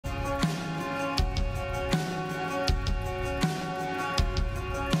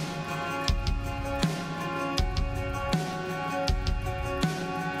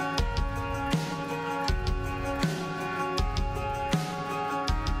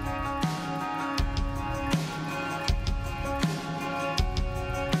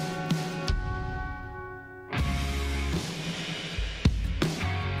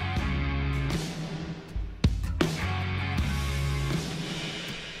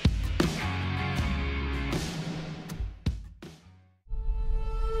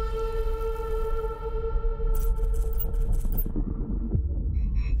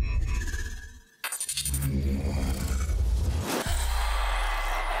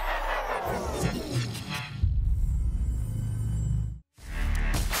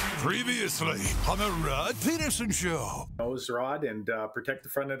Previously on the Rod Pedersen Show. Nose Rod and protect the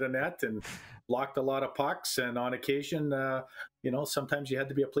front of the net and blocked a lot of pucks. And on occasion, sometimes you had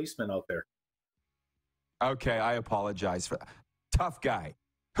to be a policeman out there. Okay, I apologize for tough guy.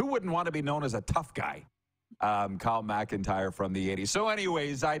 Who wouldn't want to be known as a tough guy? Kyle McIntyre from the 80s. So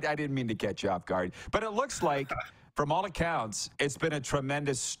anyways, I didn't mean to catch you off guard. But it looks like, from all accounts, it's been a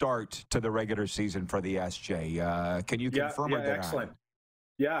tremendous start to the regular season for the SJ. Can you confirm or deny? Excellent.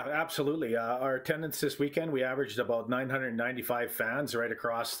 Yeah, absolutely. Our attendance this weekend, we averaged about 995 fans right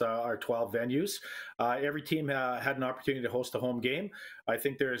across our 12 venues. Every team had an opportunity to host a home game. I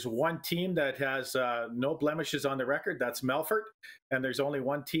think there's one team that has no blemishes on the record. That's Melfort. And there's only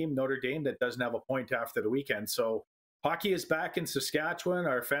one team, Notre Dame, that doesn't have a point after the weekend. So hockey is back in Saskatchewan.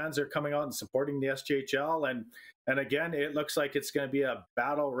 Our fans are coming out and supporting the SJHL. And again, it looks like it's going to be a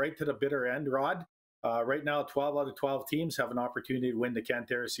battle right to the bitter end, Rod. Right now, 12 out of 12 teams have an opportunity to win the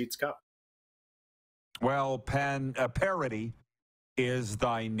Cantera Seats Cup. Well, parity is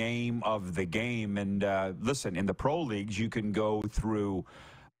thy name of the game. And listen, in the pro leagues, you can go through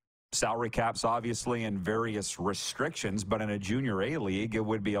salary caps, obviously, and various restrictions. But in a junior A league, it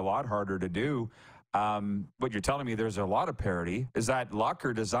would be a lot harder to do. But you're telling me there's a lot of parity. Is that luck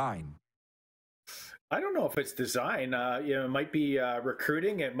or design? I don't know if it's design. It might be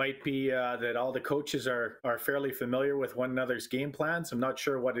recruiting. It might be that all the coaches are fairly familiar with one another's game plans. I'm not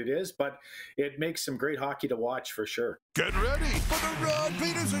sure what it is, but it makes some great hockey to watch for sure. Get ready for the Rod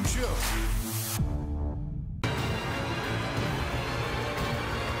Pedersen Show.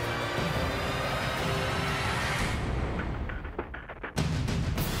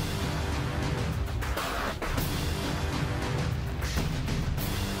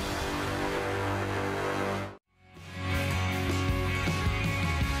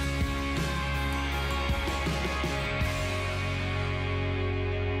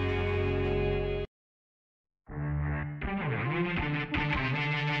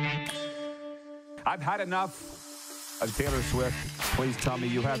 I've had enough of Taylor Swift. Please tell me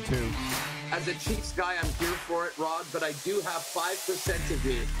you have too. As a Chiefs guy, I'm here for it, Rod, but I do have 5% of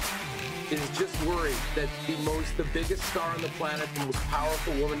me is just worried that the biggest star on the planet, the most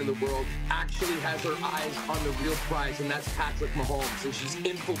powerful woman in the world, actually has her eyes on the real prize, and that's Patrick Mahomes, and she's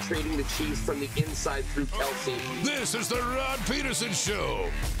infiltrating the Chiefs from the inside through Kelsey. This is the Rod Pedersen Show.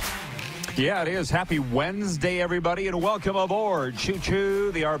 Yeah, it is. Happy Wednesday, everybody, and welcome aboard.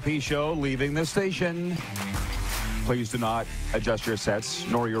 Choo-choo, the RP show, leaving the station. Please do not adjust your sets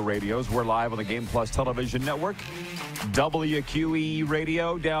nor your radios. We're live on the Game Plus television network. WQE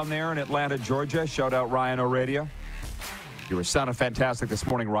Radio down there in Atlanta, Georgia. Shout out Rhino Radio. You were sounding fantastic this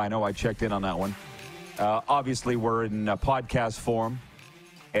morning, Rhino. I checked in on that one. Obviously, we're in podcast form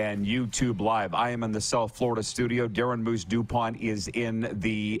and YouTube Live. I am in the South Florida studio. Darren Moose DuPont is in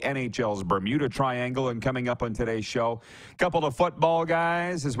the NHL's Bermuda Triangle. And coming up on today's show, a couple of football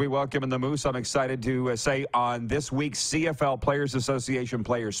guys as we welcome in the Moose. I'm excited to say on this week's CFL Players Association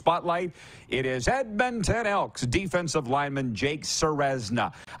Player Spotlight, it is Edmonton Elks defensive lineman Jake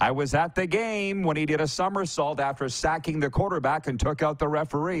Ceresna. I was at the game when he did a somersault after sacking the quarterback and took out the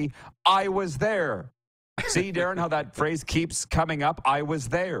referee. I was there. See, Darren, how that phrase keeps coming up? I was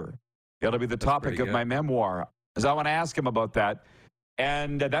there. It'll be the topic of my memoir. As I want to ask him about that.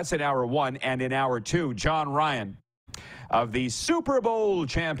 And that's in hour one. And in hour two, John Ryan of the Super Bowl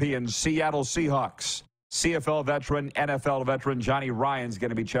champion Seattle Seahawks. CFL veteran, NFL veteran Johnny Ryan's going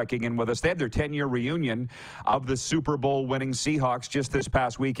to be checking in with us. They had their 10-year reunion of the Super Bowl winning Seahawks just this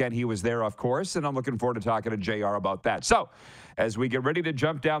past weekend. He was there, of course, and I'm looking forward to talking to JR about that. So, as we get ready to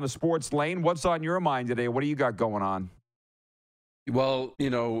jump down the sports lane, what's on your mind today? What do you got going on? Well,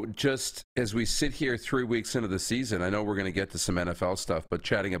 just as we sit here 3 weeks into the season, I know we're going to get to some NFL stuff, but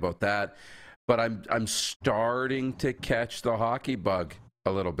chatting about that, but I'm starting to catch the hockey bug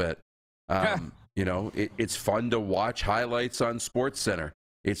a little bit. It's fun to watch highlights on SportsCenter.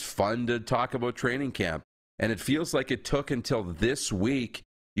 It's fun to talk about training camp. And it feels like it took until this week.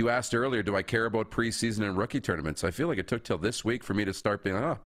 You asked earlier, do I care about preseason and rookie tournaments? I feel like it took till this week for me to start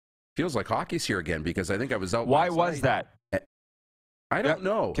being, feels like hockey's here again, because I think I was out Why last was night. that? I don't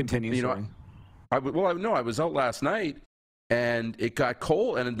know. Continue, sorry. I was out last night, and it got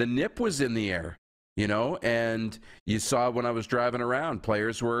cold, and the nip was in the air, and you saw when I was driving around,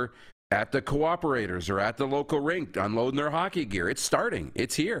 players were at the cooperators or at the local rink unloading their hockey gear. It's starting.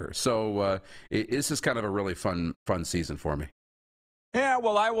 It's here. So this is kind of a really fun season for me. Yeah,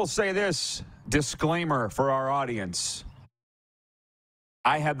 well, I will say this disclaimer for our audience.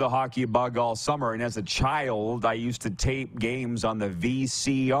 I had the hockey bug all summer, and as a child, I used to tape games on the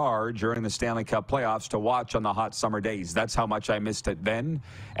VCR during the Stanley Cup playoffs to watch on the hot summer days. That's how much I missed it then,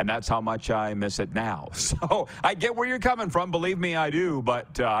 and that's how much I miss it now. So I get where you're coming from. Believe me, I do,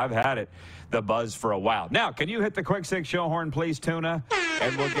 but I've had it, the buzz, for a while. Now, can you hit the quick six show horn, please, Tuna?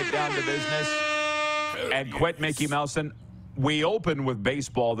 And we'll get down to business. And quit Mickey Mousen. We open with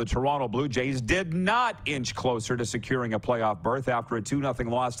baseball. The Toronto Blue Jays did not inch closer to securing a playoff berth after a 2-0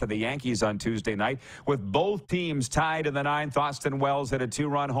 loss to the Yankees on Tuesday night. With both teams tied in the ninth, Austin Wells hit a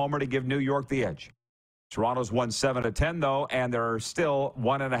 2-run homer to give New York the edge. Toronto's won 7-10, though, and they're still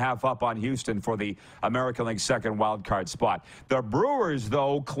 1.5 up on Houston for the American League's second wildcard spot. The Brewers,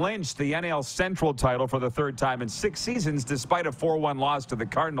 though, clinched the NL Central title for the third time in 6 seasons, despite a 4-1 loss to the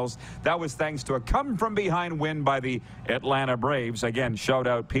Cardinals. That was thanks to a come-from-behind win by the Atlanta Braves. Again, shout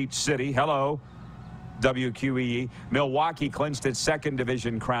out Peach City. Hello, WQEE. Milwaukee clinched its second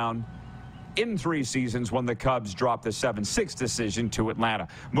division crown in 3 seasons when the Cubs dropped the 7-6 decision to Atlanta.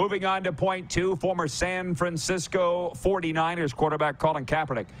 Moving on to point 2, former San Francisco 49ers quarterback Colin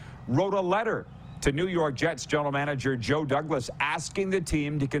Kaepernick wrote a letter to New York Jets general manager Joe Douglas asking the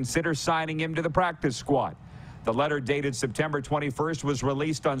team to consider signing him to the practice squad. The letter, dated September 21st, was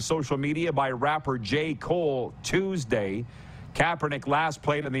released on social media by rapper J. Cole Tuesday. Kaepernick last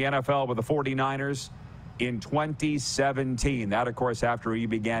played in the NFL with the 49ers in 2017. That, of course, after he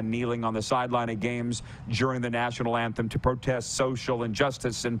began kneeling on the sideline of games during the national anthem to protest social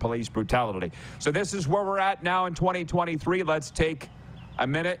injustice and police brutality. So this is where we're at now in 2023. Let's take a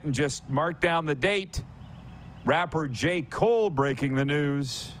minute and just mark down the date. Rapper J. Cole breaking the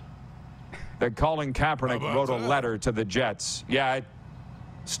news that Colin Kaepernick wrote a letter to the Jets. Yeah,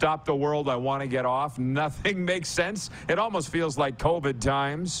 stop the world, I want to get off. Nothing makes sense. It almost feels like COVID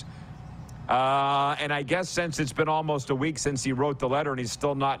times. And I guess since it's been almost a week since he wrote the letter and he's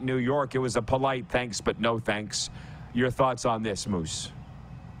still not in New York, it was a polite thanks but no thanks. Your thoughts on this, Moose?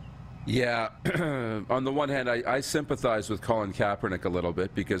 Yeah, on the one hand, I sympathize with Colin Kaepernick a little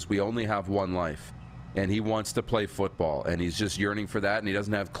bit because we only have one life. And he wants to play football, and he's just yearning for that, and he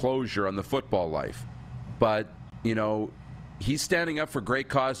doesn't have closure on the football life. But, you know, he's standing up for great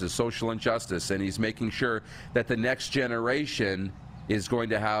causes, social injustice, and he's making sure that the next generation is going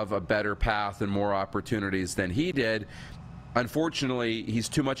to have a better path and more opportunities than he did. Unfortunately, he's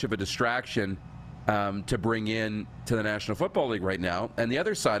too much of a distraction to bring in to the National Football League right now. And the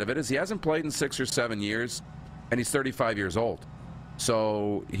other side of it is he hasn't played in 6 or 7 years, and he's 35 years old.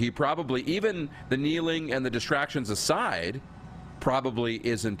 So he probably, even the kneeling and the distractions aside, probably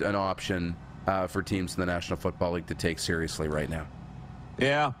isn't an option for teams in the National Football League to take seriously right now.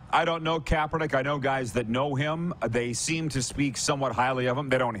 Yeah, I don't know Kaepernick. I know guys that know him. They seem to speak somewhat highly of him.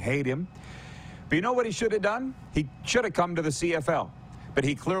 They don't hate him. But you know what he should have done? He should have come to the CFL. But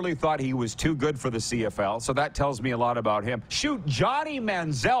he clearly thought he was too good for the CFL, so that tells me a lot about him. Shoot, Johnny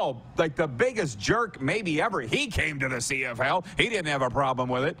Manziel, like the biggest jerk maybe ever, he came to the CFL. He didn't have a problem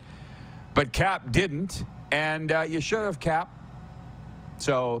with it. But Cap didn't, and you should have, Cap.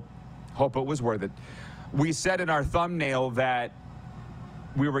 So hope it was worth it. We said in our thumbnail that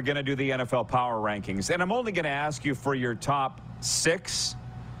we were going to do the NFL Power Rankings. And I'm only going to ask you for your top 6,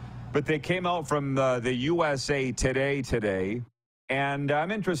 but they came out from the USA Today. And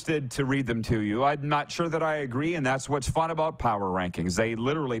I'm interested to read them to you. I'm not sure that I agree, and that's what's fun about Power Rankings. They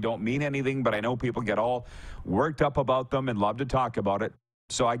literally don't mean anything, but I know people get all worked up about them and love to talk about it.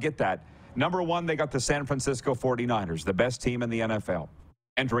 So I get that. Number 1, they got the San Francisco 49ers, the best team in the NFL,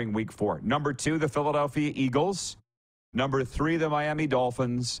 entering Week 4. Number 2, the Philadelphia Eagles. Number 3, the Miami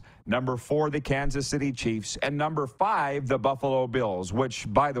Dolphins. Number 4, the Kansas City Chiefs. And number 5, the Buffalo Bills,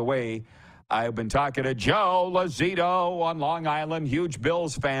 which, by the way, I've been talking to Joe Lazito on Long Island, huge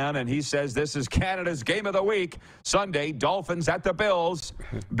Bills fan, and he says this is Canada's game of the week. Sunday, Dolphins at the Bills.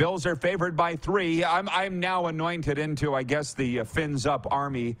 Bills are favored by 3. I'm now anointed into, I guess, the fins up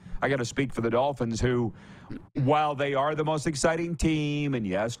army. I got to speak for the Dolphins, who, while they are the most exciting team, and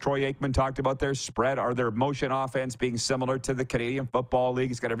yes, Troy Aikman talked about their spread or their motion offense being similar to the Canadian Football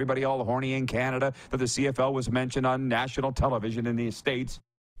League. It's got everybody all horny in Canada, that the CFL was mentioned on national television in the States.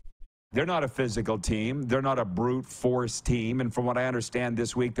 They're not a physical team. They're not a brute force team. And from what I understand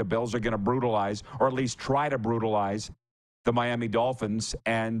this week, the Bills are going to brutalize, or at least try to brutalize, the Miami Dolphins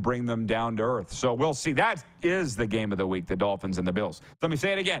and bring them down to earth. So we'll see. That is the game of the week, the Dolphins and the Bills. Let me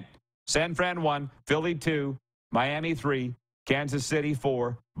say it again. San Fran 1, Philly 2, Miami 3, Kansas City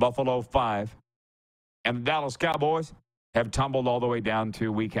 4, Buffalo 5. And the Dallas Cowboys have tumbled all the way down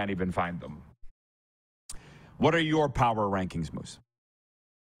to we can't even find them. What are your power rankings, Moose?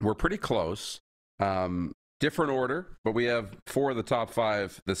 We're pretty close. different order, but we have 4 of the top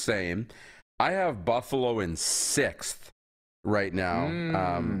 5 the same. I have Buffalo in 6th right now.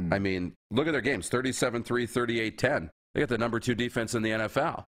 I mean, look at their games, 37-3, 38-10. They got the number 2 defense in the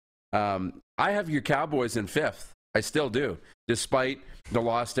NFL. I have your Cowboys in 5th. I still do, despite the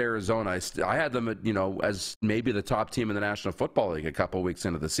loss to Arizona. I had them, as maybe the top team in the National Football League a couple weeks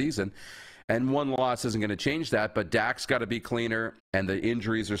into the season. And one loss isn't going to change that, but Dak's got to be cleaner, and the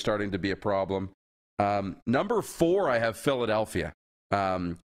injuries are starting to be a problem. Number 4, I have Philadelphia.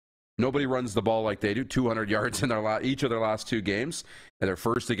 Nobody runs the ball like they do, 200 yards in each of their last 2 games. And they're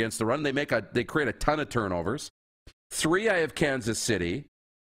first against the run. They create a ton of turnovers. 3, I have Kansas City.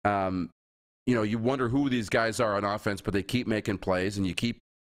 You wonder who these guys are on offense, but they keep making plays, and you keep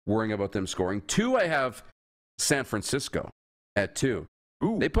worrying about them scoring. 2, I have San Francisco at 2.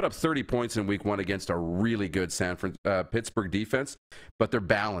 Ooh. They put up 30 points in week 1 against a really good Pittsburgh defense, but they're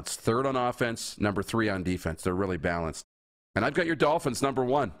balanced. 3rd on offense, number 3 on defense. They're really balanced. And I've got your Dolphins, number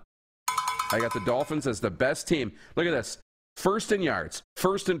 1. I got the Dolphins as the best team. Look at this. 1st in yards,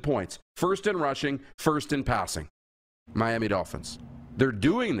 1st in points, 1st in rushing, 1st in passing. Miami Dolphins. They're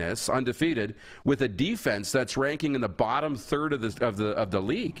doing this undefeated with a defense that's ranking in the bottom 3rd of the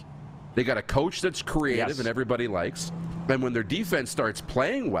league. They got a coach that's creative and everybody likes. And when their defense starts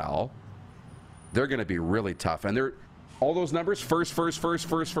playing well, they're going to be really tough. And they're all those numbers, first.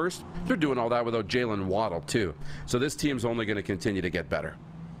 They're doing all that without Jalen Waddle too. So this team's only going to continue to get better.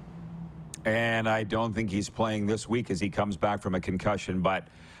 And I don't think he's playing this week as he comes back from a concussion, but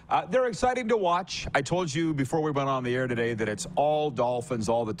they're exciting to watch. I told you before we went on the air today that it's all Dolphins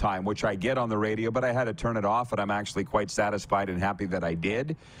all the time, which I get on the radio, but I had to turn it off, and I'm actually quite satisfied and happy that I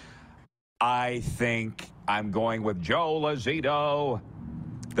did. I think I'm going with Joe Lazito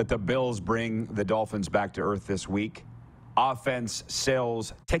that the Bills bring the Dolphins back to earth this week. Offense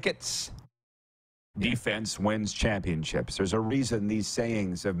sells tickets. Defense wins championships. There's a reason these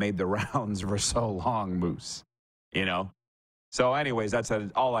sayings have made the rounds for so long, Moose. So anyways, that's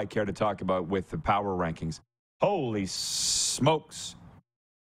all I care to talk about with the power rankings. Holy smokes.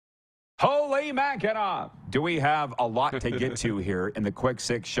 Holy Mackinac. Do we have a lot to get to here in the Quick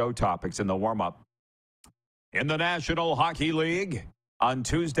 6 show topics in the warm-up? In the National Hockey League, on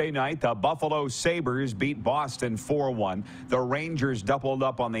Tuesday night, the Buffalo Sabres beat Boston 4-1. The Rangers doubled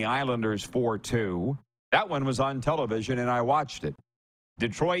up on the Islanders 4-2. That one was on television, and I watched it.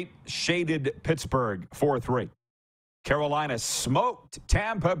 Detroit shaded Pittsburgh 4-3. Carolina smoked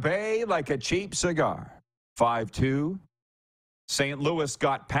Tampa Bay like a cheap cigar, 5-2. St. Louis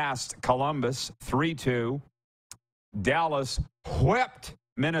got past Columbus, 3-2. Dallas whipped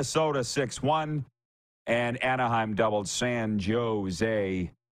Minnesota 6-1. And Anaheim doubled San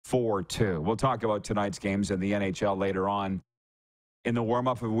Jose 4-2. We'll talk about tonight's games in the NHL later on in the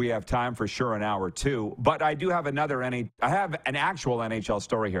warm-up if we have time, for sure, an hour or 2. But I do have I have an actual NHL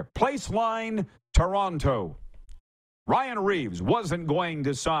story here. Place line, Toronto. Ryan Reeves wasn't going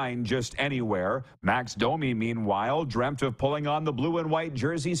to sign just anywhere. Max Domi, meanwhile, dreamt of pulling on the blue and white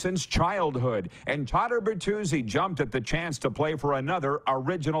jersey since childhood. And Tyler Bertuzzi jumped at the chance to play for another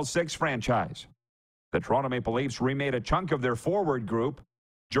Original Six franchise. The Toronto Maple Leafs remade a chunk of their forward group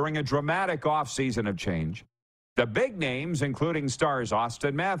during a dramatic offseason of change. The big names, including stars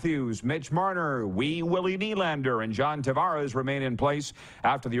Austin Matthews, Mitch Marner, Willie Nylander, and John Tavares, remain in place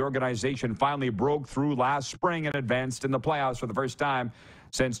after the organization finally broke through last spring and advanced in the playoffs for the first time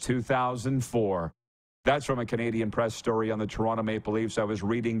since 2004. That's from a Canadian press story on the Toronto Maple Leafs I was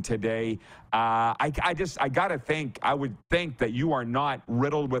reading today. I got to think, I would think that you are not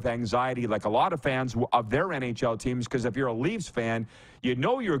riddled with anxiety like a lot of fans of their NHL teams, because if you're a Leafs fan, you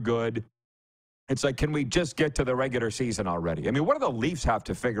know you're good. It's like, can we just get to the regular season already? I mean, what do the Leafs have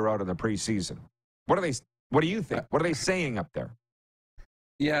to figure out in the preseason? What do you think? What are they saying up there?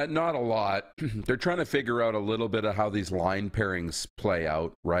 Yeah, not a lot. They're trying to figure out a little bit of how these line pairings play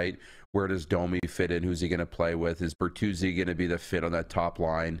out, right? Where does Domi fit in? Who's he going to play with? Is Bertuzzi going to be the fit on that top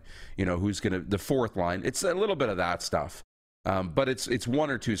line? Who's going to the fourth line? It's a little bit of that stuff. But it's one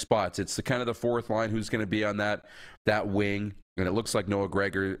or two spots. It's the kind of the fourth line who's going to be on that wing. And it looks like Noah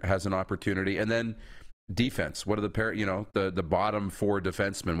Gregor has an opportunity. And then defense. What are the bottom 4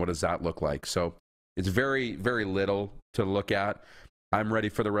 defensemen? What does that look like? So it's very, very little to look at. I'm ready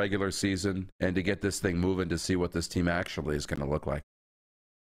for the regular season and to get this thing moving to see what this team actually is going to look like.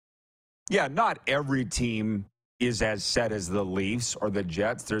 Yeah, not every team is as set as the Leafs or the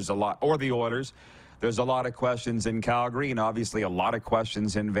Jets. There's a lot, or the Oilers. There's a lot of questions in Calgary, and obviously a lot of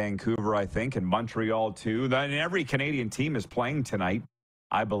questions in Vancouver, I think, and Montreal, too. Then every Canadian team is playing tonight,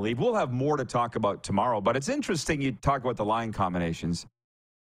 I believe. We'll have more to talk about tomorrow, but it's interesting you talk about the line combinations.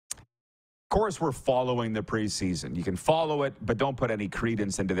 course, we're following the preseason. You can follow it, but don't put any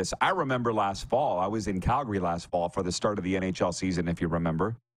credence into this. I remember last fall. I was in Calgary last fall for the start of the NHL season, if you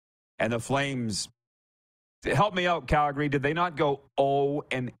remember. And the Flames, help me out, Calgary. Did they not go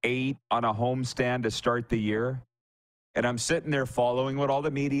 0-8 on a homestand to start the year? And I'm sitting there following what all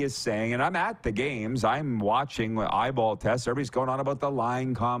the media is saying, and I'm at the games. I'm watching eyeball tests. Everybody's going on about the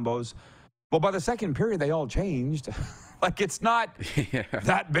line combos. Well, by the second period, they all changed. Like, it's not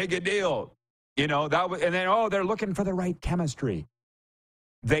that big a deal. You know, and then, they're looking for the right chemistry.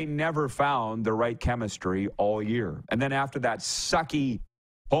 They never found the right chemistry all year. And then after that sucky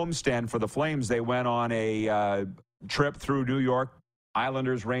homestand for the Flames, they went on a trip through New York.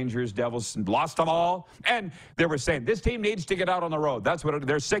 Islanders, Rangers, Devils, lost them all. And they were saying, this team needs to get out on the road. That's what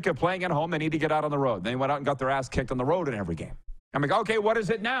they're sick of playing at home. They need to get out on the road. They went out and got their ass kicked on the road in every game. I'm like, okay, what is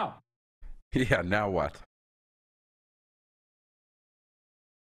it now? Yeah, now what?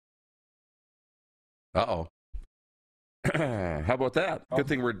 Uh-oh. How about that? Good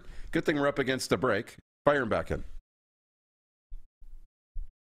thing we're up against the break. Fire him back in.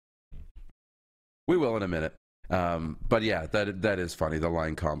 We will in a minute. But yeah, that is funny, the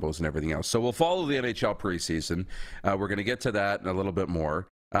line combos and everything else. So we'll follow the NHL preseason. We're going to get to that and a little bit more.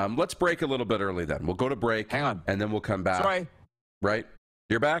 Let's break a little bit early then. We'll go to break. Hang on. And then we'll come back. Sorry. Right?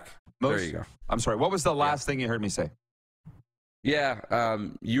 You're back? There you go. I'm sorry. What was the last thing you heard me say? Yeah,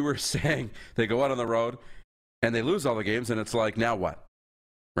 you were saying they go out on the road and they lose all the games, and it's like, now what?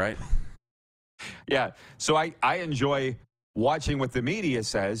 Right? Yeah. So I enjoy watching what the media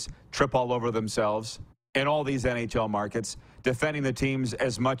says, trip all over themselves in all these NHL markets, defending the teams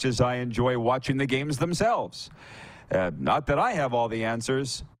as much as I enjoy watching the games themselves. Not that I have all the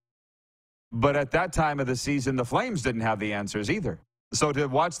answers, but at that time of the season, the Flames didn't have the answers either. So to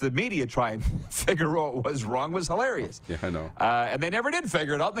watch the media try and figure out what was wrong was hilarious. Yeah, I know. And they never did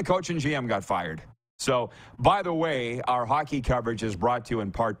figure it out, and the coach and GM got fired. So, by the way, our hockey coverage is brought to you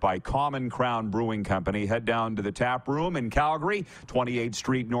in part by Common Crown Brewing Company. Head down to the tap room in Calgary, 28th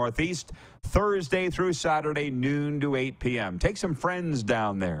Street Northeast, Thursday through Saturday, noon to 8 p.m. Take some friends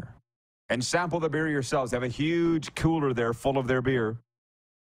down there and sample the beer yourselves. They have a huge cooler there full of their beer.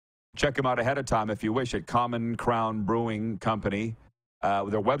 Check them out ahead of time if you wish at Common Crown Brewing Company.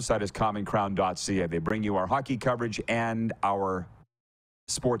 Their website is commoncrown.ca. They bring you our hockey coverage and our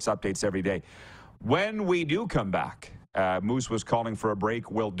sports updates every day. When we do come back, Moose was calling for a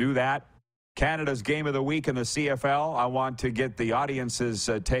break. We'll do that. Canada's Game of the Week in the CFL. I want to get the audience's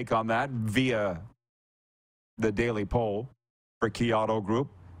take on that via the daily poll for Key Auto Group.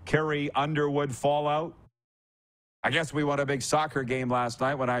 Carrie Underwood fallout. I guess we won a big soccer game last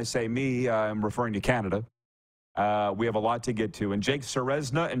night. When I say me, I'm referring to Canada. We have a lot to get to. And Jake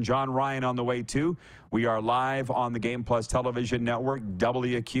Ceresna and John Ryan on the way, too. We are live on the Game Plus Television Network,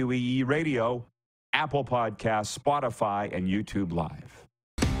 WQEE Radio, Apple Podcasts, Spotify, and YouTube Live.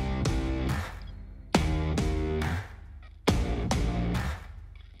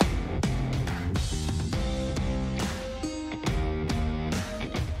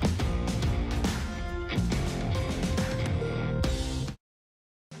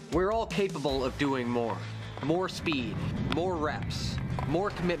 We're all capable of doing more. More speed, more reps, more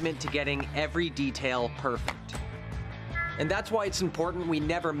commitment to getting every detail perfect. And that's why it's important we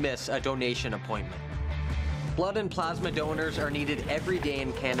never miss a donation appointment. Blood and plasma donors are needed every day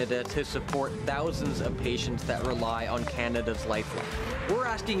in Canada to support thousands of patients that rely on Canada's lifeline. We're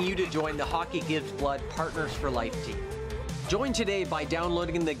asking you to join the Hockey Gives Blood Partners for Life team. Join today by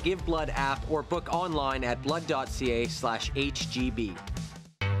downloading the Give Blood app or book online at blood.ca/HGB.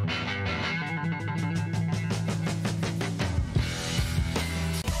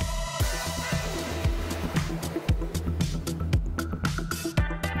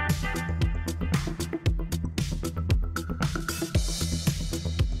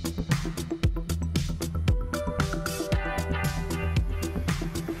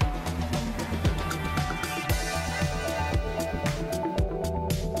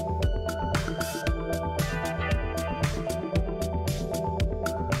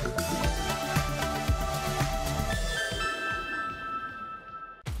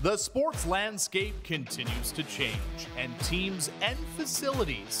 The sports landscape continues to change, and teams and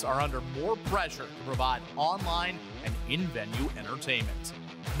facilities are under more pressure to provide online and in-venue entertainment.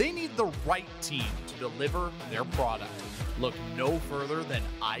 They need the right team to deliver their product. Look no further than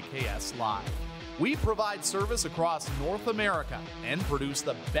IKS Live. We provide service across North America and produce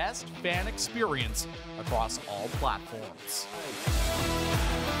the best fan experience across all platforms.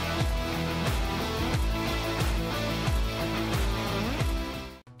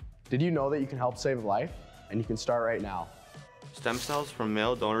 Did you know that you can help save a life? And you can start right now. Stem cells from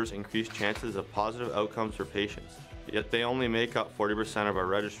male donors increase chances of positive outcomes for patients, yet they only make up 40% of our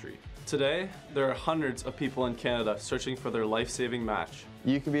registry. Today, there are hundreds of people in Canada searching for their life-saving match.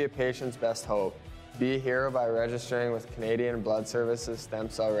 You can be a patient's best hope. Be a hero by registering with Canadian Blood Services Stem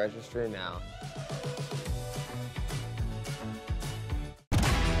Cell Registry now.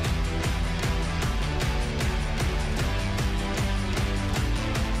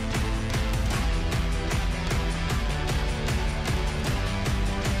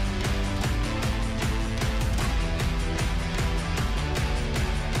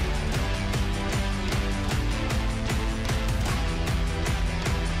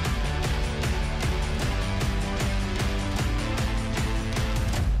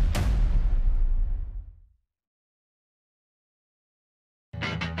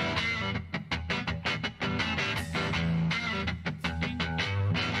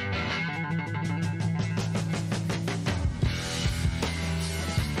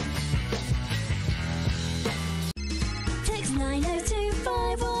 Text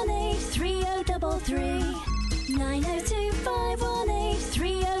 902-518-3033.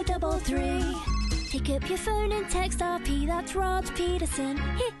 902-518-3033. Pick up your phone and text RP, that's Rod Pedersen.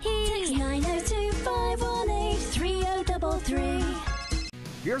 Text 902-518-3033.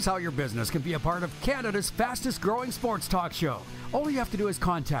 Here's how your business can be a part of Canada's fastest growing sports talk show. All you have to do is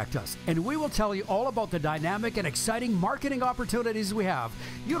contact us, and we will tell you all about the dynamic and exciting marketing opportunities we have,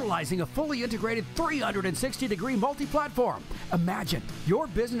 utilizing a fully integrated 360-degree multi-platform. Imagine your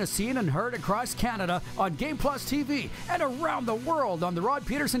business seen and heard across Canada on Game Plus TV and around the world on the Rod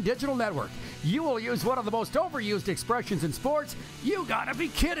Pedersen Digital Network. You will use one of the most overused expressions in sports. You gotta be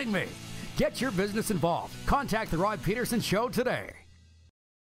kidding me. Get your business involved. Contact the Rod Pedersen Show today.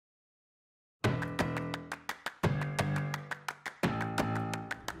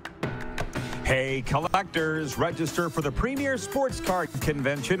 Hey, collectors, register for the Premier Sports Card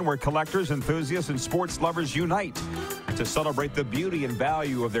Convention, where collectors, enthusiasts, and sports lovers unite to celebrate the beauty and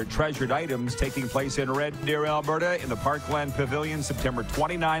value of their treasured items, taking place in Red Deer, Alberta, in the Parkland Pavilion, September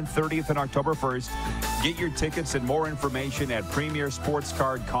 29th, 30th, and October 1st. Get your tickets and more information at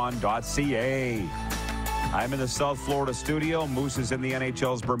premiersportscardcon.ca. I'm in the South Florida studio. Moose is in the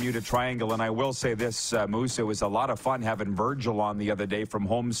NHL's Bermuda Triangle, and I will say this, Moose, it was a lot of fun having Virgil on the other day from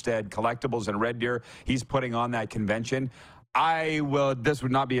Homestead Collectibles in Red Deer. He's putting on that convention. This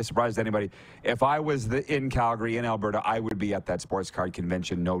would not be a surprise to anybody. If I was in Calgary, in Alberta, I would be at that sports card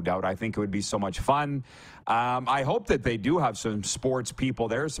convention, no doubt. I think it would be so much fun. I hope that they do have some sports people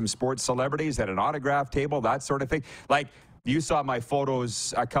there, some sports celebrities at an autograph table, that sort of thing. Like, you saw my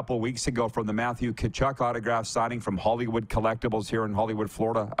photos a couple weeks ago from the Matthew Tkachuk autograph signing from Hollywood Collectibles here in Hollywood,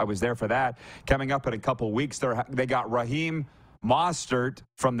 Florida. I was there for that. Coming up in a couple weeks, they got Raheem Mostert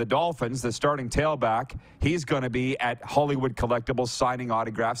from the Dolphins, the starting tailback. He's going to be at Hollywood Collectibles signing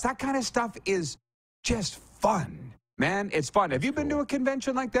autographs. That kind of stuff is just fun, man. It's fun. Have you been to a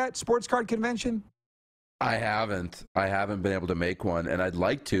convention like that, sports card convention? I haven't been able to make one, and I'd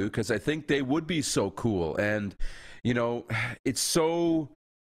like to, because I think they would be so cool. And you know, it's so,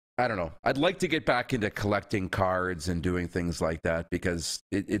 I don't know. I'd like to get back into collecting cards and doing things like that, because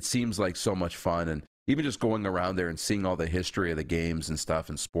it seems like so much fun. And even just going around there and seeing all the history of the games and stuff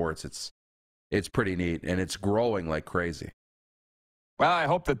and sports, it's pretty neat, and it's growing like crazy. Well, I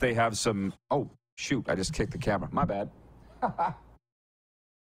hope that they have some, oh, shoot, I just kicked the camera. My bad.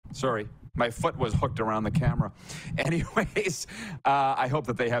 Sorry. My foot was hooked around the camera. Anyways, I hope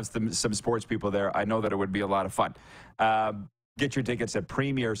that they have some sports people there. I know that it would be a lot of fun. Get your tickets at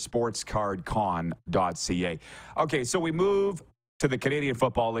premiersportscardcon.ca. Okay, so we move to the Canadian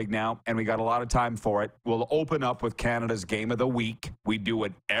Football League now, and we got a lot of time for it. We'll open up with Canada's Game of the Week. We do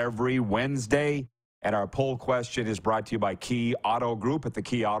it every Wednesday. And our poll question is brought to you by Key Auto Group. At the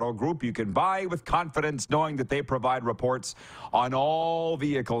Key Auto Group, you can buy with confidence knowing that they provide reports on all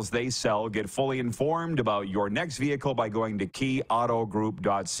vehicles they sell. Get fully informed about your next vehicle by going to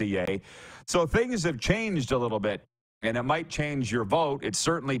keyautogroup.ca. So things have changed a little bit, and it might change your vote. It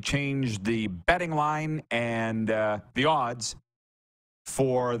certainly changed the betting line and the odds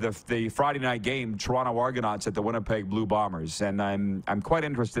for the Friday night game, Toronto Argonauts at the Winnipeg Blue Bombers. And I'm quite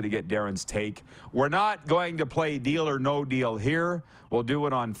interested to get Darren's take. We're not going to play deal or no deal here. We'll do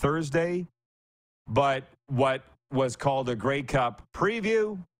it on Thursday. But what was called a Grey Cup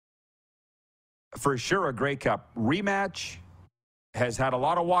preview, for sure a Grey Cup rematch, has had a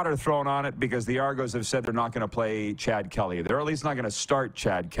lot of water thrown on it because the Argos have said they're not going to play Chad Kelly. They're at least not going to start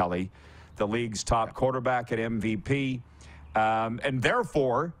Chad Kelly, the league's top quarterback at MVP. And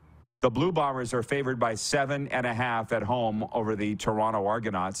therefore, the Blue Bombers are favored by 7.5 at home over the Toronto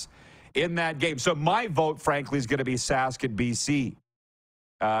Argonauts. in that game. So my vote, frankly, is going to be Sask at BC.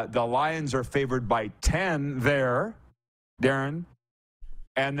 The Lions are favored by 10 there, Darren.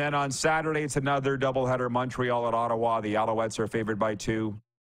 And then on Saturday, it's another doubleheader, Montreal at Ottawa. The Alouettes are favored by 2.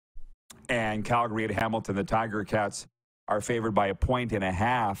 And Calgary at Hamilton. The Tiger Cats are favored by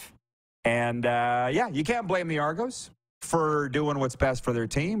 1.5. And, yeah, you can't blame the Argos for doing what's best for their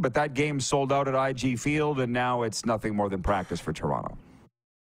team. But that game sold out at IG Field, and now it's nothing more than practice for Toronto.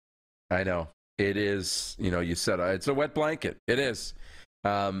 I know. It is, you said it's a wet blanket. It is.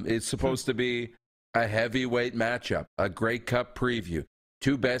 It's supposed to be a heavyweight matchup, a Grey Cup preview.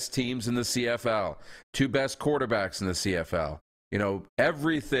 2 best teams in the CFL, 2 best quarterbacks in the CFL.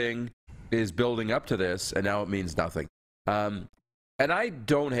 Everything is building up to this, and now it means nothing. And I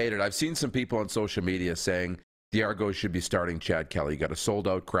don't hate it. I've seen some people on social media saying the Argos should be starting Chad Kelly. You got a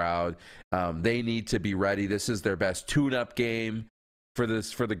sold-out crowd. They need to be ready. This is their best tune-up game for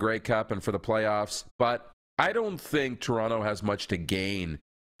the Grey Cup and for the playoffs. But I don't think Toronto has much to gain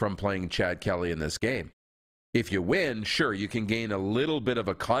from playing Chad Kelly in this game. If you win, sure, you can gain a little bit of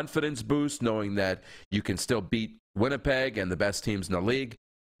a confidence boost knowing that you can still beat Winnipeg and the best teams in the league,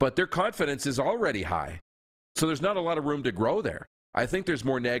 but their confidence is already high. So there's not a lot of room to grow there. I think there's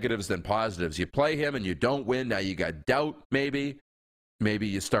more negatives than positives. You play him and you don't win. Now you got doubt, maybe. Maybe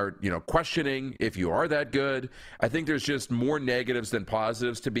you start, questioning if you are that good. I think there's just more negatives than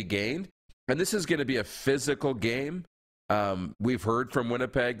positives to be gained. And this is going to be a physical game. We've heard from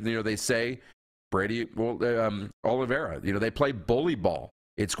Winnipeg, they say, Oliveira, they play bully ball.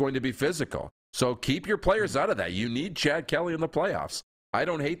 It's going to be physical. So keep your players out of that. You need Chad Kelly in the playoffs. I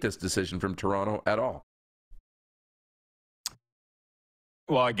don't hate this decision from Toronto at all.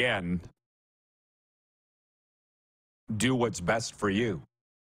 Well, again, do what's best for you.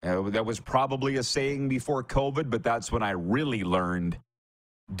 That was probably a saying before COVID, but that's when I really learned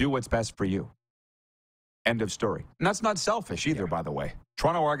do what's best for you. End of story. And that's not selfish either, by the way.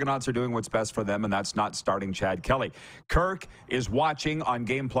 Toronto Argonauts are doing what's best for them, and that's not starting Chad Kelly. Kirk is watching on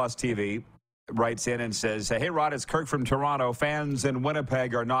Game Plus TV, writes in and says, hey, Rod, it's Kirk from Toronto. Fans in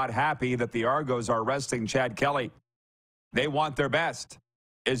Winnipeg are not happy that the Argos are resting Chad Kelly. They want their best.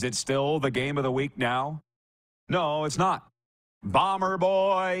 Is it still the game of the week now? No, it's not. Bomber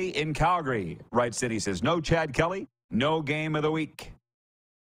Boy in Calgary writes in, he says, no Chad Kelly, no game of the week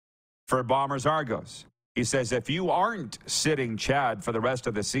for Bombers Argos. He says, if you aren't sitting Chad for the rest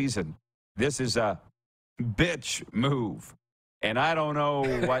of the season, this is a bitch move. And I don't know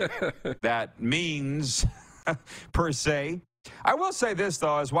what that means per se. I will say this,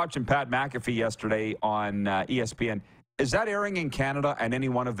 though. I was watching Pat McAfee yesterday on ESPN. Is that airing in Canada and any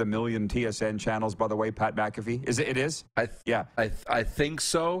one of the million TSN channels, by the way, Pat McAfee? It is? Yeah. I think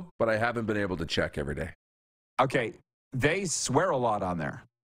so, but I haven't been able to check every day. Okay. They swear a lot on there.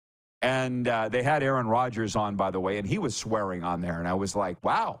 And they had Aaron Rodgers on, by the way, and he was swearing on there. And I was like,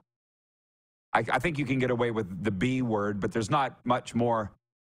 wow. I think you can get away with the B word, but there's not much more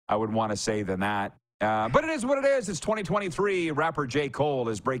I would want to say than that. But it is what it is. It's 2023. Rapper J. Cole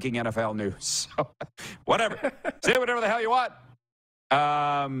is breaking NFL news. So, whatever. Say whatever the hell you want.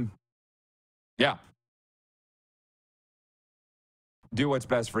 Yeah. Do what's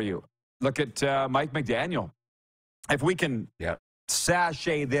best for you. Look at Mike McDaniel. If we can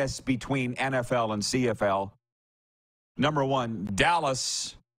sashay this between NFL and CFL, number one,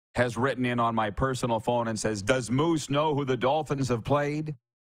 Dallas has written in on my personal phone and says, does Moose know who the Dolphins have played?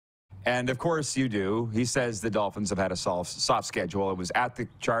 And, of course, you do. He says the Dolphins have had a soft schedule. It was at the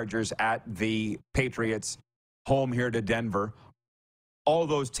Chargers, at the Patriots, home here to Denver. All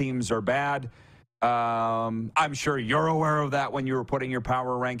those teams are bad. I'm sure you're aware of that when you were putting your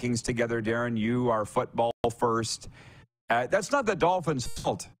power rankings together, Darren. You are football first. That's not the Dolphins'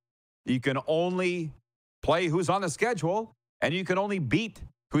 fault. You can only play who's on the schedule, and you can only beat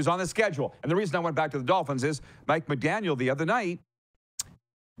who's on the schedule. And the reason I went back to the Dolphins is Mike McDaniel the other night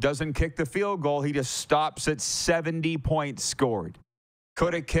doesn't kick the field goal. He just stops at 70 points scored.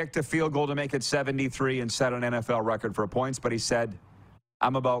 Could have kicked a field goal to make it 73 and set an NFL record for points, but he said,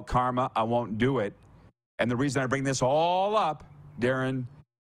 I'm about karma. I won't do it. And the reason I bring this all up, Darren,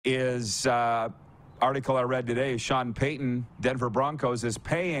 is article I read today, Sean Payton, Denver Broncos, is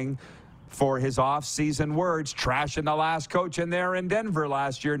paying for his off-season words, trashing the last coach in there in Denver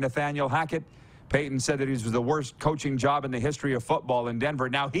last year, Nathaniel Hackett. Payton said that he was the worst coaching job in the history of football in Denver.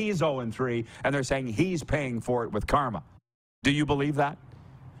 Now he's 0-3, and they're saying he's paying for it with karma. Do you believe that?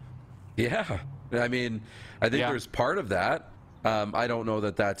 Yeah. I mean, I think there's part of that. I don't know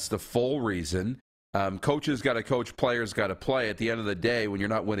that that's the full reason. Coaches got to coach, players got to play. At the end of the day, when you're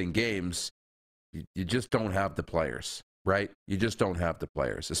not winning games, you just don't have the players. right? You just don't have the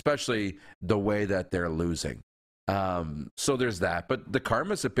players, especially the way that they're losing. So there's that. But the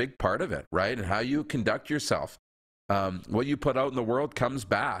karma's a big part of it, right? And how you conduct yourself. What you put out in the world comes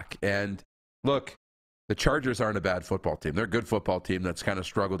back. And look, the Chargers aren't a bad football team. They're a good football team that's kind of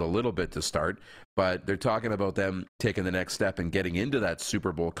struggled a little bit to start, but they're talking about them taking the next step and getting into that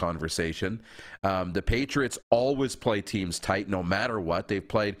Super Bowl conversation. The Patriots always play teams tight no matter what. They've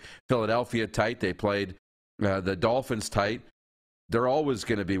played Philadelphia tight. They played the Dolphins tight. They're always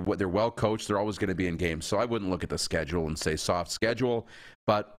going to be, they're well coached. They're always going to be in games. So I wouldn't look at the schedule and say soft schedule,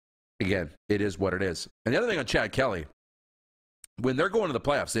 but again, it is what it is. And the other thing on Chad Kelly, when they're going to the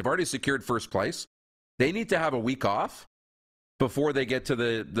playoffs, they've already secured first place. They need to have a week off before they get to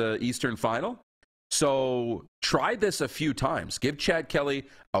the Eastern Final. So try this a few times. Give Chad Kelly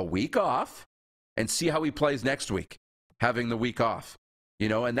a week off and see how he plays next week, having the week off. You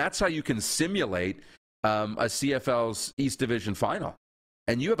know, and that's how you can simulate a CFL's East Division Final.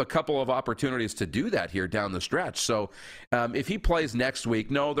 And you have a couple of opportunities to do that here down the stretch. So if he plays next week,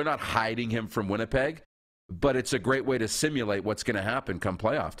 no, they're not hiding him from Winnipeg, but it's a great way to simulate what's going to happen come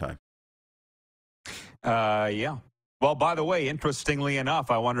playoff time. Yeah. Well, by the way, interestingly enough,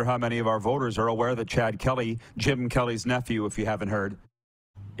 I wonder how many of our voters are aware that Chad Kelly, Jim Kelly's nephew, if you haven't heard,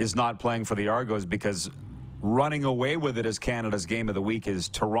 is not playing for the Argos because running away with it as Canada's game of the week is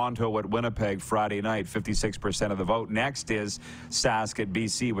Toronto at Winnipeg Friday night, 56% of the vote. Next is Sask at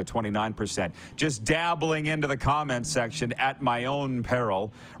BC with 29%. Just dabbling into the comments section at my own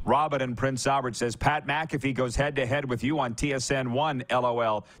peril. Robin in Prince Albert says, Pat McAfee goes head-to-head with you on TSN 1,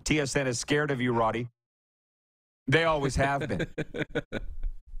 LOL. TSN is scared of you, Roddy. They always have been.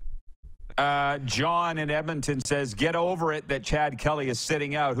 John in Edmonton says, get over it that Chad Kelly is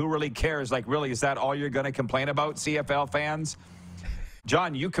sitting out. Who really cares? Like, really, is that all you're going to complain about, CFL fans?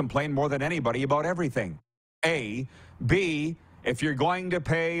 John, you complain more than anybody about everything. A. B, if you're going to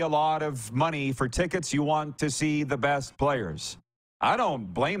pay a lot of money for tickets, you want to see the best players. I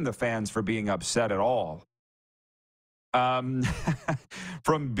don't blame the fans for being upset at all.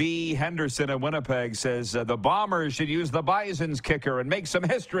 From B. Henderson in Winnipeg says, the Bombers should use the Bison's kicker and make some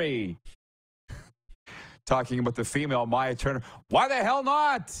history. Talking about the female Maya Turner. Why the hell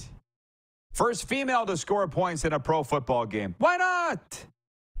not? First female to score points in a pro football game. Why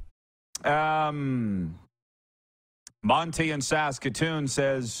not? Monty in Saskatoon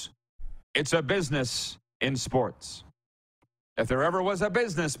says, it's a business in sports. If there ever was a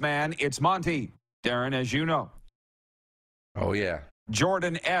businessman, it's Monty. Darren, as you know. Oh, yeah.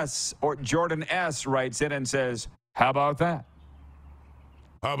 Jordan S. writes in and says, how about that?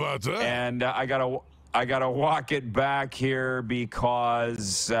 How about that? And I gotta walk it back here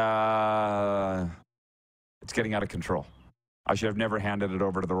because it's getting out of control. I should have never handed it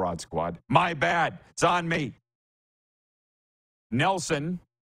over to the Rod Squad. My bad. It's on me. Nelson,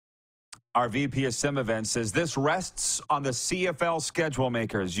 our VP of Sim Events, says this rests on the CFL schedule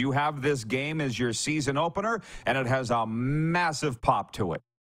makers. You have this game as your season opener, and it has a massive pop to it.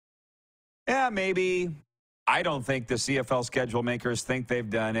 Yeah, maybe. I don't think the CFL schedule makers think they've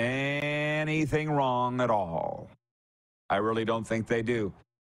done anything wrong at all. I really don't think they do.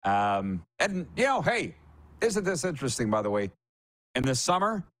 And, you know, hey, isn't this interesting, by the way? In the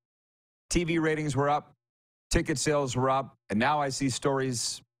summer, TV ratings were up, ticket sales were up, and now I see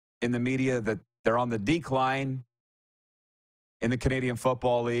stories in the media that they're on the decline in the Canadian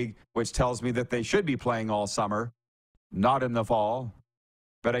Football League, which tells me that they should be playing all summer, not in the fall.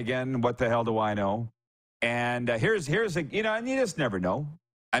 But again, what the hell do I know? And here's a, you know, and you just never know.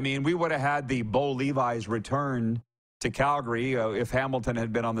 I mean, we would have had the Bo Levi's return to Calgary if Hamilton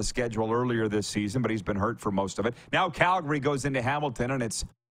had been on the schedule earlier this season, but he's been hurt for most of it. Now Calgary goes into Hamilton, and it's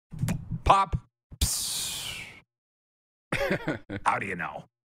pop. How do you know?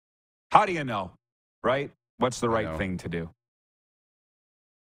 How do you know, right? What's the right thing to do?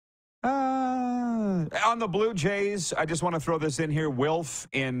 On the Blue Jays, I just want to throw this in here. Wilf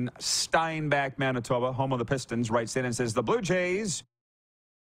in Steinbach, Manitoba, home of the Pistons, writes in and says, the Blue Jays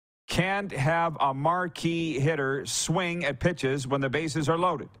can't have a marquee hitter swing at pitches when the bases are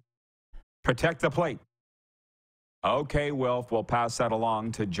loaded. Protect the plate. Okay, Wilf, we'll pass that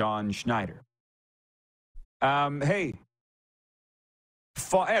along to John Schneider. Hey,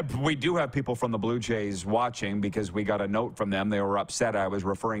 we do have people from the Blue Jays watching because we got a note from them. They were upset. I was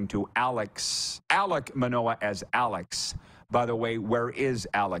referring to Alek Manoah as Alex. By the way, where is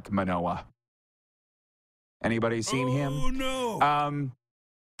Alek Manoah? Anybody seen him? Oh, no.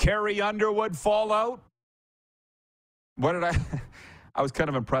 Carrie Underwood fallout. What did I was kind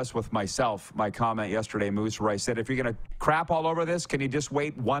of impressed with myself, my comment yesterday, Moose, where I said, if you're going to crap all over this, can you just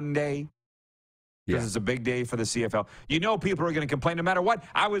wait one day? because it's a big day for the CFL. You know people are going to complain no matter what.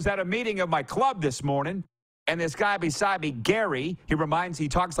 I was at a meeting of my club this morning, and this guy beside me, Gary, he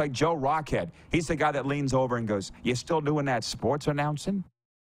talks like Joe Rockhead. He's the guy that leans over and goes, "You still doing that sports announcing?"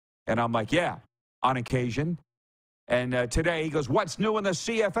 And I'm like, "Yeah, on occasion." And today he goes, "What's new in the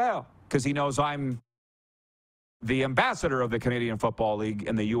CFL?" Because he knows I'm the ambassador of the Canadian Football League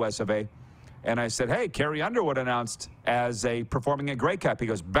in the US of A. And I said, "Hey, Carrie Underwood announced as performing a Grey Cup." He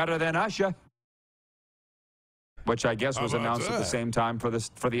goes, "Better than Usher," which I guess was announced at the same time by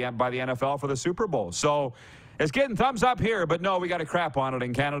the NFL for the Super Bowl. So it's getting thumbs up here, but no, we got to crap on it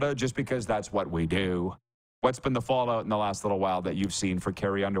in Canada just because that's what we do. What's been the fallout in the last little while that you've seen for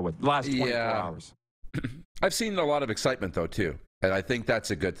Carrie Underwood? Last 24 hours. I've seen a lot of excitement, though, too. And I think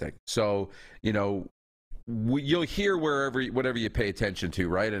that's a good thing. So, you'll hear whatever you pay attention to,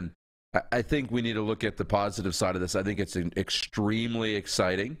 right? And I think we need to look at the positive side of this. I think it's extremely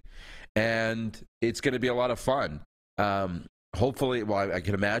exciting, and it's going to be a lot of fun. Hopefully, well, I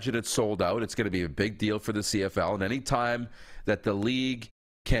can imagine it's sold out. It's going to be a big deal for the CFL, and any time that the league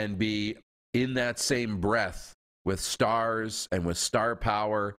can be in that same breath with stars and with star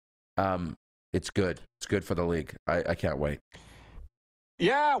power, it's good. It's good for the league. I can't wait.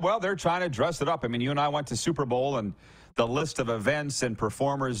 Yeah, well, they're trying to dress it up. I mean, you and I went to Super Bowl, and the list of events and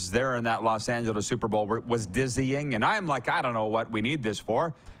performers there in that Los Angeles Super Bowl was dizzying. And I'm like, I don't know what we need this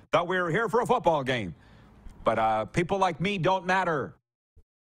for. Thought we were here for a football game. But people like me don't matter.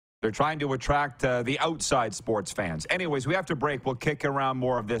 They're trying to attract the outside sports fans. Anyways, we have to break. We'll kick around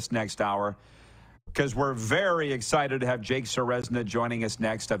more of this next hour because we're very excited to have Jake Ceresna joining us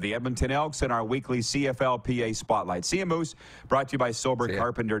next of the Edmonton Elks in our weekly CFLPA Spotlight. See you, Moose. Brought to you by Sober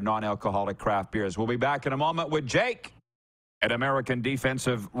Carpenter non-alcoholic craft beers. We'll be back in a moment with Jake, an American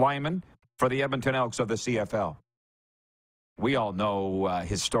defensive lineman for the Edmonton Elks of the CFL. We all know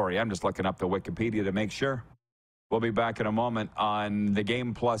his story. I'm just looking up the Wikipedia to make sure. We'll be back in a moment on the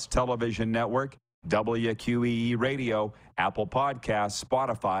Game Plus Television Network, WQEE Radio, Apple Podcasts,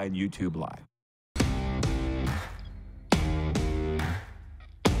 Spotify, and YouTube Live.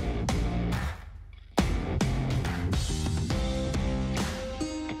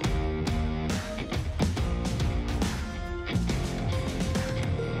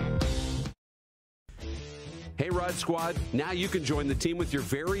 Hey, Rod Squad, now you can join the team with your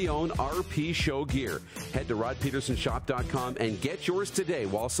very own RP Show gear. Head to rodpetersonshop.com and get yours today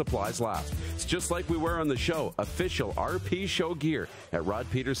while supplies last. It's just like we wear on the show, official RP Show gear at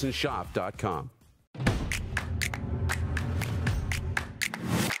rodpetersonshop.com.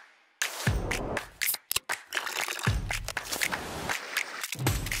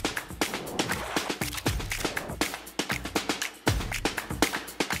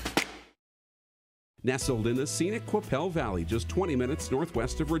 Nestled in the scenic Qu'Appelle Valley, just 20 minutes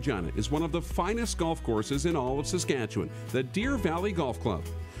northwest of Regina, is one of the finest golf courses in all of Saskatchewan, the Deer Valley Golf Club.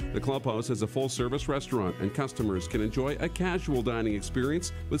 The clubhouse has a full-service restaurant, and customers can enjoy a casual dining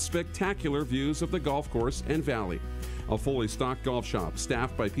experience with spectacular views of the golf course and valley. A fully stocked golf shop,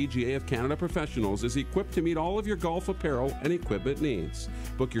 staffed by PGA of Canada professionals, is equipped to meet all of your golf apparel and equipment needs.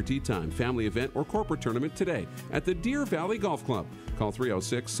 Book your tee time, family event, or corporate tournament today at the Deer Valley Golf Club. Call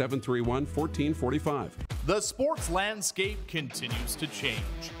 306-731-1445. The sports landscape continues to change,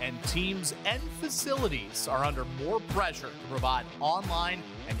 and teams and facilities are under more pressure to provide online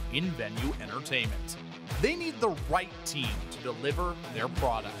and in-venue entertainment. They need the right team to deliver their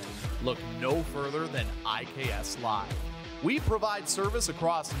product. Look no further than IKS Live. We provide service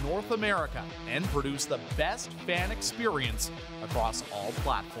across North America and produce the best fan experience across all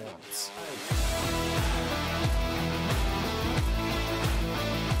platforms.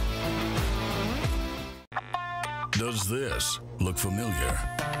 Does this look familiar?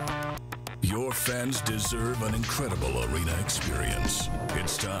 Your fans deserve an incredible arena experience.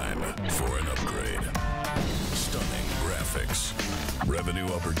 It's time for an upgrade. Stunning graphics. Revenue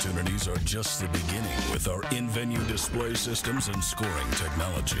opportunities are just the beginning with our in-venue display systems and scoring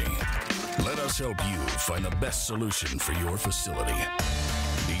technology. Let us help you find the best solution for your facility.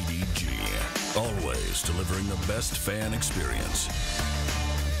 EDG, always delivering the best fan experience.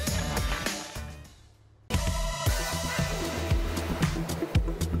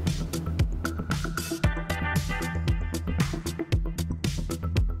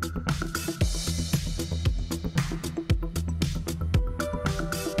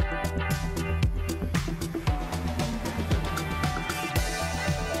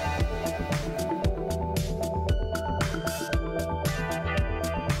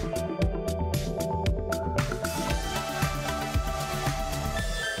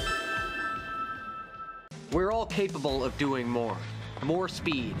 We're all capable of doing more. More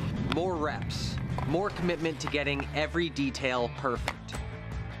speed, more reps, more commitment to getting every detail perfect.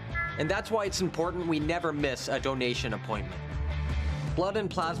 And that's why it's important we never miss a donation appointment. Blood and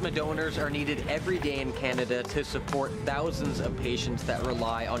plasma donors are needed every day in Canada to support thousands of patients that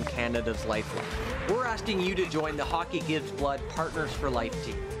rely on Canada's lifeline. We're asking you to join the Hockey Gives Blood Partners for Life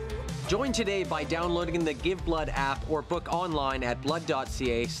team. Join today by downloading the Give Blood app or book online at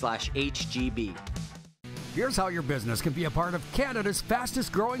blood.ca/HGB. Here's how your business can be a part of Canada's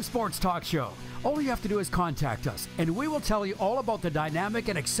fastest growing sports talk show. All you have to do is contact us, and we will tell you all about the dynamic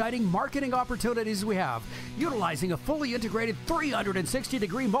and exciting marketing opportunities we have, utilizing a fully integrated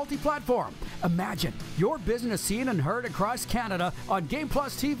 360-degree multi-platform. Imagine your business seen and heard across Canada on Game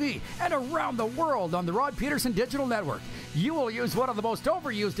Plus TV and around the world on the Rod Pedersen Digital Network. You will use one of the most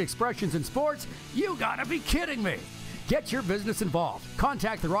overused expressions in sports. You gotta be kidding me. Get your business involved.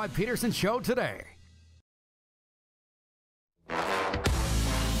 Contact the Rod Pedersen Show today.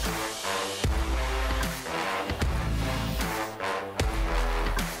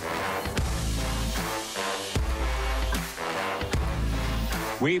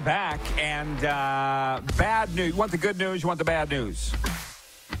 We back, and bad news. You want the good news? You want the bad news?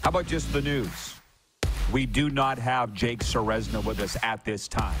 How about just the news? We do not have Jake Ceresna with us at this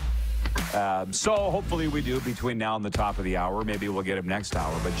time. So hopefully we do between now and the top of the hour. Maybe we'll get him next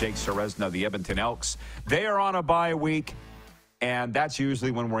hour. But Jake Ceresna, the Edmonton Elks, they are on a bye week. And that's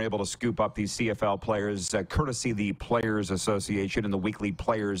usually when we're able to scoop up these CFL players, courtesy the Players Association and the weekly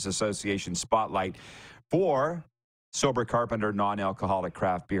Players Association Spotlight for Sober Carpenter non-alcoholic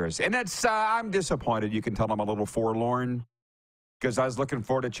craft beers. And that's, I'm disappointed. You can tell I'm a little forlorn because I was looking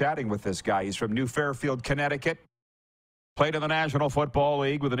forward to chatting with this guy. He's from New Fairfield, Connecticut. Played in the National Football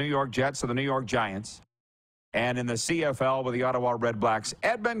League with the New York Jets and the New York Giants. And in the CFL with the Ottawa Red Blacks,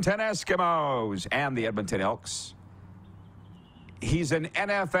 Edmonton Eskimos, and the Edmonton Elks. He's an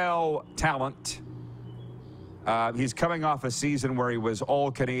NFL talent. He's coming off a season where he was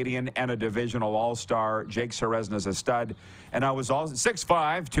All-Canadian and a divisional All-Star. Jake Ceresna's a stud. And I was all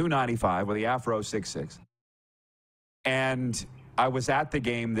 6'5", 295 with the Afro 6'6". And I was at the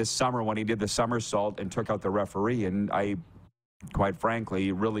game this summer when he did the somersault and took out the referee. And I, quite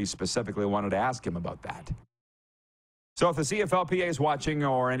frankly, really specifically wanted to ask him about that. So if the CFLPA is watching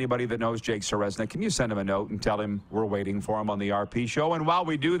or anybody that knows Jake Ceresna, can you send him a note and tell him we're waiting for him on the RP show? And while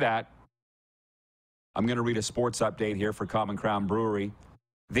we do that, I'm going to read a sports update here for Common Crown Brewery.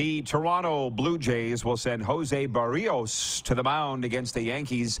 The Toronto Blue Jays will send Jose Barrios to the mound against the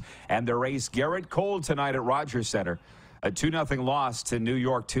Yankees and their ace Garrett Cole tonight at Rogers Center. A 2-0 loss to New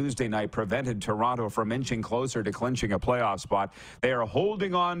York Tuesday night prevented Toronto from inching closer to clinching a playoff spot. They are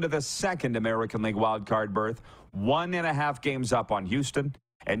holding on to the second American League wildcard berth, 1.5 games up on Houston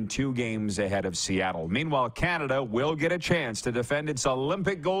and 2 games ahead of Seattle. Meanwhile, Canada will get a chance to defend its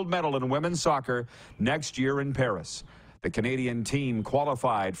Olympic gold medal in women's soccer next year in Paris. The Canadian team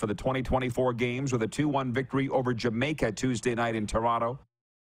qualified for the 2024 games with a 2-1 victory over Jamaica Tuesday night in Toronto.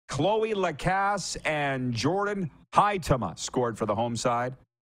 Chloe Lacasse and Jordan Haitama scored for the home side.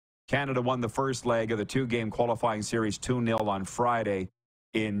 Canada won the first leg of the 2-game qualifying series 2-0 on Friday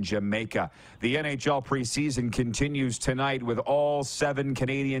in Jamaica. The NHL preseason continues tonight with all 7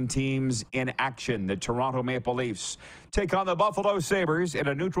 Canadian teams in action. The Toronto Maple Leafs take on the Buffalo Sabres in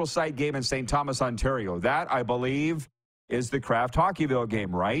a neutral site game in St. Thomas, Ontario. That, I believe, is the Kraft Hockeyville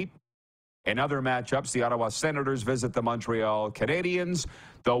game, right? In other matchups, the Ottawa Senators visit the Montreal Canadiens.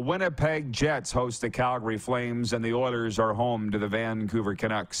 The Winnipeg Jets host the Calgary Flames, and the Oilers are home to the Vancouver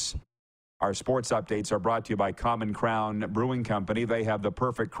Canucks. Our sports updates are brought to you by Common Crown Brewing Company. They have the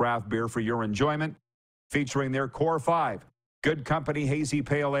perfect craft beer for your enjoyment, featuring their Core 5, Good Company Hazy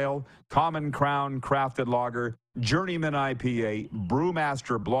Pale Ale, Common Crown Crafted Lager, Journeyman IPA,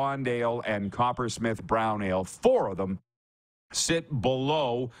 Brewmaster Blonde Ale, and Coppersmith Brown Ale. 4 of them sit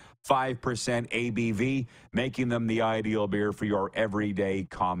below 5% ABV, making them the ideal beer for your everyday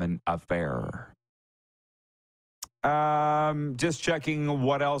common affair. Just checking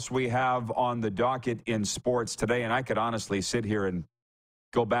what else we have on the docket in sports today, and I could honestly sit here and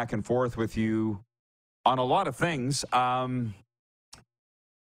go back and forth with you on a lot of things. I'm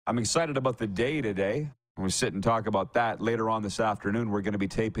excited about the day today. We'll sit and talk about that later on this afternoon. We're going to be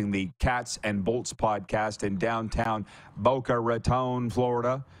taping the Cats and Bolts podcast in downtown Boca Raton,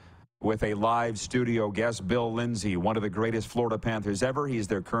 Florida, with a live studio guest, Bill Lindsay, one of the greatest Florida Panthers ever. He's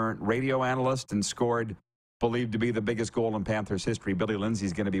their current radio analyst and scored, believed to be the biggest goal in Panthers history. Billy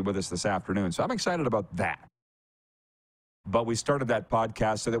Lindsay's going to be with us this afternoon. So I'm excited about that. But we started that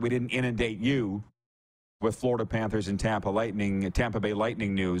podcast so that we didn't inundate you with Florida Panthers and Tampa Bay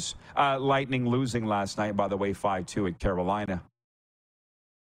Lightning news. Lightning losing last night, by the way, 5-2 at Carolina.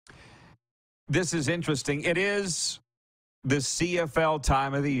 this is interesting. It is the CFL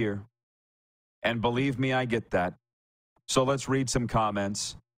time of the year. And believe me, I get that. So let's read some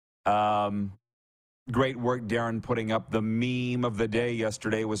comments. Great work, Darren, putting up the meme of the day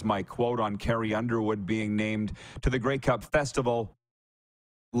yesterday was my quote on Carrie Underwood being named to the Grey Cup Festival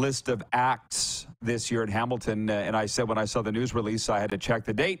list of acts this year at Hamilton. And I said when I saw the news release, I had to check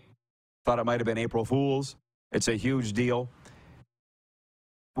the date. Thought it might have been April Fool's. It's a huge deal.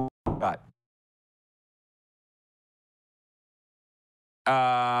 But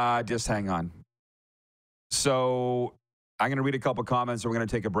just hang on. So I'm going to read a couple comments, and we're going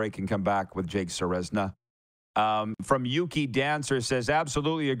to take a break and come back with Jake Ceresna. From Yuki Dancer says,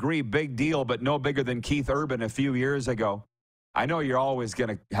 absolutely agree, big deal, but no bigger than Keith Urban a few years ago. I know you're always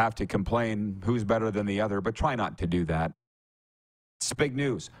going to have to complain who's better than the other, but try not to do that. It's big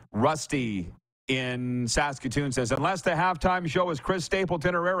news. Rusty in Saskatoon says, unless the halftime show is Chris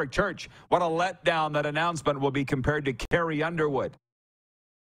Stapleton or Eric Church, what a letdown that announcement will be compared to Carrie Underwood.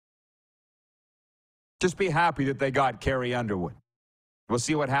 Just be happy that they got Carrie Underwood. We'll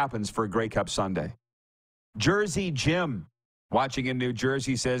see what happens for Grey Cup Sunday. Jersey Jim, watching in New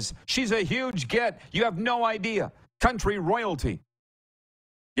Jersey, says, she's a huge get. You have no idea. Country royalty.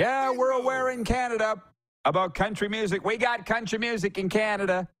 Yeah, we're aware in Canada about country music. We got country music in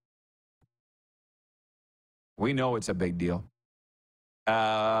Canada. We know it's a big deal.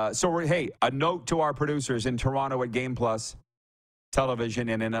 Hey, a note to our producers in Toronto at Game Plus Television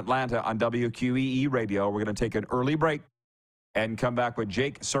and in Atlanta on WQEE Radio. We're going to take an early break and come back with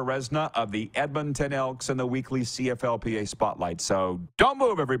Jake Ceresna of the Edmonton Elks and the weekly CFLPA Spotlight. So don't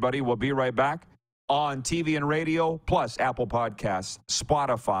move, everybody. We'll be right back on TV and radio, plus Apple Podcasts,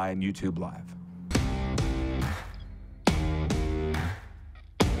 Spotify, and YouTube Live.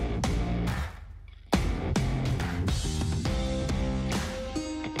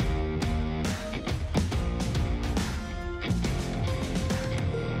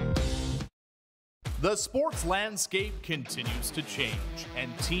 The sports landscape continues to change,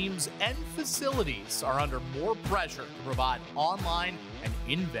 and teams and facilities are under more pressure to provide online and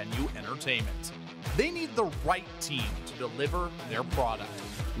in-venue entertainment. They need the right team to deliver their product.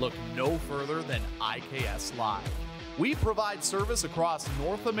 Look no further than IKS Live. We provide service across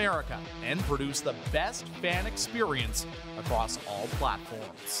North America and produce the best fan experience across all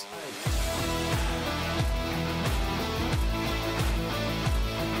platforms.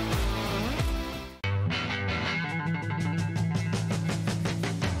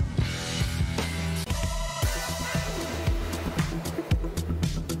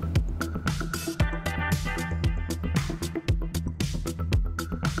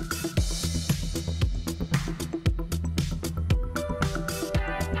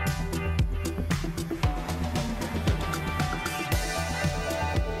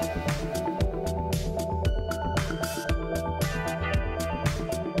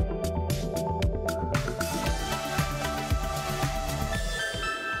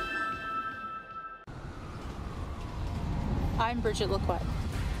 I'm Bridget Lacquette.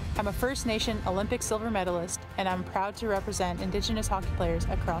 I'm a First Nation Olympic silver medalist, and I'm proud to represent Indigenous hockey players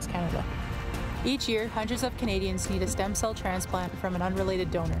across Canada. Each year, hundreds of Canadians need a stem cell transplant from an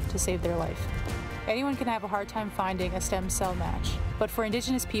unrelated donor to save their life. Anyone can have a hard time finding a stem cell match, but for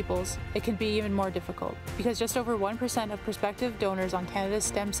Indigenous peoples, it can be even more difficult, because just over 1% of prospective donors on Canada's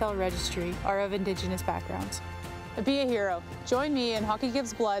stem cell registry are of Indigenous backgrounds. Be a hero. Join me in Hockey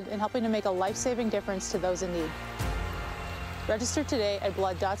Gives Blood in helping to make a life-saving difference to those in need. Register today at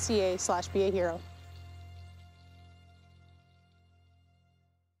blood.ca/beahero.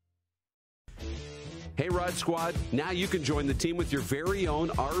 Hey Rod Squad, now you can join the team with your very own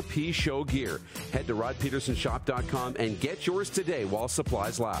RP Show gear. Head to rodpetersonshop.com and get yours today while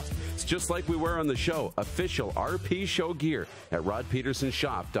supplies last. It's just like we wear on the show, official RP Show gear at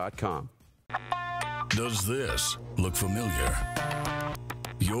rodpetersonshop.com. Does this look familiar?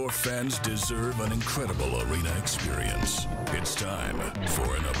 Your fans deserve an incredible arena experience. It's time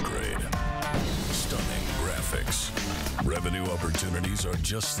for an upgrade. Stunning graphics. Revenue opportunities are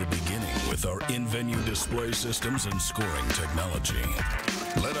just the beginning with our in-venue display systems and scoring technology.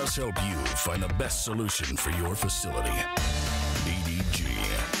 Let us help you find the best solution for your facility.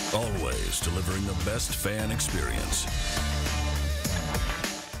 EDG, always delivering the best fan experience.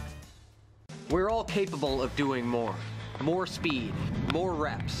 We're all capable of doing more. More speed, more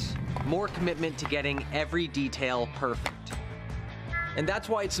reps, more commitment to getting every detail perfect. And that's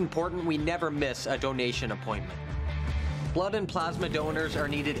why it's important we never miss a donation appointment. Blood and plasma donors are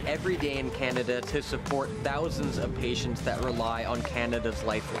needed every day in Canada to support thousands of patients that rely on Canada's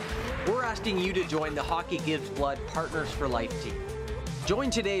lifeline. We're asking you to join the Hockey Gives Blood Partners for Life team. Join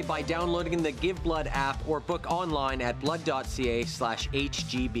today by downloading the Give Blood app or book online at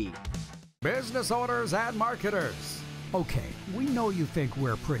blood.ca/HGB. Business owners and marketers. Okay, we know you think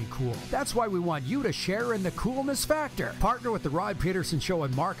we're pretty cool. That's why we want you to share in the coolness factor. Partner with the Rod Pedersen Show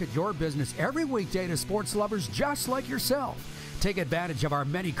and market your business every weekday to sports lovers just like yourself. Take advantage of our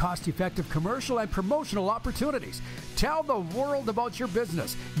many cost-effective commercial and promotional opportunities. Tell the world about your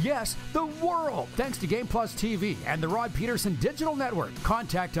business. Yes, the world. Thanks to Game Plus TV and the Rod Pedersen Digital Network.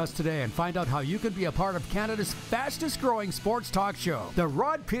 Contact us today and find out how you can be a part of Canada's fastest-growing sports talk show, The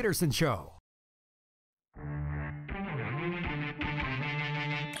Rod Pedersen Show.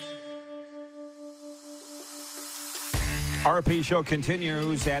 RP Show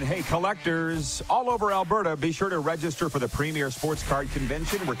continues, and hey, collectors all over Alberta, be sure to register for the Premier Sports Card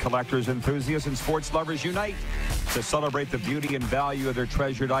Convention, where collectors, enthusiasts, and sports lovers unite to celebrate the beauty and value of their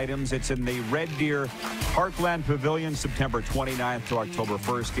treasured items. It's in the Red Deer Parkland Pavilion, September 29th to October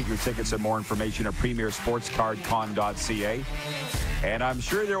 1st. Get your tickets and more information at premiersportscardcon.ca. And I'm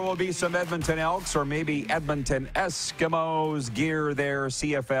sure there will be some Edmonton Elks or maybe Edmonton Eskimos gear there,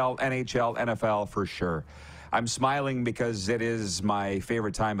 CFL, NHL, NFL for sure. I'm smiling because it is my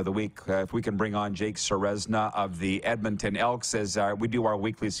favorite time of the week. If we can bring on Jake Ceresna of the Edmonton Elks as we do our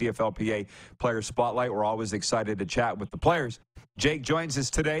weekly CFLPA Player Spotlight. We're always excited to chat with the players. Jake joins us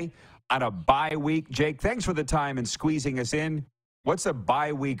today on a bye week. Jake, thanks for the time and squeezing us in. What's a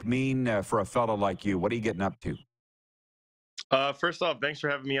bye week mean for a fellow like you? What are you getting up to? First off, thanks for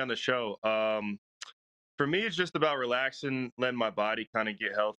having me on the show. For me, it's just about relaxing, letting my body kind of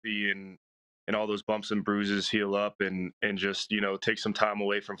get healthy and all those bumps and bruises heal up and just, you know, take some time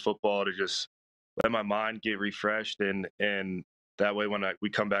away from football to just let my mind get refreshed. And that way, when we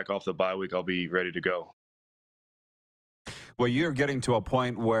come back off the bye week, I'll be ready to go. Well, you're getting to a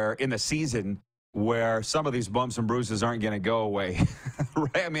point where in the season where some of these bumps and bruises aren't going to go away,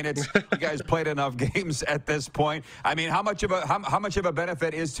 right? I mean, it's you guys played enough games at this point. I mean, how much of a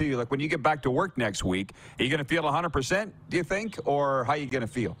benefit is to you? Like when you get back to work next week, are you going to feel 100%? Do you think, or how are you going to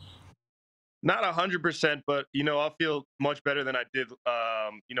feel? Not 100%, but, you know, I'll feel much better than I did,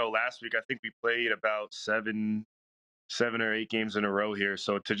 you know, last week. I think we played about seven or eight games in a row here.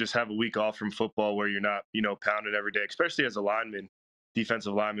 So to just have a week off from football where you're not, you know, pounded every day, especially as a lineman,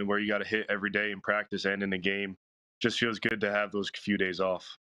 defensive lineman, where you got to hit every day in practice and in the game, just feels good to have those few days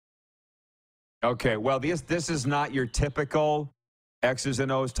off. Okay, well, this is not your typical X's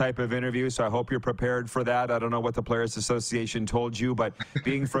and O's type of interview, so I hope you're prepared for that. I don't know what the Players Association told you, but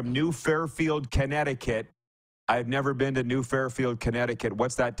being from New Fairfield, Connecticut, I've never been to New Fairfield, Connecticut.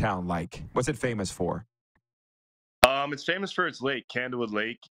 What's that town like? What's it famous for? It's famous for its lake, Candlewood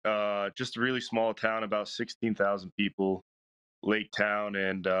Lake. Just a really small town, about 16,000 people, lake town,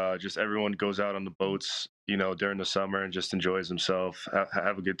 and just everyone goes out on the boats, you know, during the summer and just enjoys themselves,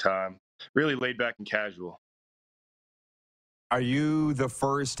 have a good time. Really laid back and casual. Are you the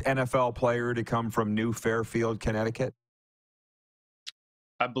first NFL player to come from New Fairfield, Connecticut?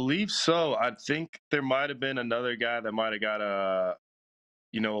 I believe so. I think there might have been another guy that might have got a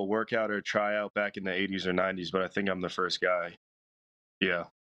workout or a tryout back in the 80s or 90s, but I think I'm the first guy. Yeah.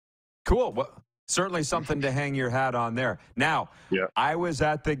 Cool. Well, certainly something to hang your hat on there. Now, yeah. I was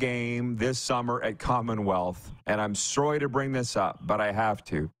at the game this summer at Commonwealth, and I'm sorry to bring this up, but I have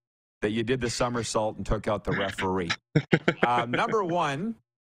to. That you did the somersault and took out the referee. Number one,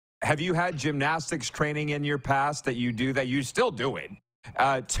 have you had gymnastics training in your past that you do that you still do it?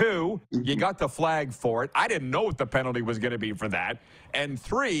 Two, you got the flag for it. I didn't know what the penalty was going to be for that. And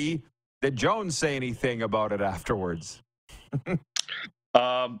three, did Jones say anything about it afterwards?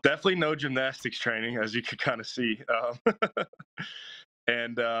 Definitely no gymnastics training, as you could kind of see.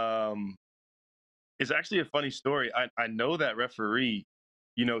 And it's actually a funny story. I know that referee.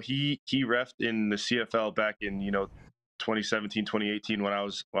 You know, he refed in the CFL back in, you know, 2017, 2018 when I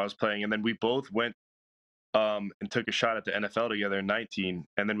was playing. And then we both went and took a shot at the NFL together in 19.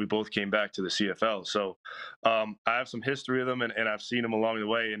 And then we both came back to the CFL. So I have some history with him and I've seen him along the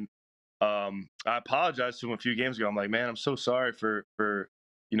way. And I apologized to him a few games ago. I'm like, man, I'm so sorry for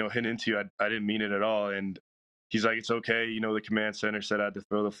you know, hitting into you. I didn't mean it at all. And he's like, it's okay. You know, the command center said I had to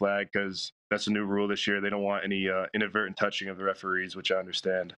throw the flag because that's a new rule this year. They don't want any inadvertent touching of the referees, which I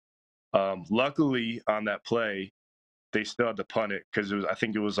understand. Luckily, on that play, they still had to punt it because I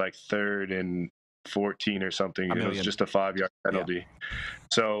think it was like 3rd and 14 or something. It was just a 5-yard penalty. Yeah.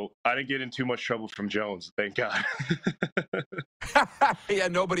 So I didn't get in too much trouble from Jones, thank God. Yeah,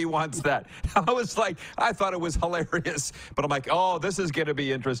 nobody wants that. I thought it was hilarious, but I'm like, oh, this is going to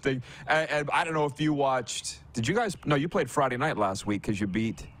be interesting. And I don't know if you watched, did you guys, no, you played Friday night last week because you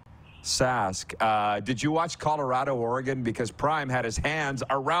beat Sask. Did you watch Colorado, Oregon? Because Prime had his hands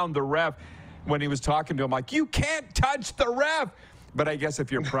around the ref when he was talking to him, like, you can't touch the ref. But I guess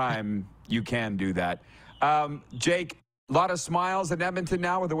if you're Prime, you can do that. Jake, a lot of smiles in Edmonton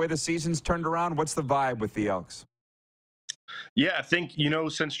now with the way the season's turned around. What's the vibe with the Elks? Yeah, I think,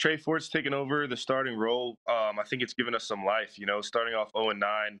 since Trey Fort's taken over the starting role, I think it's given us some life. Starting off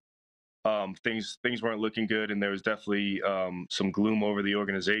 0-9, things weren't looking good, and there was definitely some gloom over the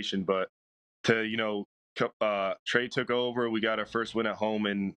organization. But Trey took over. We got our first win at home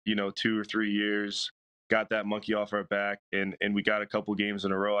in 2 or 3 years. Got that monkey off our back, and we got a couple games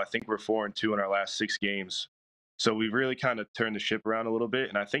in a row. I think we're 4-2 in our last 6 games. So we've really kind of turned the ship around a little bit,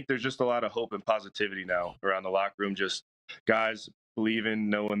 and I think there's just a lot of hope and positivity now around the locker room. Just guys believing,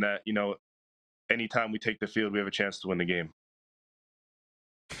 knowing that anytime we take the field, we have a chance to win the game.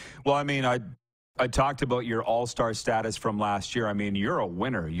 Well, I mean, I talked about your all-star status from last year. I mean, you're a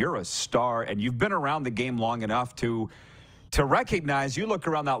winner. You're a star, and you've been around the game long enough to recognize, you look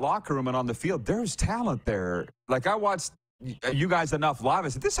around that locker room and on the field, there's talent there. Like, I watched you guys enough live. I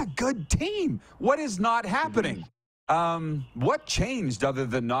said, this is a good team. What is not happening? What changed other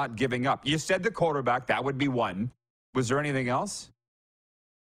than not giving up? You said the quarterback, that would be one. Was there anything else?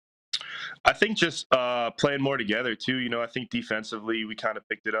 I think just playing more together, too. I think defensively we kind of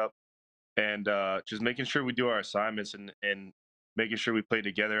picked it up, and just making sure we do our assignments and making sure we play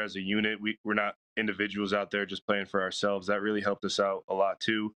together as a unit. We're not individuals out there just playing for ourselves. That really helped us out a lot,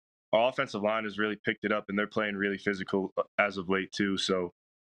 too. Our offensive line has really picked it up, and they're playing really physical as of late, too. So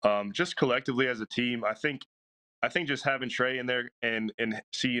just collectively as a team, I think just having Trey in there and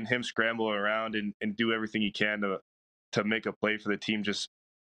seeing him scramble around and do everything he can to make a play for the team, just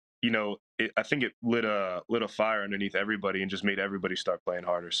I think it lit a fire underneath everybody and just made everybody start playing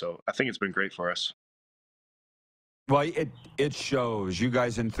harder. So I think it's been great for us. Well, it shows. You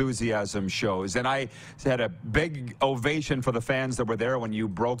guys' enthusiasm shows. And I had a big ovation for the fans that were there when you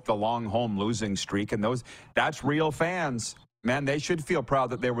broke the long home losing streak. And that's real fans. Man, they should feel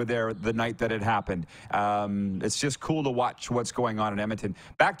proud that they were there the night that it happened. It's just cool to watch what's going on in Edmonton.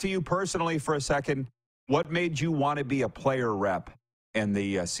 Back to you personally for a second. What made you want to be a player rep in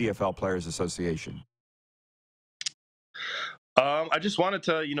the CFL Players Association? I just wanted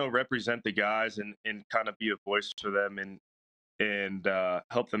to, represent the guys and kind of be a voice for them and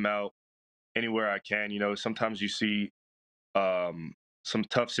help them out anywhere I can. Sometimes you see some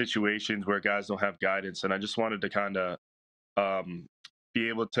tough situations where guys don't have guidance, and I just wanted to kind of be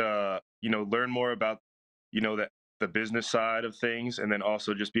able to, learn more about, the business side of things, and then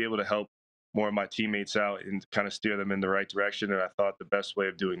also just be able to help more of my teammates out and kind of steer them in the right direction. And I thought the best way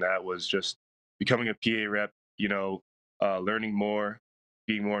of doing that was just becoming a PA rep, learning more,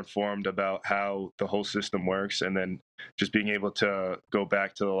 being more informed about how the whole system works, and then just being able to go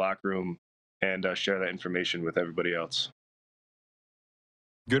back to the locker room and share that information with everybody else.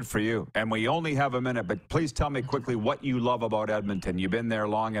 Good for you. And we only have a minute, but please tell me quickly what you love about Edmonton. You've been there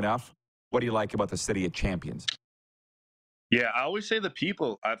long enough. What do you like about the city of champions? Yeah, I always say the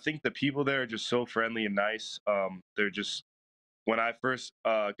people. I think the people there are just so friendly and nice. They're just, when I first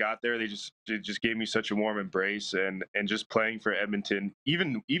got there, they just gave me such a warm embrace, and just playing for Edmonton,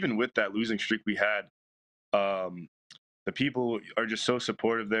 even with that losing streak we had, the people are just so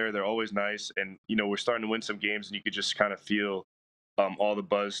supportive there. They're always nice, and we're starting to win some games, and you could just kind of feel all the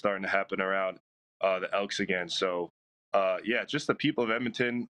buzz starting to happen around the Elks again. So yeah, just the people of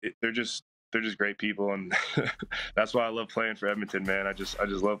Edmonton, they're just great people, and that's why I love playing for Edmonton, man. I just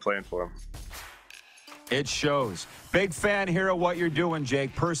love playing for them. It shows. Big fan here of what you're doing,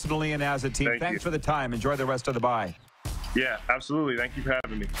 Jake, personally and as a team. Thanks for the time. Enjoy the rest of the bye. Yeah, absolutely. Thank you for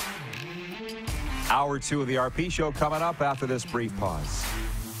having me. Hour 2 of the RP Show coming up after this brief pause.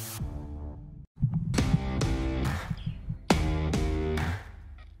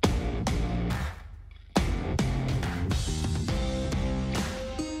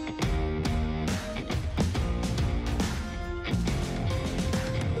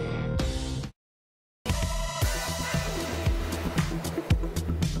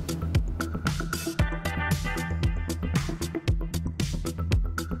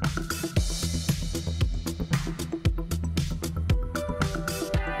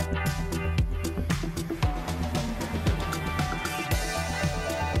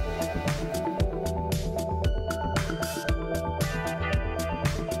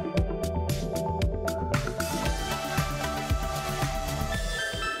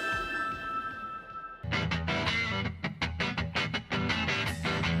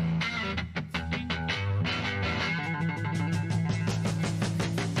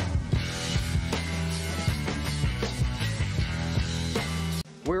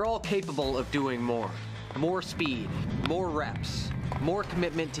 capable of doing more. More speed, more reps, more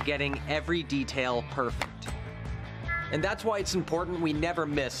commitment to getting every detail perfect. And that's why it's important we never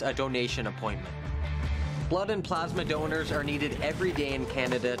miss a donation appointment. Blood and plasma donors are needed every day in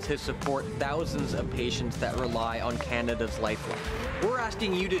Canada to support thousands of patients that rely on Canada's lifeline. We're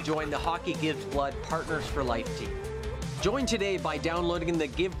asking you to join the Hockey Gives Blood Partners for Life team. Join today by downloading the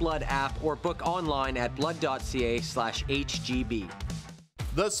Give Blood app or book online at blood.ca/HGB.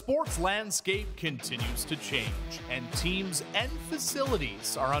 The sports landscape continues to change, and teams and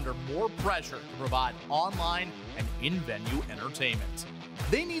facilities are under more pressure to provide online and in-venue entertainment.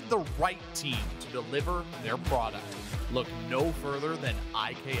 They need the right team to deliver their product. Look no further than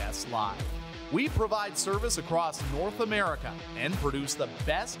IKS Live. We provide service across North America and produce the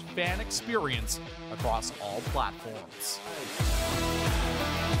best fan experience across all platforms.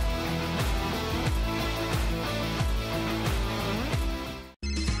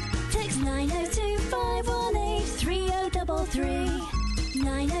 Text 902-518-3033.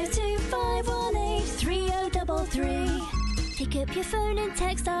 902-518-3033. Pick up your phone and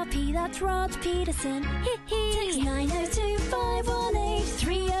text RP, that's Rod Pedersen. Text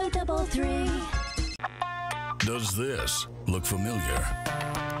 902-518-3033. Does this look familiar?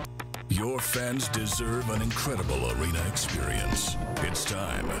 Your fans deserve an incredible arena experience. It's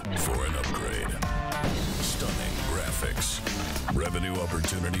time for an upgrade. Stunning graphics. Revenue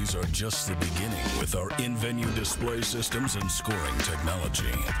opportunities are just the beginning with our in-venue display systems and scoring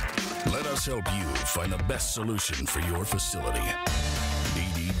technology. Let us help you find the best solution for your facility.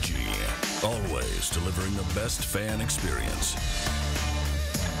 EDG, always delivering the best fan experience.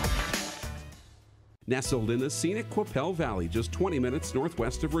 Nestled in the scenic Qu'Appelle Valley, just 20 minutes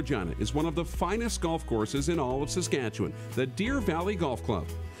northwest of Regina, is one of the finest golf courses in all of Saskatchewan, the Deer Valley Golf Club.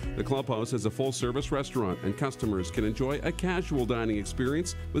 The clubhouse has a full-service restaurant, and customers can enjoy a casual dining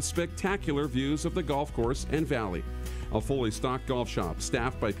experience with spectacular views of the golf course and valley. A fully stocked golf shop,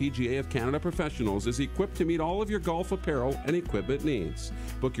 staffed by PGA of Canada professionals, is equipped to meet all of your golf apparel and equipment needs.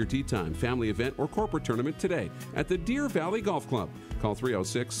 Book your tee time, family event, or corporate tournament today at the Deer Valley Golf Club. Call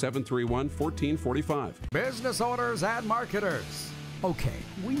 306-731-1445. Business owners and marketers. Okay,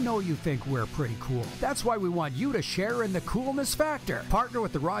 we know you think we're pretty cool. That's why we want you to share in the coolness factor. Partner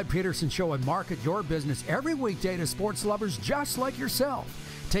with the Rod Pedersen Show and market your business every weekday to sports lovers just like yourself.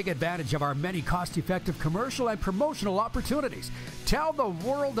 Take advantage of our many cost-effective commercial and promotional opportunities. Tell the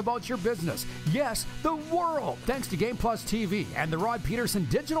world about your business. Yes, the world. Thanks to Game Plus TV and the Rod Pedersen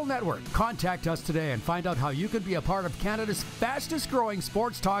Digital Network. Contact us today and find out how you can be a part of Canada's fastest-growing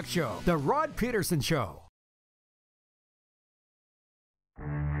sports talk show, The Rod Pedersen Show.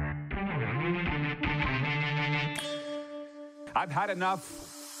 I've had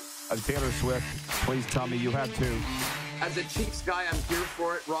enough of Taylor Swift. Please tell me you have too. As a Chiefs guy, I'm here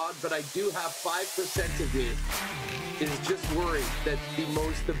for it, Rod, but I do have 5% of me is just worried that the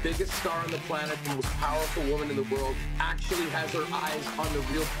biggest star on the planet, the most powerful woman in the world, actually has her eyes on the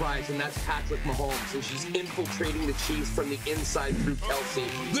real prize, and that's Patrick Mahomes, and she's infiltrating the Chiefs from the inside through Kelsey.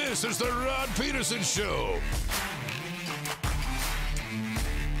 This is the Rod Pedersen Show.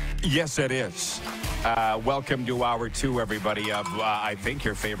 Yes, it is. Welcome to Hour 2, everybody, of, I think,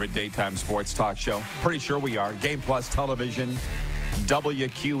 your favorite daytime sports talk show. Pretty sure we are. Game Plus Television,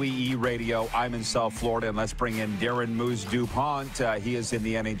 WQEE Radio. I'm in South Florida, and let's bring in Darren Moose DuPont. He is in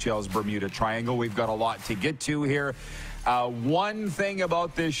the NHL's Bermuda Triangle. We've got a lot to get to here. One thing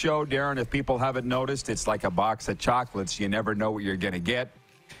about this show, Darren, if people haven't noticed, it's like a box of chocolates. You never know what you're going to get.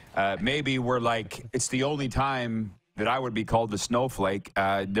 Maybe we're like, it's the only time that I would be called the snowflake.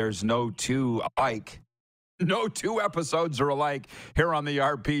 There's no two alike. No two episodes are alike here on the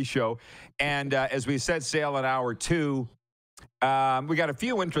RP show. And as we set sail in Hour 2, we got a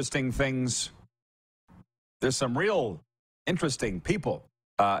few interesting things. There's some real interesting people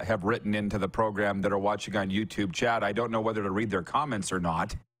have written into the program that are watching on YouTube chat. I don't know whether to read their comments or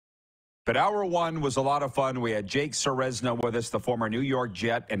not. But Hour 1 was a lot of fun. We had Jake Ceresna with us, the former New York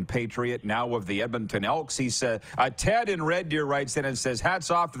Jet and Patriot, now of the Edmonton Elks. He said, Ted in Red Deer writes in and says,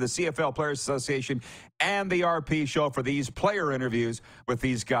 hats off to the CFL Players Association and the RP show for these player interviews with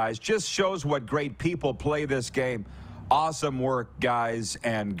these guys. Just shows what great people play this game. Awesome work, guys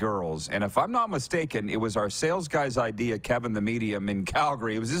and girls. And if I'm not mistaken, it was our sales guy's idea, Kevin the Medium in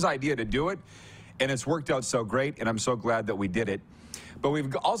Calgary. It was his idea to do it, and it's worked out so great, and I'm so glad that we did it. But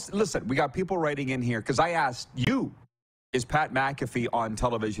we've also, listen, we got people writing in here because I asked you, is Pat McAfee on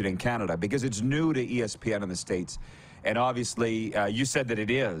television in Canada? Because it's new to ESPN in the States. And obviously, you said that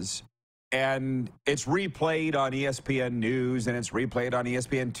it is. And it's replayed on ESPN News, and it's replayed on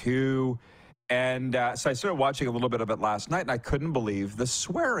ESPN2. And so I started watching a little bit of it last night, and I couldn't believe the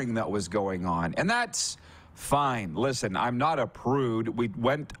swearing that was going on. And that's fine. Listen, I'm not a prude. We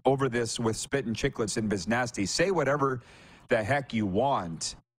went over this with Spit and Chicklets and Biznasty. Say whatever the heck you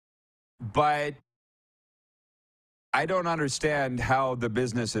want. But I don't understand how the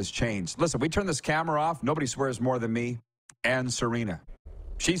business has changed. Listen, we turn this camera off. Nobody swears more than me and Serena.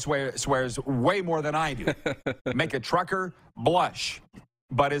 She swears way more than I do. Make a trucker blush.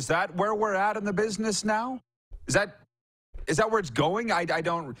 But is that where we're at in the business now? Is that where it's going?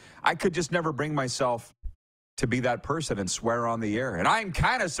 I could just never bring myself to be that person and swear on the air. And I'm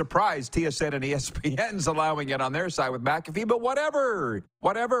kind of surprised TSN and ESPN's allowing it on their side with McAfee, but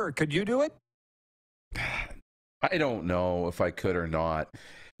whatever. Could you do it? I don't know if I could or not.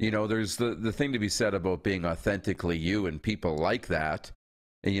 You know, there's the thing to be said about being authentically you, and people like that,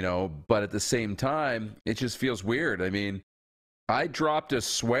 you know, but at the same time, it just feels weird. I mean, I dropped a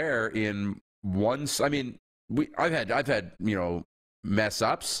swear in once. I mean, I've had, you know, mess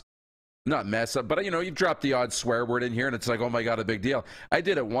ups. Not mess up, but, you know, you've dropped the odd swear word in here, and it's like, oh, my God, a big deal. I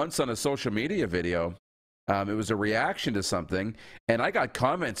did it once on a social media video. It was a reaction to something, and I got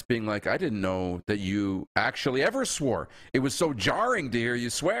comments being like, I didn't know that you actually ever swore. It was so jarring to hear you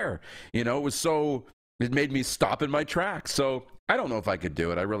swear. You know, it made me stop in my tracks. So I don't know if I could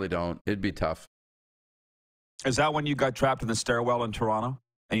do it. I really don't. It'd be tough. Is that when you got trapped in the stairwell in Toronto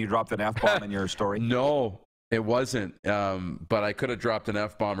and you dropped an F-bomb in your story? No, it wasn't. But I could have dropped an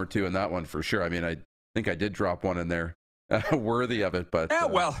F-bomb or two in that one for sure. I mean, I think I did drop one in there worthy of it. But yeah,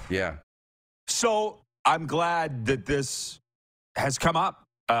 well, yeah. So I'm glad that this has come up,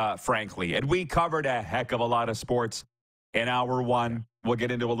 frankly. And we covered a heck of a lot of sports in hour one. We'll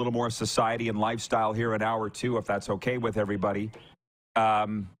get into a little more society and lifestyle here in hour two, if that's okay with everybody.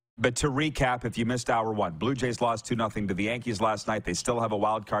 But to recap, if you missed hour one, Blue Jays lost 2-0 to the Yankees last night. They still have a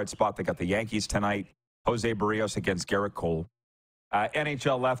wild card spot. They got the Yankees tonight. Jose Barrios against Garrett Cole.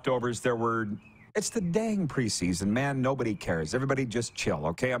 NHL leftovers, it's the dang preseason, man. Nobody cares. Everybody just chill,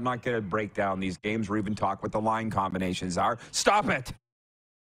 okay? I'm not going to break down these games or even talk what the line combinations are. Stop it!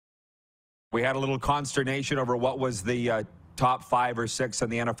 We had a little consternation over what was the top 5 or 6 in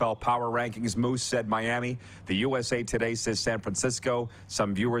the NFL power rankings. Moose said Miami. The USA Today says San Francisco.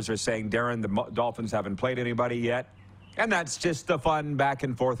 Some viewers are saying, Darren, the Dolphins haven't played anybody yet. And that's just the fun back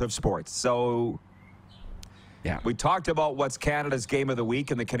and forth of sports. So yeah, we talked about what's Canada's game of the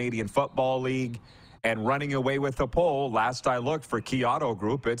week in the Canadian Football League, and running away with the poll. Last I looked for Key Auto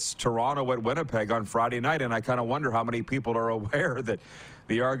Group, it's Toronto at Winnipeg on Friday night, and I kind of wonder how many people are aware that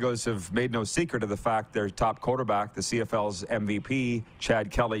the Argos have made no secret of the fact their top quarterback, the CFL's MVP, Chad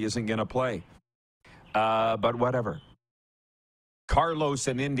Kelly, isn't going to play. But whatever. Carlos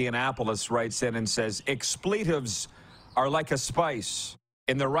in Indianapolis writes in and says, expletives are like a spice.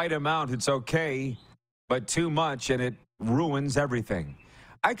 In the right amount, it's okay, but too much and it ruins everything.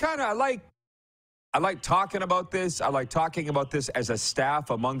 I like talking about this. I like talking about this as a staff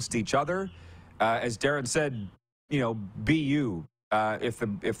amongst each other. As Darren said, you know, be you.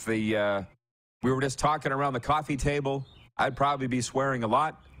 If we were just talking around the coffee table, I'd probably be swearing a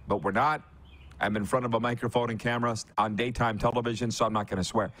lot, but we're not. I'm in front of a microphone and camera on daytime television, so I'm not going to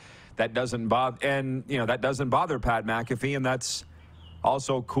swear. That doesn't bother, and you know, that doesn't bother Pat McAfee, and that's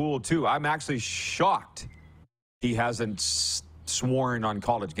also cool too. I'm actually shocked he hasn't sworn on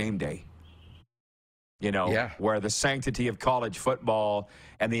College Game Day. You know, where the sanctity of college football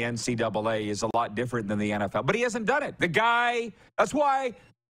and the NCAA is a lot different than the NFL. But he hasn't done it. The guy, that's why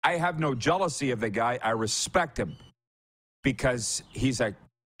I have no jealousy of the guy. I respect him because he's a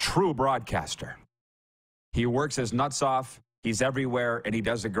true broadcaster. He works his nuts off. He's everywhere, and he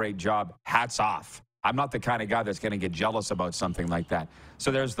does a great job. Hats off. I'm not the kind of guy that's going to get jealous about something like that. So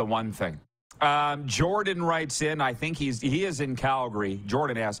there's the one thing. Jordan writes in, I think he is in Calgary.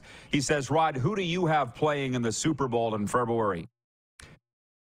 Jordan asks, he says, Rod, who do you have playing in the Super Bowl in February?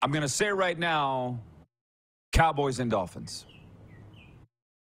 I'm going to say right now, Cowboys and Dolphins.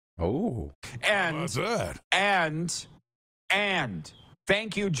 Oh. And, what's that? And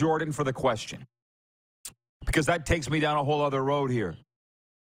thank you, Jordan, for the question. Because that takes me down a whole other road here.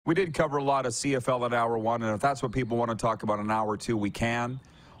 We did cover a lot of CFL in hour one, and if that's what people want to talk about in hour two, we can.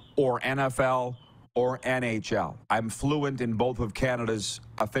 Or NFL, or NHL. I'm fluent in both of Canada's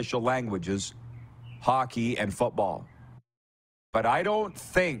official languages, hockey and football. But I don't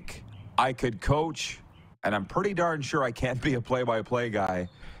think I could coach, and I'm pretty darn sure I can't be a play-by-play guy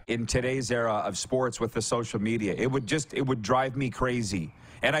in today's era of sports with the social media. It would drive me crazy.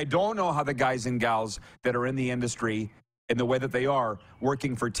 And I don't know how the guys and gals that are in the industry, in the way that they are,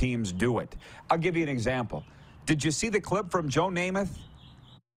 working for teams do it. I'll give you an example. Did you see the clip from Joe Namath?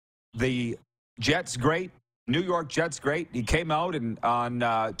 The Jets great. New York Jets great. He came out and on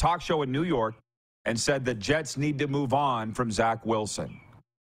talk show in New York and said the Jets need to move on from Zach Wilson.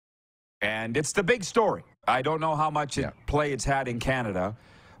 And it's the big story. I don't know how much play it's had in Canada,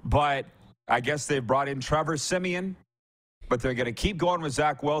 but I guess they've brought in Trevor Siemian, but they're going to keep going with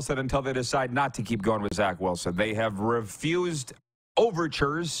Zach Wilson until they decide not to keep going with Zach Wilson. They have refused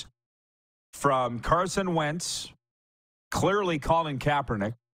overtures from Carson Wentz, clearly Colin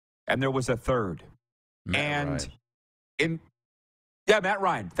Kaepernick, and there was a third. Matt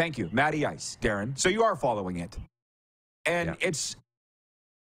Ryan. Thank you. Matty Ice, Darren. So you are following it. And it's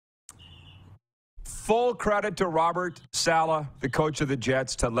full credit to Robert Saleh, the coach of the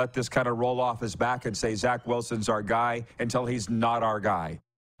Jets, to let this kind of roll off his back and say Zach Wilson's our guy until he's not our guy.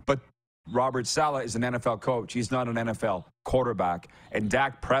 But Robert Saleh is an NFL coach. He's not an NFL quarterback. And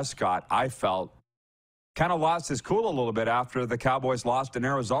Dak Prescott, I felt, kind of lost his cool a little bit after the Cowboys lost in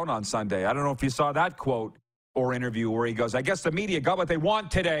Arizona on Sunday. I don't know if you saw that quote or interview where he goes, I guess the media got what they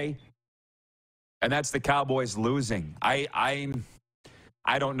want today. And that's the Cowboys losing. I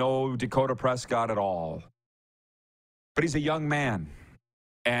don't know Dakota Prescott at all. But he's a young man.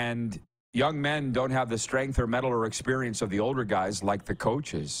 And young men don't have the strength or mettle or experience of the older guys like the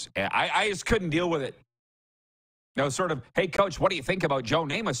coaches. And I just couldn't deal with it. You know, sort of, hey, coach, what do you think about Joe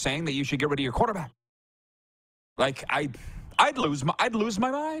Namath saying that you should get rid of your quarterback? Like, I'd lose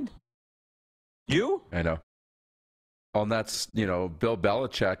my mind. You? I know. Well, and that's, Bill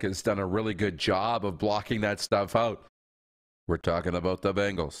Belichick has done a really good job of blocking that stuff out. We're talking about the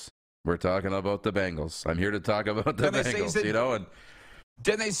Bengals. We're talking about the Bengals. I'm here to talk about the Bengals, and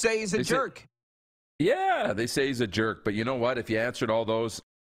didn't they say he's a jerk? Yeah, they say he's a jerk. But you know what? If you answered all those,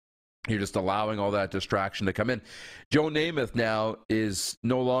 you're just allowing all that distraction to come in. Joe Namath now is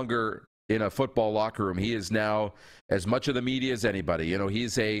no longer in a football locker room. He is now as much of the media as anybody.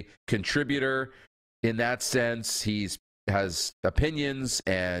 He's a contributor in that sense. He has opinions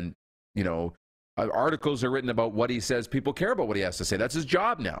and, articles are written about what he says. People care about what he has to say. That's his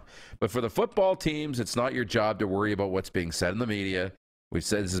job now. But for the football teams, it's not your job to worry about what's being said in the media. We've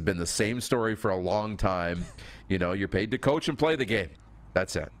said this has been the same story for a long time. You're paid to coach and play the game.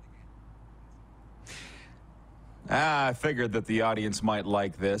 That's it. I figured that the audience might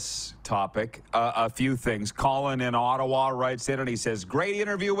like this topic. A few things. Colin in Ottawa writes in and he says, great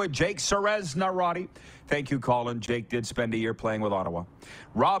interview with Jake Ceresna, Roddy. Thank you, Colin. Jake did spend a year playing with Ottawa.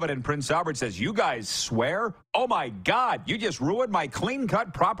 Robin in Prince Albert says, you guys swear? Oh, my God. You just ruined my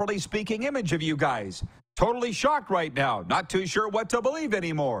clean-cut, properly speaking image of you guys. Totally shocked right now. Not too sure what to believe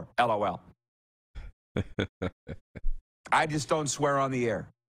anymore. LOL. I just don't swear on the air.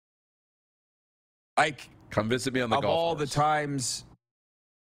 Come visit me on the golf course. Of all the times,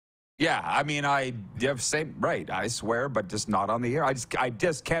 I have same right. I swear, but just not on the air. I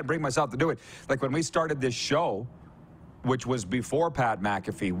just can't bring myself to do it. Like when we started this show, which was before Pat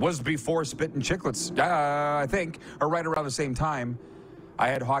McAfee, was before Spittin' Chicklets, I think, or right around the same time, I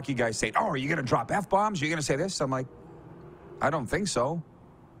had hockey guys saying, "Oh, are you going to drop F-bombs? Are you going to say this?" I'm like, I don't think so.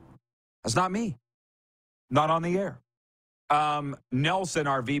 That's not me. Not on the air. Nelson,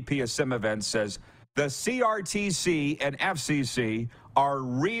 our VP of Sim Events, says, the CRTC and FCC are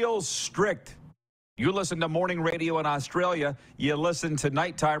real strict. You listen to morning radio in Australia, you listen to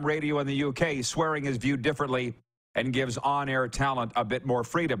nighttime radio in the UK. Swearing is viewed differently and gives on-air talent a bit more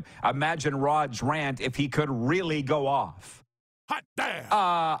freedom. Imagine Rod's rant if he could really go off. Hot damn!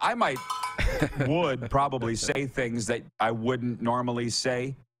 I would probably say things that I wouldn't normally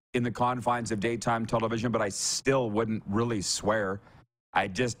say in the confines of daytime television, but I still wouldn't really swear. I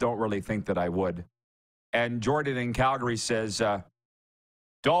just don't really think that I would. And Jordan in Calgary says,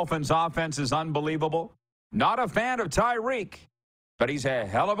 Dolphins offense is unbelievable. Not a fan of Tyreek, but he's a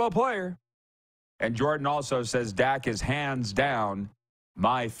hell of a player. And Jordan also says Dak is hands down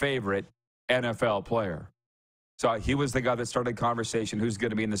my favorite NFL player. So he was the guy that started conversation, who's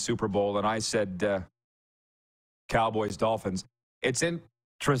going to be in the Super Bowl. And I said, Cowboys, Dolphins. It's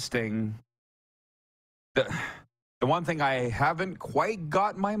interesting. The one thing I haven't quite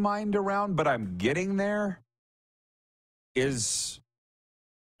got my mind around, but I'm getting there, is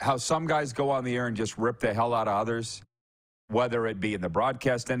how some guys go on the air and just rip the hell out of others, whether it be in the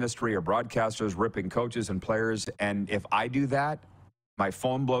broadcast industry or broadcasters ripping coaches and players. And if I do that, my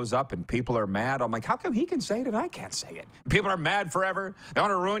phone blows up and people are mad. I'm like, how come he can say it and I can't say it? People are mad forever. They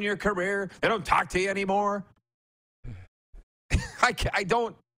want to ruin your career. They don't talk to you anymore. I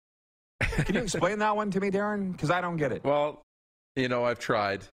don't. Can you explain that one to me, Darren? Because I don't get it. Well, I've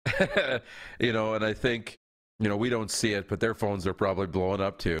tried. And I think, we don't see it, but their phones are probably blowing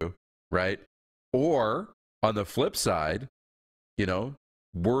up too, right? Or on the flip side,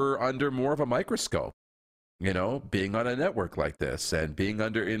 we're under more of a microscope, you know, being on a network like this and being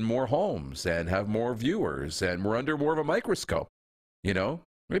in more homes and have more viewers, and we're under more of a microscope, you know.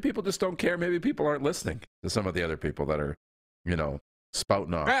 Maybe people just don't care. Maybe people aren't listening to some of the other people that are, you know,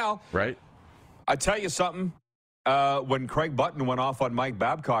 spouting off. Well, right? I tell you something. When Craig Button went off on Mike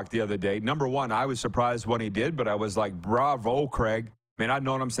Babcock the other day, number one, I was surprised when he did, but I was like, bravo, Craig. I mean, I've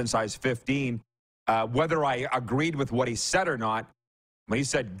known him since I was 15. Whether I agreed with what he said or not, when he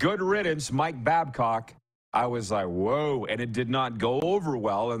said, good riddance, Mike Babcock, I was like, whoa. And it did not go over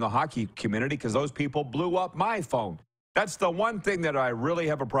well in the hockey community because those people blew up my phone. That's the one thing that I really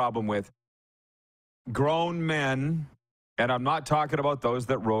have a problem with. Grown men, and I'm not talking about those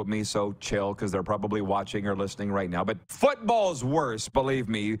that wrote me, so chill, because they're probably watching or listening right now. But football's worse, believe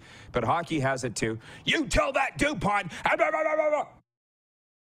me. But hockey has it too. You tell that DuPont.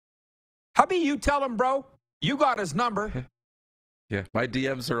 Hubby, you tell him, bro. You got his number. Yeah, my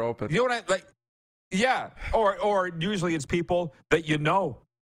DMs are open. You know what I like? Yeah, or usually it's people that you know.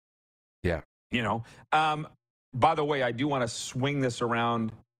 Yeah. You know. By the way, I do want to swing this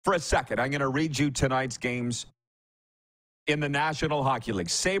around for a second. I'm going to read you tonight's games in the National Hockey League.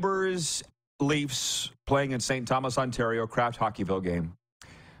 Sabres, Leafs playing in St. Thomas, Ontario, Kraft Hockeyville game.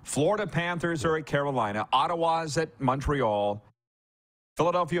 Florida Panthers are at Carolina. Ottawa's at Montreal.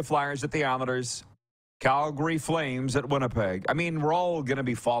 Philadelphia Flyers at the Islanders. Calgary Flames at Winnipeg. I mean, we're all going to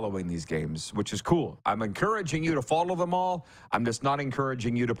be following these games, which is cool. I'm encouraging you to follow them all. I'm just not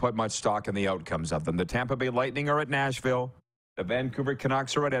encouraging you to put much stock in the outcomes of them. The Tampa Bay Lightning are at Nashville. The Vancouver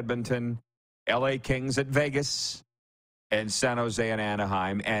Canucks are at Edmonton. LA Kings at Vegas. And San Jose and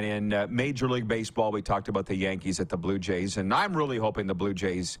Anaheim. And in Major League Baseball, we talked about the Yankees at the Blue Jays. And I'm really hoping the Blue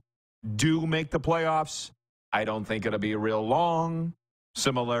Jays do make the playoffs. I don't think it'll be real long.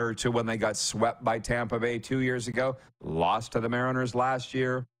 Similar to when they got swept by Tampa Bay 2 years ago, lost to the Mariners last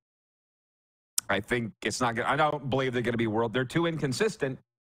year. I think it's not going to, I don't believe they're going to be they're too inconsistent,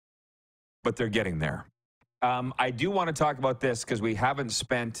 but they're getting there. I do want to talk about this because we haven't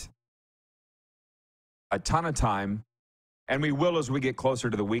spent a ton of time, and we will as we get closer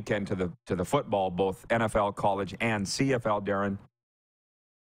to the weekend to the football, both NFL, college, and CFL, Darren.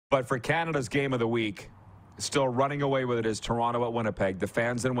 But for Canada's game of the week, still running away with it is Toronto at Winnipeg. The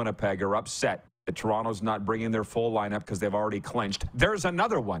fans in Winnipeg are upset that Toronto's not bringing their full lineup because they've already clinched. There's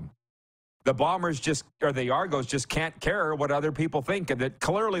another one. The Bombers the Argos just can't care what other people think, and that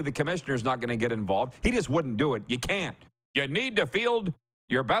clearly the commissioner's not going to get involved. He just wouldn't do it. You can't. You need to field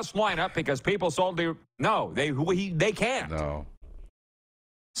your best lineup because people sold you. No, they can't. No.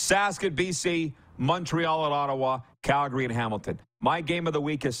 Sask at BC, Montreal at Ottawa, Calgary and Hamilton. My game of the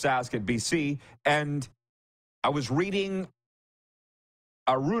week is Sask at BC, and I was reading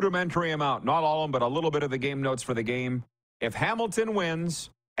a rudimentary amount, not all of them, but a little bit of the game notes for the game. If Hamilton wins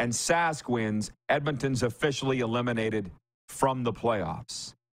and Sask wins, Edmonton's officially eliminated from the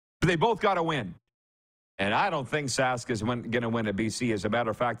playoffs. They both got to win. And I don't think Sask is going to win at BC. As a matter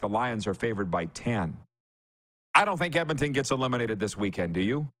of fact, the Lions are favored by 10. I don't think Edmonton gets eliminated this weekend. Do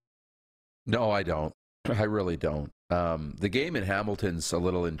you? No, I don't. I really don't. The game in Hamilton's a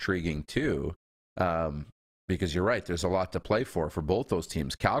little intriguing, too. Because you're right, there's a lot to play for both those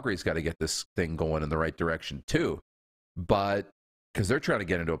teams. Calgary's got to get this thing going in the right direction too, but because they're trying to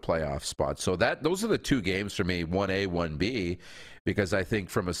get into a playoff spot. So those are the two games for me, 1A, 1B, because I think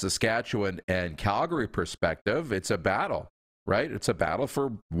from a Saskatchewan and Calgary perspective, it's a battle, right? It's a battle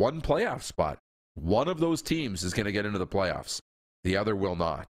for one playoff spot. One of those teams is going to get into the playoffs. The other will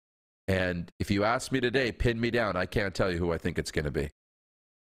not. And if you ask me today, pin me down, I can't tell you who I think it's going to be.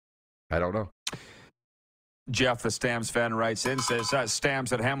 I don't know. Jeff, the Stamps fan, writes in, says,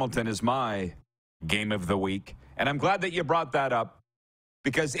 Stamps at Hamilton is my game of the week. And I'm glad that you brought that up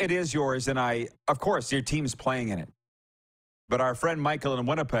because it is yours. And of course, your team's playing in it. But our friend Michael in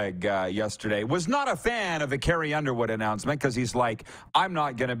Winnipeg yesterday was not a fan of the Carrie Underwood announcement because he's like, I'm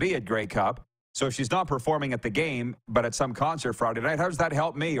not going to be at Grey Cup. So if she's not performing at the game, but at some concert Friday night, how does that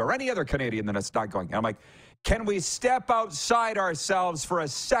help me or any other Canadian that it's not going? And I'm like, can we step outside ourselves for a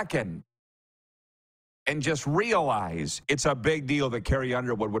second and just realize it's a big deal that Carrie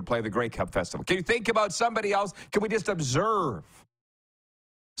Underwood would play the Grey Cup Festival? Can you think about somebody else? Can we just observe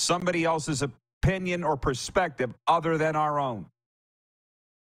somebody else's opinion or perspective other than our own?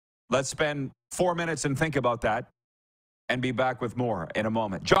 Let's spend 4 minutes and think about that and be back with more in a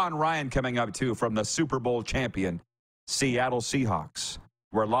moment. John Ryan coming up, too, from the Super Bowl champion Seattle Seahawks.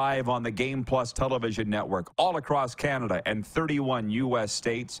 We're live on the Game Plus television network all across Canada and 31 U.S.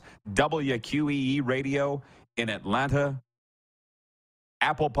 states. WQEE Radio in Atlanta,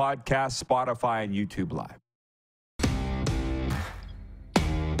 Apple Podcasts, Spotify, and YouTube Live.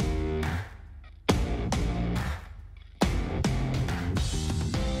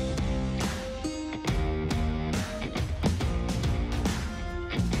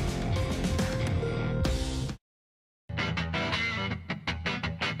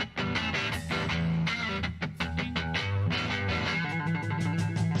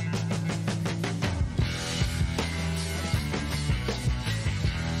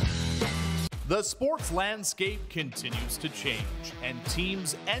 The sports landscape continues to change, and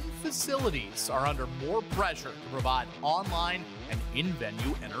teams and facilities are under more pressure to provide online and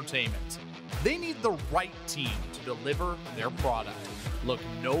in-venue entertainment. They need the right team to deliver their product. Look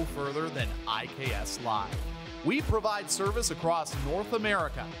no further than IKS Live. We provide service across North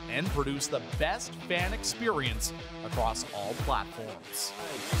America and produce the best fan experience across all platforms.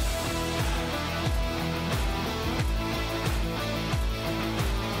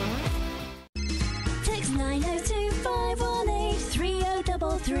 Text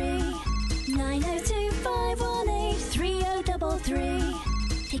 902-518-3033.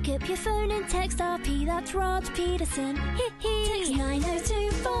 902-518-3033. Pick up your phone and text RP, that's Rod Pedersen. Text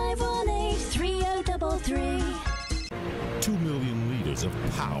 902-518-3033. 2 million liters of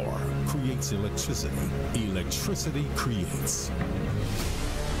power creates electricity. Electricity creates.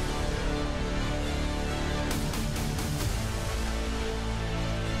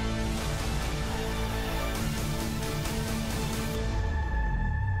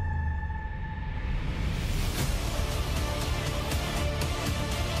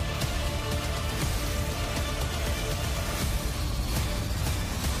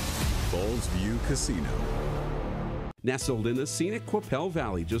 Casino. Nestled in the scenic Qu'Appelle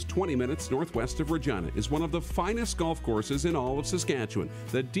Valley, just 20 minutes northwest of Regina, is one of the finest golf courses in all of Saskatchewan,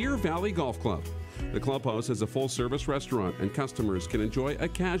 the Deer Valley Golf Club. The clubhouse has a full-service restaurant, and customers can enjoy a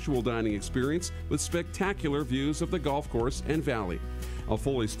casual dining experience with spectacular views of the golf course and valley. A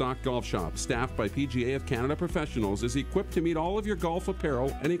fully stocked golf shop, staffed by PGA of Canada professionals, is equipped to meet all of your golf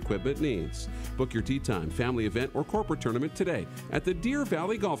apparel and equipment needs. Book your tee time, family event, or corporate tournament today at the Deer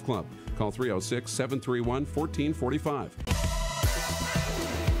Valley Golf Club. Call 306-731-1445.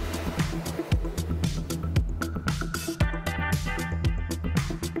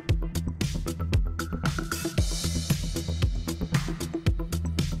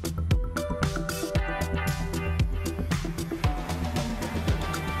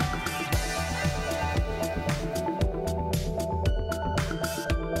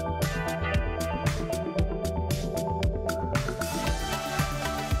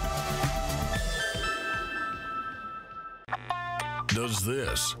 Does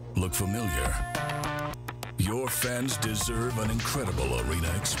this look familiar? Your fans deserve an incredible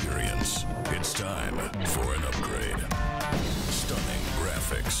arena experience. It's time for an upgrade. Stunning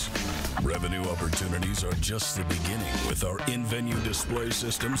graphics. Revenue opportunities are just the beginning with our in-venue display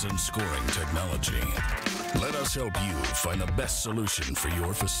systems and scoring technology. Let us help you find the best solution for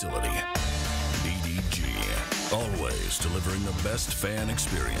your facility. EDG, always delivering the best fan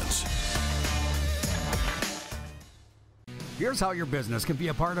experience. Here's how your business can be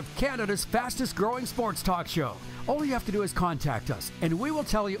a part of Canada's fastest growing sports talk show. All you have to do is contact us, and we will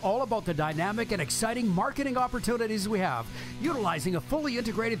tell you all about the dynamic and exciting marketing opportunities we have, utilizing a fully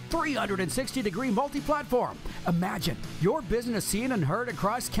integrated 360-degree multi-platform. Imagine your business seen and heard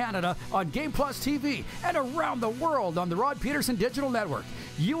across Canada on Game Plus TV and around the world on the Rod Pedersen Digital Network.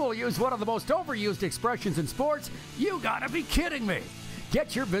 You will use one of the most overused expressions in sports. You gotta be kidding me.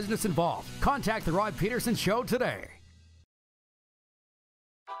 Get your business involved. Contact the Rod Pedersen Show today.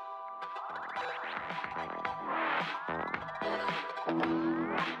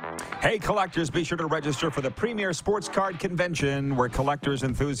 Hey, collectors, be sure to register for the Premier Sports Card Convention, where collectors,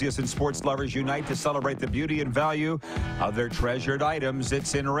 enthusiasts, and sports lovers unite to celebrate the beauty and value of their treasured items.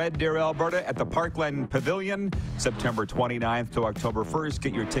 It's in Red Deer, Alberta, at the Parkland Pavilion, September 29th to October 1st.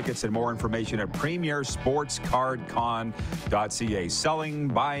 Get your tickets and more information at premiersportscardcon.ca. Selling,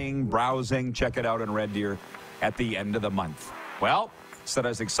 buying, browsing, check it out in Red Deer at the end of the month. Well, said I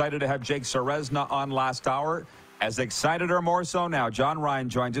was excited to have Jake Ceresna on last hour. As excited or more so now, John Ryan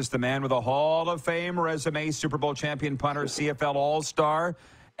joins us, the man with a Hall of Fame resume, Super Bowl champion punter, CFL All-Star,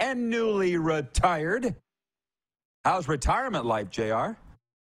 and newly retired. How's retirement life, JR?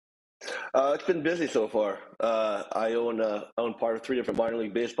 It's been busy so far. I own part of 3 different minor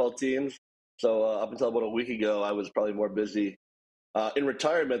league baseball teams. So up until about a week ago, I was probably more busy in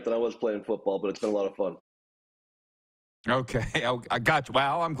retirement than I was playing football, but it's been a lot of fun. Okay, I got you.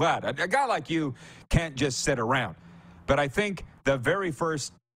 Well, I'm glad. A guy like you can't just sit around. But I think the very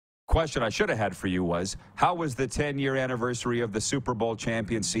first question I should have had for you was, how was the 10-year anniversary of the Super Bowl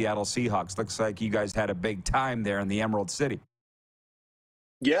champion Seattle Seahawks? Looks like you guys had a big time there in the Emerald City.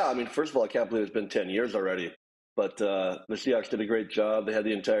 Yeah, I mean, first of all, I can't believe it's been 10 years already. But the Seahawks did a great job. They had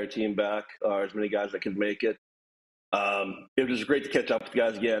the entire team back, as many guys that could make it. It was just great to catch up with the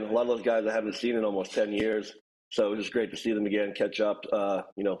guys again. A lot of those guys I haven't seen in almost 10 years. So it was just great to see them again, catch up,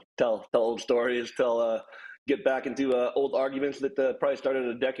 tell old stories, get back into old arguments that probably started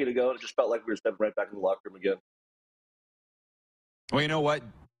a decade ago. It just felt like we were stepping right back in the locker room again. Well, you know what?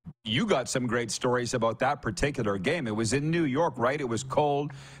 you got some great stories about that particular game. It was in New York, right? It was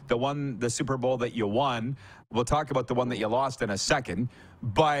cold. The Super Bowl that you won. We'll talk about the one that you lost in a second.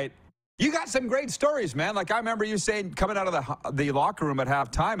 But you got some great stories, man. Like I remember you saying coming out of the locker room at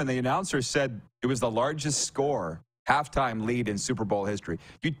halftime, and the announcer said it was the largest score, halftime lead in Super Bowl history.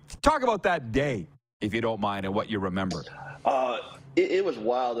 You talk about that day, if you don't mind, and what you remember. It was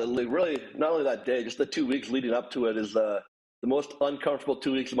wild. And really, not only that day, just the 2 weeks leading up to it is the most uncomfortable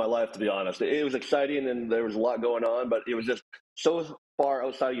 2 weeks of my life, to be honest. It was exciting and there was a lot going on, but it was just so far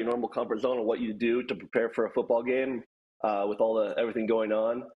outside of your normal comfort zone of what you do to prepare for a football game with everything going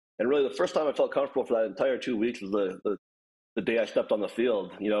on. And really, the first time I felt comfortable for that entire 2 weeks was the day I stepped on the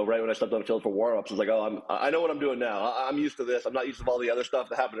field. You know, right when I stepped on the field for warm-ups, I was like, oh, I know what I'm doing now. I'm used to this. I'm not used to all the other stuff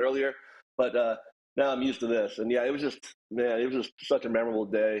that happened earlier, but now I'm used to this. And yeah, it was just such a memorable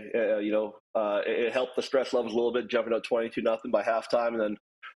day. It helped the stress levels a little bit, jumping up 22-0 by halftime, and then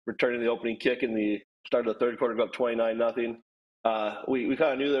returning the opening kick in the start of the third quarter, go up 29-0. We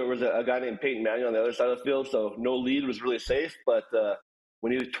kind of knew there was a guy named Peyton Manning on the other side of the field, so no lead was really safe. But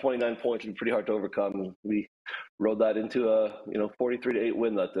when you had 29 points, it was pretty hard to overcome. We rode that into a 43-8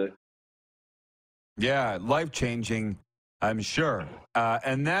 win that day. Yeah, life-changing, I'm sure.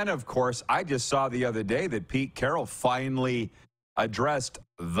 And then, of course, I just saw the other day that Pete Carroll finally addressed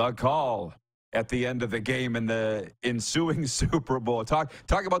the call at the end of the game in the ensuing Super Bowl. Talk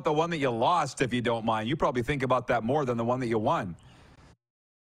about the one that you lost, if you don't mind. You probably think about that more than the one that you won.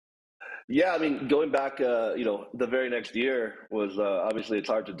 Yeah, I mean, going back, the very next year was obviously it's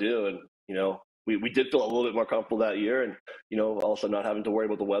hard to do. And, we did feel a little bit more comfortable that year. And, also not having to worry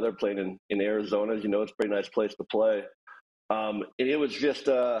about the weather, playing in Arizona. As you know, it's a pretty nice place to play. And it was just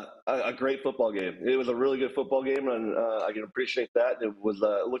a great football game. It was a really good football game, and I can appreciate that. It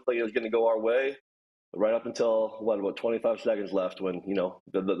looked like it was going to go our way right up until, about 25 seconds left when,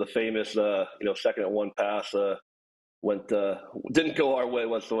 the famous, second and one pass didn't go our way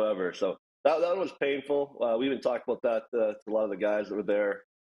whatsoever. So that was painful. We even talked about that to a lot of the guys that were there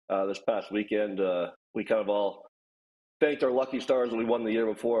this past weekend. We kind of all thanked our lucky stars that we won the year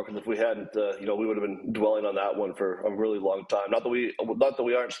before, because if we hadn't, we would have been dwelling on that one for a really long time. Not that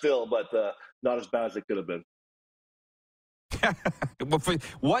we aren't still, but not as bad as it could have been.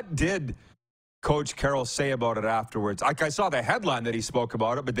 What did Coach Carroll say about it afterwards? I saw the headline that he spoke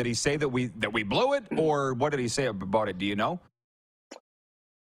about it, but did he say that we blew it, or what did he say about it? Do you know?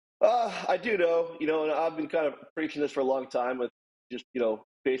 I do know. And I've been kind of preaching this for a long time with just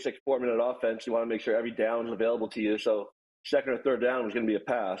basic 4-minute offense. You want to make sure every down is available to you. So second or third down was going to be a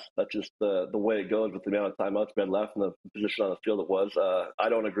pass. That's just the way it goes with the amount of timeouts been left and the position on the field it was. I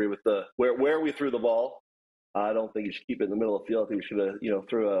don't agree with where we threw the ball. I don't think you should keep it in the middle of the field. I think we should have,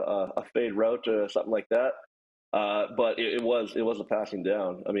 threw a fade route or something like that. But it was a passing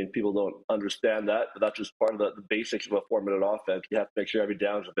down. I mean, people don't understand that, but that's just part of the basics of a 4-minute offense. You have to make sure every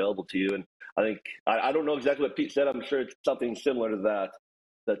down is available to you. And I think I don't know exactly what Pete said. I'm sure it's something similar to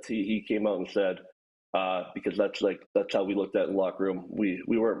that he came out and said, because that's how we looked at it in the locker room. We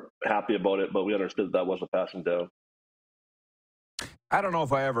weren't happy about it, but we understood that was a passing down. I don't know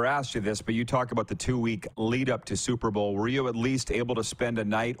if I ever asked you this, but you talk about the 2-week lead up to Super Bowl. Were you at least able to spend a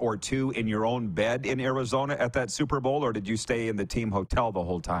night or two in your own bed in Arizona at that Super Bowl, or did you stay in the team hotel the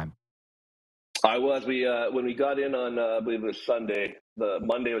whole time? I was. When we got in on, I believe it was Sunday, the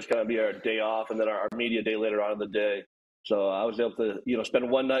Monday was going to be our day off, and then our media day later on in the day. So I was able to,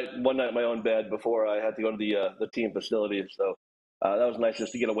 spend one night in my own bed before I had to go to the team facility. So that was nice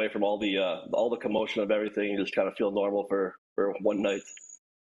just to get away from all the commotion of everything and just kind of feel normal for one night.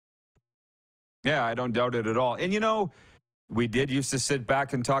 Yeah, I don't doubt it at all. And we did used to sit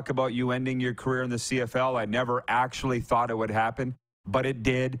back and talk about you ending your career in the CFL. I never actually thought it would happen, but it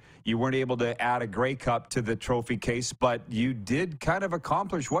did. You weren't able to add a Grey Cup to the trophy case, but you did kind of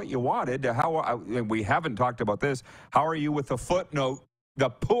accomplish what you wanted. And we haven't talked about this. How are you with the footnote,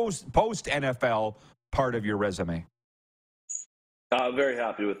 the post NFL part of your resume? I'm very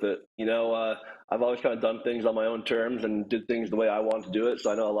happy with it. I've always kind of done things on my own terms and did things the way I wanted to do it. So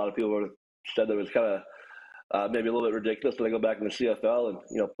I know a lot of people would have said that it was kind of maybe a little bit ridiculous that I go back in the CFL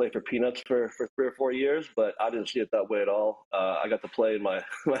and play for peanuts for 3 or 4 years, but I didn't see it that way at all. I got to play in my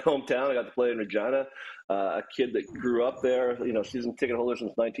hometown. I got to play in Regina. A kid that grew up there, season ticket holder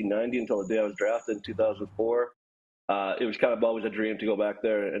since 1990 until the day I was drafted in 2004. It was kind of always a dream to go back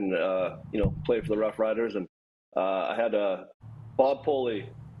there and play for the Rough Riders. And I had Bob Poley,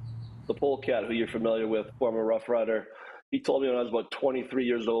 the polecat, who you're familiar with, former Rough Rider. He told me when I was about 23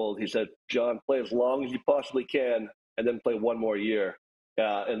 years old, he said, "John, play as long as you possibly can and then play one more year."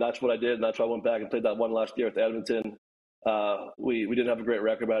 And that's what I did. And that's why I went back and played that one last year with Edmonton. we didn't have a great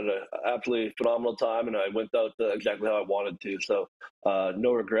record, but I had an absolutely phenomenal time, and I went out exactly how I wanted to. So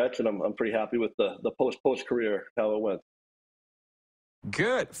no regrets, and I'm pretty happy with the post career how it went.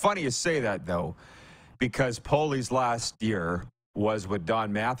 Good. Funny you say that though, because Poley's last year was with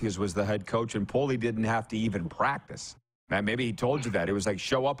Don Matthews was the head coach, and Poley didn't have to even practice. Man, maybe he told you that. It was like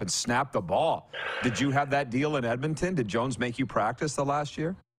show up and snap the ball. Did you have that deal in Edmonton? Did Jones make you practice the last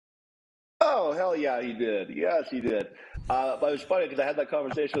year? Oh, hell yeah, he did. Yes, he did. But it was funny because I had that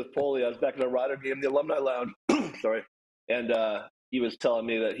conversation with Poley. I was back in a Rider game, the Alumni Lounge. Sorry. And he was telling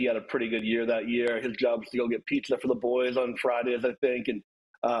me that he had a pretty good year that year. His job was to go get pizza for the boys on Fridays, I think, and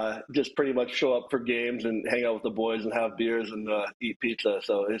just pretty much show up for games and hang out with the boys and have beers and eat pizza.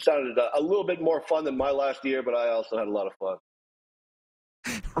 So it sounded a little bit more fun than my last year, but I also had a lot of fun.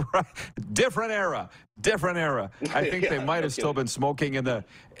 Right. Different era. I think they might have still been smoking in the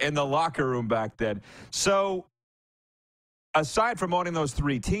locker room back then. So aside from owning those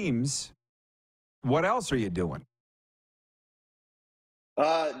three teams, what else are you doing?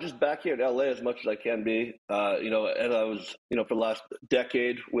 Just back here in LA as much as I can be. And I was, for the last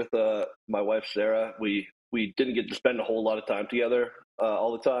decade with my wife Sarah, we didn't get to spend a whole lot of time together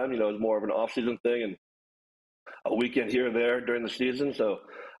all the time. It was more of an off-season thing and a weekend here or there during the season. So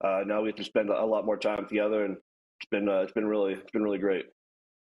now we have to spend a lot more time together, and it's been really great.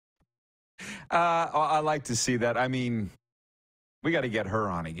 I like to see that. I mean, we got to get her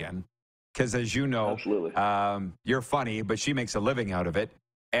on again because, as you know, absolutely, you're funny, but she makes a living out of it.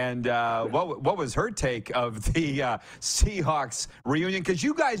 And what was her take of the Seahawks reunion? Because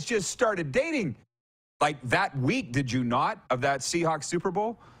you guys just started dating like that week, did you not, of that Seahawks Super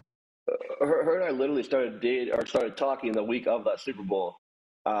Bowl? Her and I literally started talking the week of that Super Bowl.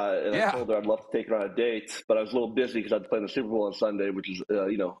 And I told her I'd love to take her on a date, but I was a little busy because I had to play in the Super Bowl on Sunday, which is,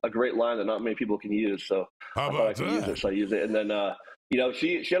 a great line that not many people can use. So I thought I could use it, so I used it. And then,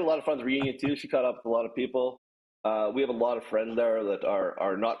 she had a lot of fun at the reunion too. She caught up with a lot of people. We have a lot of friends there that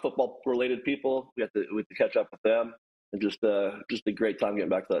are not football related people. We have to catch up with them, and just a great time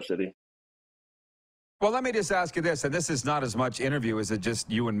getting back to that city. Well, let me just ask you this, and this is not as much interview as it just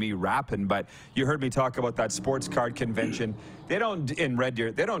you and me rapping, but you heard me talk about that sports card convention. They don't, in Red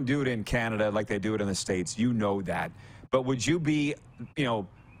Deer, they don't do it in Canada like they do it in the States. You know that. But would you be,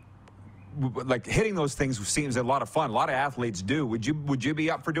 like hitting those things seems a lot of fun. A lot of athletes do. Would you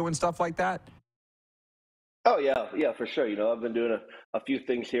be up for doing stuff like that? Oh yeah, for sure. I've been doing a few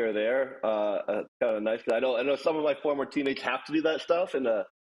things here or there. Kind of nice. I know some of my former teammates have to do that stuff, and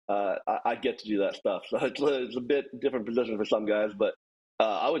I get to do that stuff. So it's a bit different position for some guys, but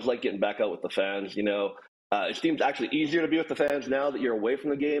I always like getting back out with the fans. It seems actually easier to be with the fans now that you're away from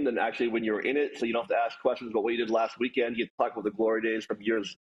the game than actually when you were in it. So you don't have to ask questions about what you did last weekend. You get to talk about the glory days from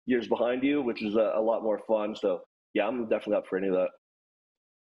years behind you, which is a lot more fun. So yeah, I'm definitely up for any of that.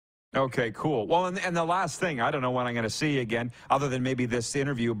 Okay, cool. Well, and the last thing, I don't know when I'm going to see you again, other than maybe this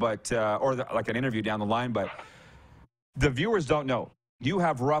interview, but like an interview down the line. But the viewers don't know. You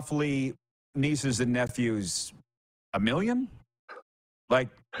have roughly nieces and nephews 1 million? Like,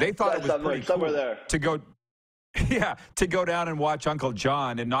 they thought it was pretty cool there to go down and watch Uncle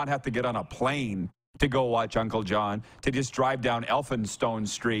John and not have to get on a plane to go watch Uncle John, to just drive down Elphinstone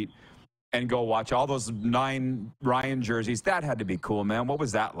Street and go watch all those 9 Ryan jerseys. That had to be cool, man. What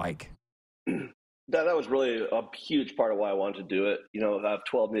was that like? That was really a huge part of why I wanted to do it. I have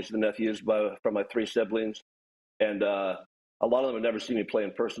 12 nieces and nephews from my 3 siblings, and a lot of them had never seen me play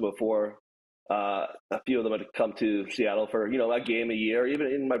in person before. A few of them had come to Seattle for, a game a year.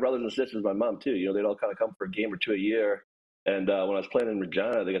 Even my brothers and sisters, my mom too, they'd all kind of come for a game or 2 a year. And when I was playing in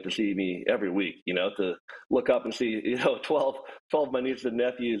Regina, they got to see me every week, to look up and see, 12 of my nieces and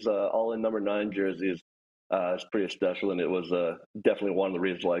nephews all in number 9 jerseys. It's pretty special, and it was definitely one of the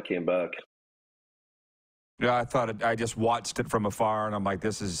reasons why I came back. Yeah, I just watched it from afar, and I'm like,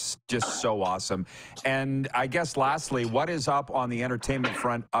 this is just so awesome. And I guess lastly, what is up on the entertainment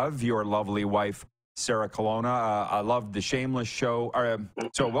front of your lovely wife, Sarah Colonna? I love the Shameless show.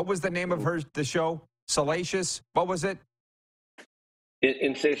 So what was the name of the show? Salacious? What was it?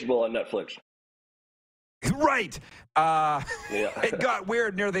 Insatiable on Netflix. Right. It got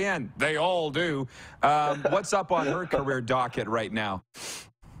weird near the end. They all do. What's up on her career docket right now?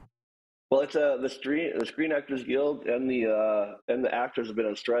 Well, it's the Screen Actors Guild and the actors have been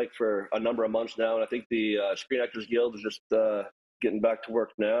on strike for a number of months now, and I think the Screen Actors Guild is just getting back to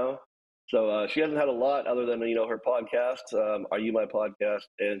work now. So she hasn't had a lot other than her podcast, Are You My Podcast,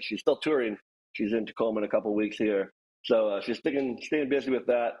 and she's still touring. She's in Tacoma in a couple of weeks here, so she's staying busy with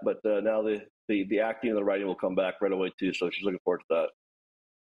that. But now the acting and the writing will come back right away too. So she's looking forward to that.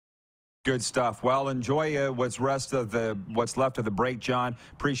 Good stuff. Well, enjoy what's left of the break, John.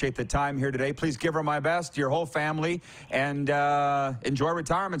 Appreciate the time here today. Please give her my best, your whole family, and enjoy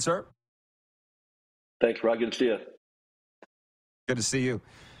retirement, sir. Thanks, Rod. Good to see you. Good to see you.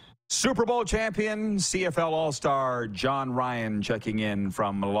 Super Bowl champion, CFL All-Star John Ryan checking in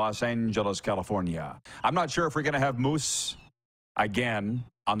from Los Angeles, California. I'm not sure if we're going to have Moose again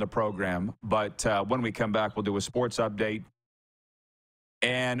on the program, but when we come back, we'll do a sports update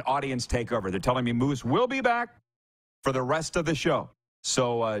and audience takeover. They're telling me Moose will be back for the rest of the show.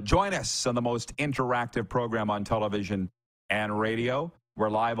 So join us on the most interactive program on television and radio. We're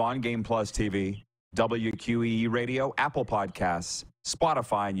live on Game Plus TV, WQEE Radio, Apple Podcasts,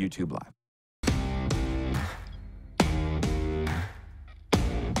 Spotify, and YouTube Live.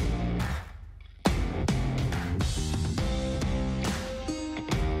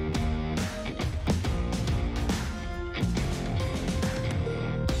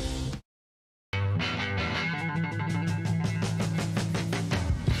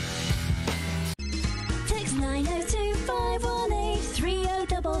 Text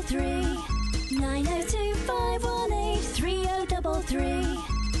 902-518-3033.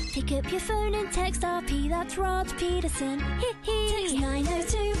 902-518-3033. Pick up your phone and text RP, that's Rod Pedersen. Text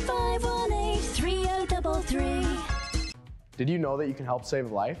 902-518-3033. Did you know that you can help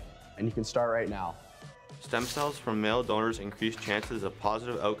save a life? And you can start right now. Stem cells from male donors increase chances of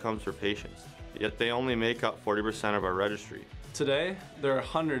positive outcomes for patients, yet they only make up 40% of our registry. Today, there are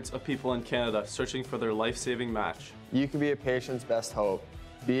hundreds of people in Canada searching for their life-saving match. You can be a patient's best hope.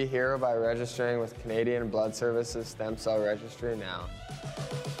 Be a hero by registering with Canadian Blood Services Stem Cell Registry now.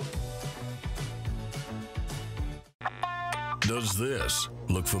 Does this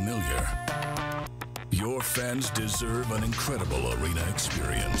look familiar? Your fans deserve an incredible arena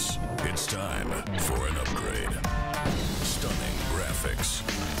experience. It's time for an upgrade. Stunning graphics.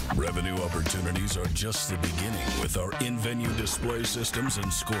 Revenue opportunities are just the beginning with our in-venue display systems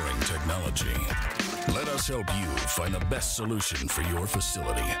and scoring technology. Let us help you find the best solution for your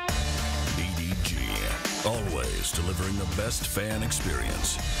facility. BDG, always delivering the best fan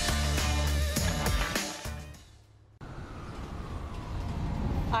experience.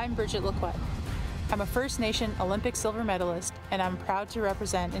 I'm Bridget Lacquette. I'm a First Nation Olympic silver medalist, and I'm proud to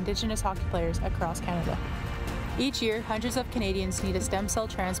represent Indigenous hockey players across Canada. Each year, hundreds of Canadians need a stem cell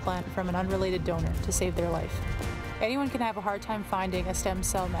transplant from an unrelated donor to save their life. Anyone can have a hard time finding a stem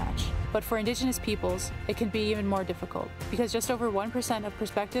cell match, but for Indigenous peoples, it can be even more difficult because just over 1% of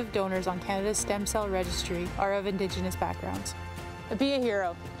prospective donors on Canada's stem cell registry are of Indigenous backgrounds. Be a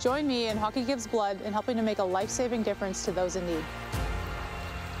hero. Join me in Hockey Gives Blood in helping to make a life-saving difference to those in need.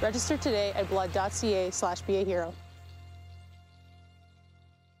 Register today at blood.ca/beahero.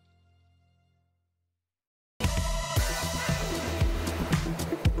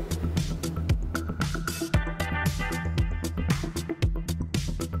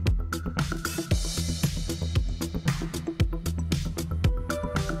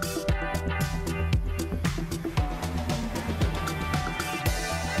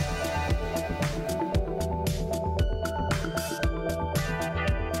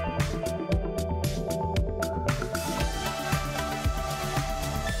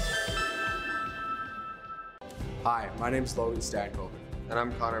 Hi, my name's Logan Stankoven. And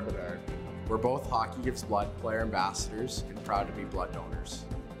I'm Connor Bedard. We're both Hockey Gives Blood player ambassadors and proud to be blood donors.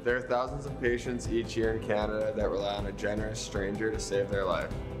 There are thousands of patients each year in Canada that rely on a generous stranger to save their life.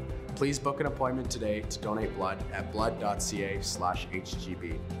 Please book an appointment today to donate blood at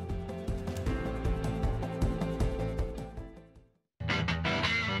blood.ca/HGB.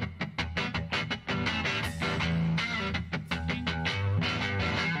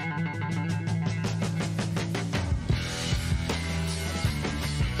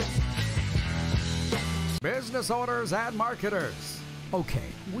 Business owners and marketers. Okay,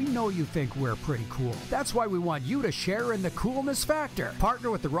 we know you think we're pretty cool. That's why we want you to share in the coolness factor. Partner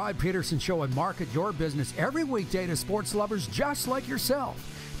with The Rod Pedersen Show and market your business every weekday to sports lovers just like yourself.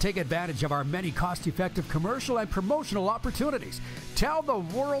 Take advantage of our many cost-effective commercial and promotional opportunities. Tell the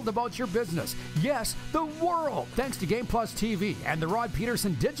world about your business. Yes, the world. Thanks to Game Plus TV and the Rod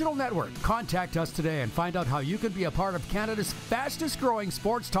Pedersen Digital Network. Contact us today and find out how you can be a part of Canada's fastest-growing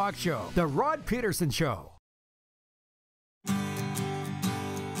sports talk show, The Rod Pedersen Show.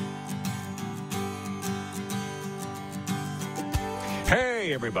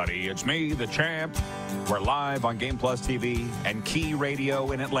 Hey, everybody, it's me, the champ. We're live on Game Plus TV and Key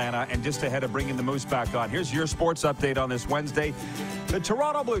Radio in Atlanta. And just ahead of bringing the Moose back on, here's your sports update on this Wednesday. The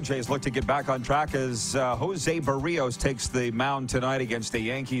Toronto Blue Jays look to get back on track as Jose Barrios takes the mound tonight against the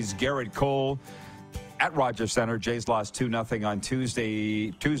Yankees' Garrett Cole. at Rogers Centre. Jays lost 2-0 on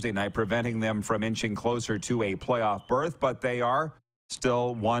Tuesday night, preventing them from inching closer to a playoff berth, but they are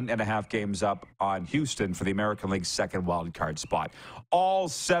still 1.5 games up on Houston for the American League's second wildcard spot. All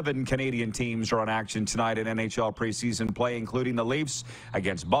 7 Canadian teams are on action tonight in NHL preseason play, including the Leafs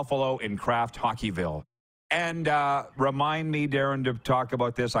against Buffalo in Kraft Hockeyville. And remind me, Darren, to talk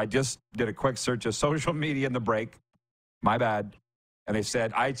about this. I just did a quick search of social media in the break. My bad. And they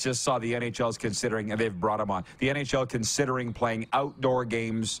said, I just saw the NHL's considering, and they've brought them on, the NHL considering playing outdoor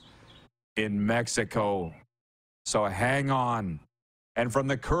games in Mexico. So hang on. And from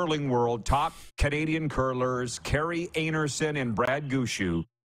the curling world, top Canadian curlers Carrie Anerson and Brad Gushu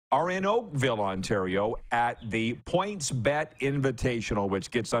are in Oakville, Ontario at the Points Bet Invitational,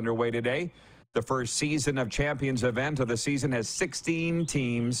 which gets underway today. The first season of Champions event of the season has 16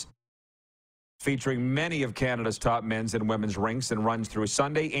 teams featuring many of Canada's top men's and women's rinks and runs through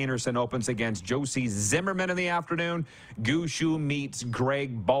Sunday. Anerson opens against Josie Zimmerman in the afternoon. Gushu meets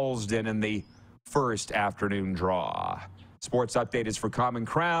Greg Balsden in the first afternoon draw. Sports update is for Common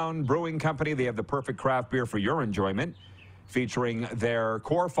Crown Brewing Company. They have the perfect craft beer for your enjoyment, featuring their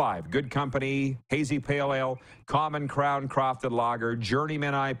Core 5, Good Company, Hazy Pale Ale, Common Crown Crafted Lager,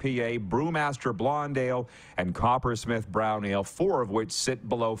 Journeyman IPA, Brewmaster Blonde Ale, and Coppersmith Brown Ale, 4 of which sit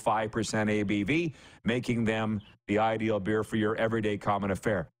below 5% ABV, making them the ideal beer for your everyday common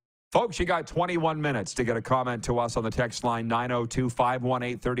affair. Folks, you got 21 minutes to get a comment to us on the text line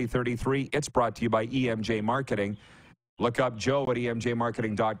 902-518-3033. It's brought to you by EMJ Marketing. Look up Joe at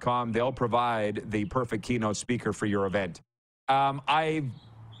emjmarketing.com. They'll provide the perfect keynote speaker for your event. I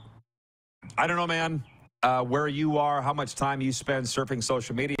don't know, man, where you are, how much time you spend surfing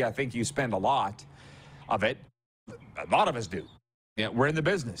social media. I think you spend a lot of it. A lot of us do. Yeah, we're in the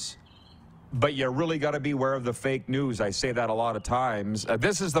business. But you really got to be aware of the fake news. I say that a lot of times.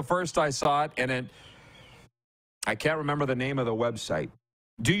 This is the first I saw it, and I can't remember the name of the website.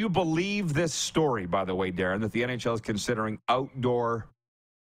 Do you believe this story, by the way, Darren, that the NHL is considering outdoor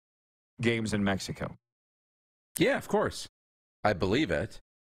games in Mexico? Yeah, of course. I believe it.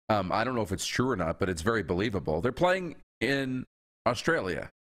 I don't know if it's true or not, but it's very believable. They're playing in Australia.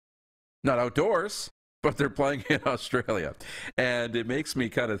 Not outdoors, but they're playing in Australia. And it makes me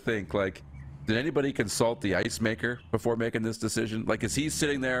kind of think, like, did anybody consult the ice maker before making this decision? Like, is he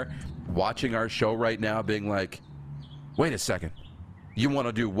sitting there watching our show right now being like, wait a second, you want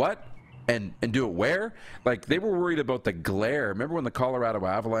to do what? And do it where? Like, they were worried about the glare. Remember when the Colorado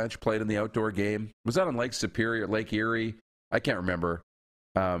Avalanche played in the outdoor game? Was that on Lake Superior, Lake Erie? I can't remember.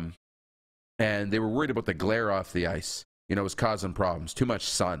 And they were worried about the glare off the ice. You know, it was causing problems. Too much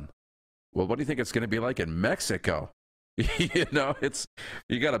sun. Well, what do you think it's going to be like in Mexico? You know,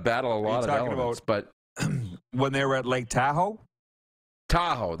 you got to battle a lot of elements. But when they were at Lake Tahoe?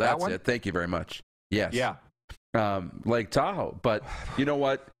 Tahoe, that's it. Thank you very much. Yes. Yeah. Lake Tahoe. But you know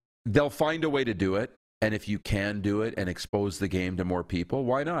what? They'll find a way to do it. And if you can do it and expose the game to more people,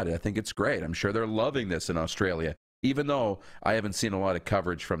 why not? I think it's great. I'm sure they're loving this in Australia, even though I haven't seen a lot of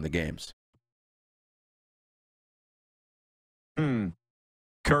coverage from the games.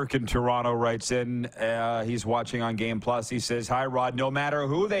 Kirk in Toronto writes in, he's watching on Game Plus. He says, hi, Rod, no matter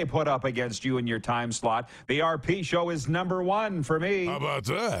who they put up against you in your time slot, the RP show is #1 for me. How about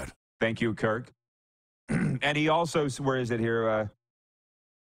that? Thank you, Kirk. And he also, where is it here?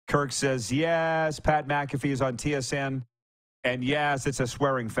 Kirk says, yes, Pat McAfee is on TSN. And yes, it's a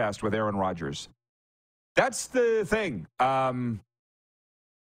swearing fest with Aaron Rodgers. That's the thing. I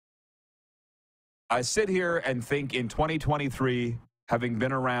sit here and think in 2023, having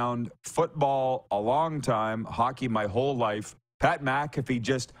been around football a long time, hockey my whole life, Pat McAfee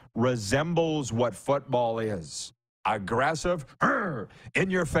just resembles what football is. Aggressive, in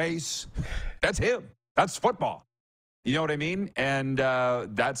your face. That's him. That's football. You know what I mean? And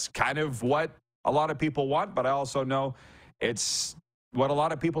that's kind of what a lot of people want, but I also know it's what a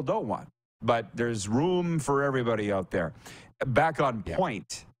lot of people don't want. But there's room for everybody out there. Back on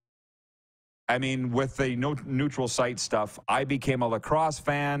point. I mean, with the neutral site stuff, I became a lacrosse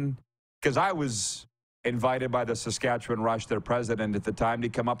fan because I was invited by the Saskatchewan Rush, their president at the time, to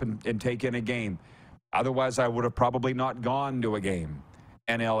come up and take in a game. Otherwise, I would have probably not gone to a game.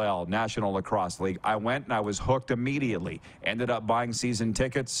 NLL, National Lacrosse League. I went and I was hooked immediately. Ended up buying season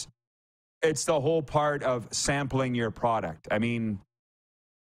tickets. It's the whole part of sampling your product. I mean,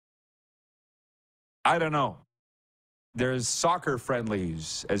 I don't know. There's soccer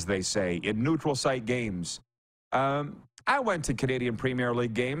friendlies, as they say, in neutral site games. I went to Canadian Premier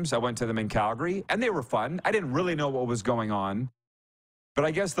League games. I went to them in Calgary, and they were fun. I didn't really know what was going on. But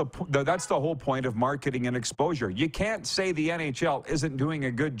I guess that's the whole point of marketing and exposure. You can't say the NHL isn't doing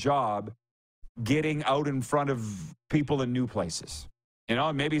a good job getting out in front of people in new places. You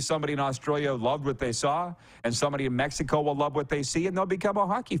know, maybe somebody in Australia loved what they saw, and somebody in Mexico will love what they see, and they'll become a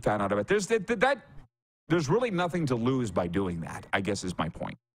hockey fan out of it. There's really nothing to lose by doing that, I guess is my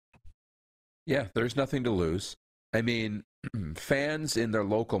point. Yeah, there's nothing to lose. I mean, fans in their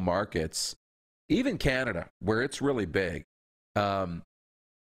local markets, even Canada, where it's really big,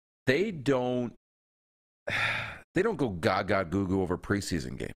 they don't go gaga goo goo over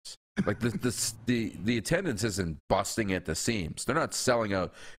preseason games. Like the attendance isn't busting at the seams. They're not selling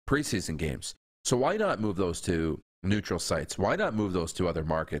out preseason games. So why not move those to neutral sites? Why not move those to other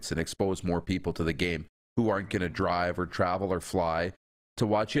markets and expose more people to the game who aren't going to drive or travel or fly to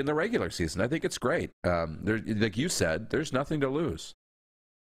watch you in the regular season? I think it's great. Like you said, there's nothing to lose.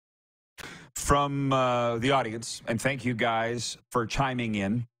 From the audience, and thank you guys for chiming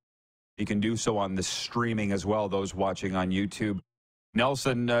in. You can do so on the streaming as well, those watching on YouTube.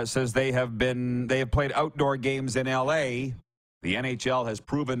 Nelson says they have played outdoor games in L.A. The NHL has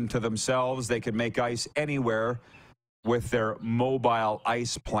proven to themselves they can make ice anywhere with their mobile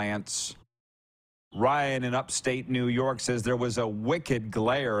ice plants. Ryan in upstate New York says there was a wicked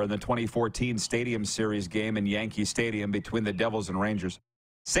glare in the 2014 Stadium Series game in Yankee Stadium between the Devils and Rangers.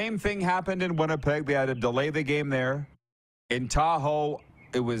 Same thing happened in Winnipeg. They had to delay the game there. In Tahoe,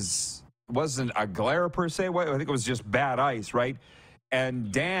 it wasn't a glare per se. I think it was just bad ice, right?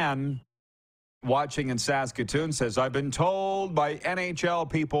 And Dan, watching in Saskatoon, says, I've been told by NHL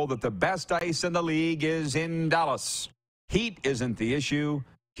people that the best ice in the league is in Dallas. Heat isn't the issue.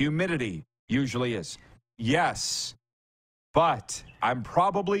 Humidity usually is. Yes, but I'm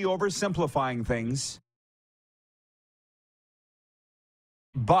probably oversimplifying things.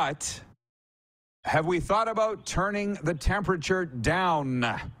 But have we thought about turning the temperature down?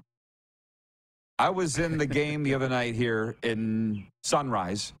 I was in the game the other night here in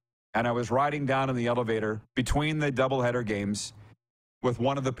Sunrise, and I was riding down in the elevator between the doubleheader games with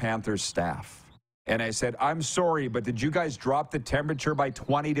one of the Panthers staff. And I said, I'm sorry, but did you guys drop the temperature by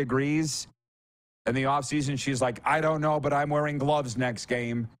 20 degrees in the offseason? She's like, I don't know, but I'm wearing gloves next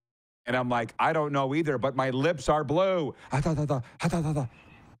game. And I'm like, I don't know either, but my lips are blue.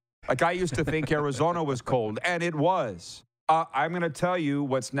 Like I used to think Arizona was cold, and it was. I'm going to tell you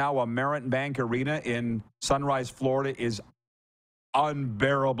what's now a Merit Bank Arena in Sunrise, Florida is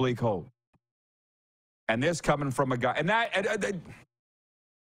unbearably cold. And this coming from a guy, and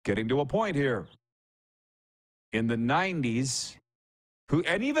getting to a point here. In the 90s,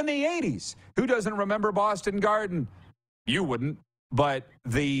 and even the 80s, who doesn't remember Boston Garden? You wouldn't. But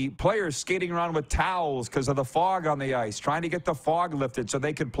the players skating around with towels because of the fog on the ice, trying to get the fog lifted so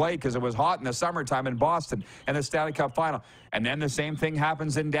they could play because it was hot in the summertime in Boston and the Stanley Cup final. And then the same thing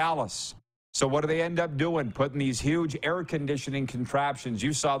happens in Dallas. So what do they end up doing? Putting these huge air conditioning contraptions.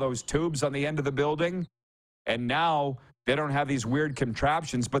 You saw those tubes on the end of the building. And now they don't have these weird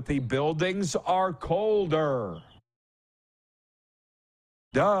contraptions, but the buildings are colder.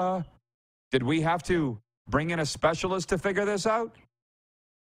 Duh. Did we have to bring in a specialist to figure this out?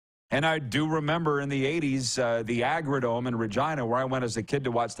 And I do remember in the 80s, the Agrodome in Regina, where I went as a kid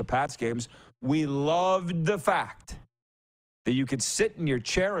to watch the Pats games, we loved the fact that you could sit in your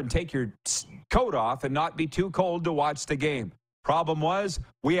chair and take your coat off and not be too cold to watch the game. Problem was,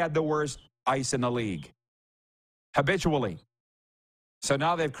 we had the worst ice in the league, habitually. So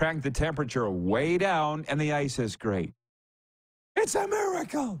now they've cranked the temperature way down, and the ice is great. It's a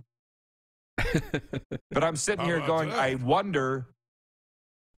miracle. But I'm sitting here going, I wonder,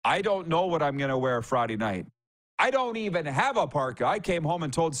 I don't know what I'm going to wear Friday night. I don't even have a parka. I came home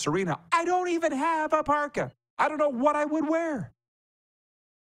and told Serena, I don't even have a parka. I don't know what I would wear.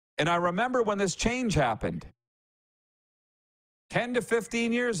 And I remember when this change happened 10 to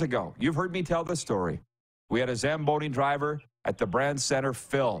 15 years ago. You've heard me tell this story. We had a Zamboni driver at the Brand Center,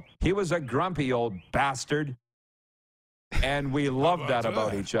 Phil. He was a grumpy old bastard. And we loved that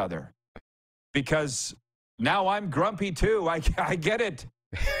about each other. Because now I'm grumpy too. I get it.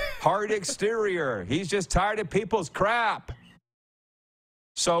 Hard exterior. He's just tired of people's crap.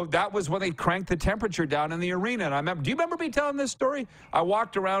 So that was when they cranked the temperature down in the arena. And I remember, do you remember me telling this story? I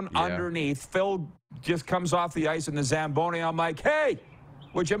walked around underneath. Phil just comes off the ice in the Zamboni. I'm like, hey,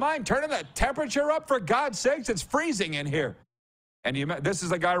 would you mind turning the temperature up? For God's sakes, it's freezing in here. And this is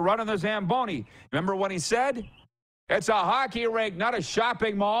the guy running the Zamboni. Remember what he said? It's a hockey rink, not a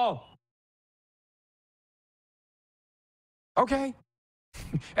shopping mall. Okay.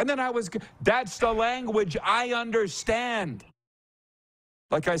 And then that's the language I understand.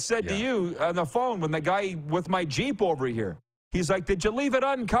 Like I said to you on the phone when the guy with my Jeep over here, he's like, did you leave it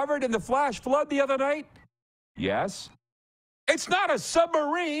uncovered in the flash flood the other night? Yes. It's not a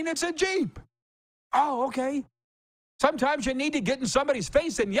submarine, it's a Jeep. Oh, okay. Sometimes you need to get in somebody's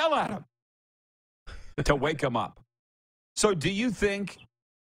face and yell at them to wake them up. So do you think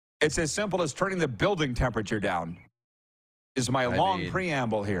it's as simple as turning the building temperature down? Is my long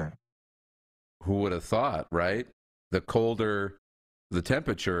preamble here. Who would have thought, right? The colder the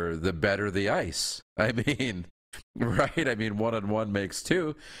temperature, the better the ice. I mean, right? I mean, 1-on-1 makes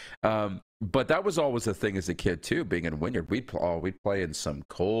 2. But that was always a thing as a kid, too, being in Wynyard. We'd play in some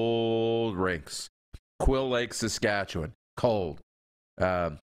cold rinks. Quill Lake, Saskatchewan, cold.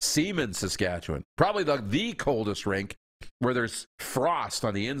 Seaman, Saskatchewan, probably the coldest rink, where there's frost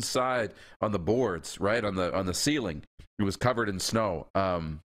on the inside, on the boards, right, on the ceiling. It was covered in snow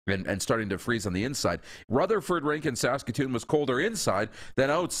and starting to freeze on the inside. Rutherford Rink in Saskatoon was colder inside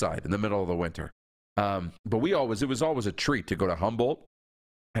than outside in the middle of the winter. But it was always a treat to go to Humboldt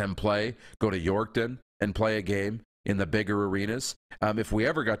and play, go to Yorkton and play a game in the bigger arenas. If we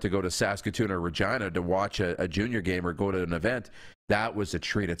ever got to go to Saskatoon or Regina to watch a junior game or go to an event, that was a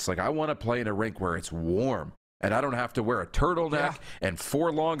treat. It's like, I want to play in a rink where it's warm and I don't have to wear a turtleneck and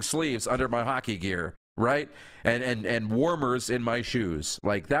 4 long sleeves under my hockey gear, right? And warmers in my shoes.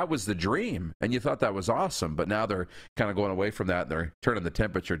 Like, that was the dream. And you thought that was awesome. But now they're kind of going away from that, and they're turning the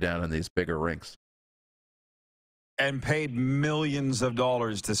temperature down in these bigger rinks. And paid millions of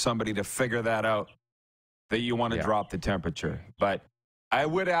dollars to somebody to figure that out, that you want to drop the temperature. But I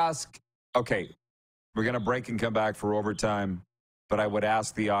would ask, okay, we're going to break and come back for overtime, but I would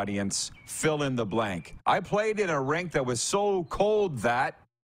ask the audience, fill in the blank. I played in a rink that was so cold that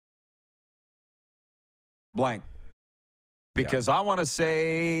blank. Because I want to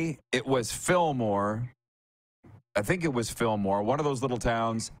say it was Fillmore. I think it was Fillmore, one of those little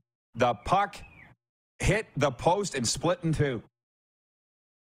towns. The puck hit the post and split in 2.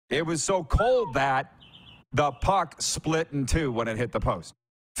 It was so cold that the puck split in 2 when it hit the post.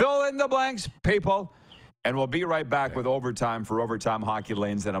 Fill in the blanks, people. And we'll be right back with Overtime for Overtime Hockey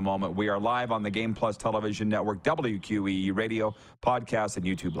Lanes in a moment. We are live on the Game Plus Television Network, WQEE Radio, podcast, and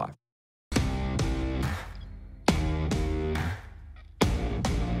YouTube Live.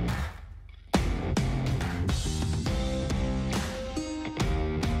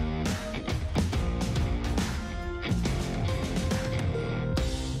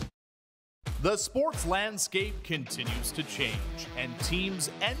 The sports landscape continues to change, and teams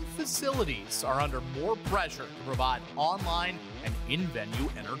and facilities are under more pressure to provide online and in-venue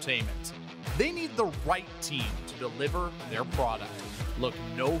entertainment. They need the right team to deliver their product. Look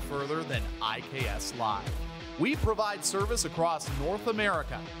no further than IKS Live. We provide service across North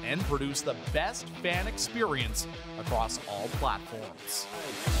America and produce the best fan experience across all platforms.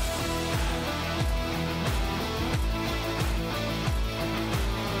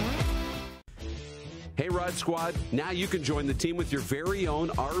 Hey, Rod Squad, now you can join the team with your very own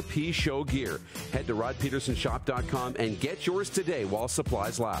RP Show gear. Head to rodpetersonshop.com and get yours today while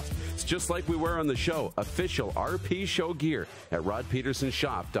supplies last. It's just like we wear on the show, official RP Show gear at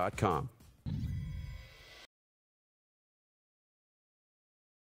rodpetersonshop.com.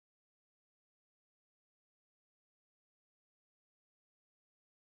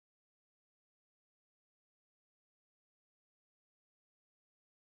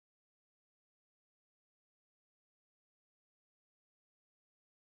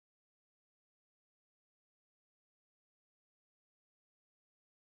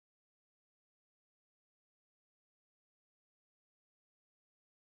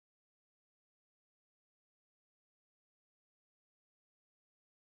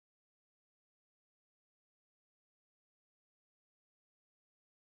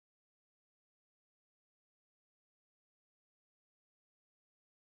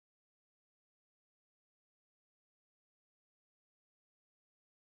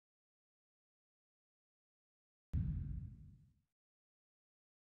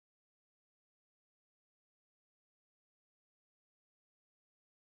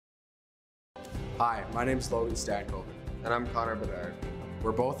 Hi, my name's Logan Stankoven. And I'm Connor Bedard.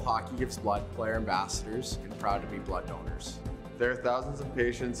 We're both Hockey Gives Blood player ambassadors and proud to be blood donors. There are thousands of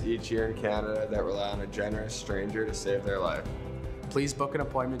patients each year in Canada that rely on a generous stranger to save their life. Please book an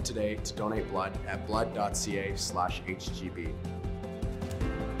appointment today to donate blood at blood.ca/HGB.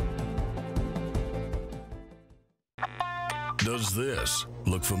 Does this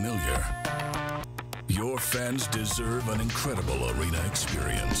look familiar? Your fans deserve an incredible arena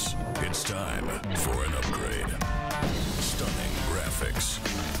experience. It's time for an upgrade. Stunning graphics.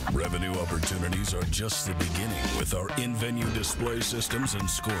 Revenue opportunities are just the beginning with our in-venue display systems and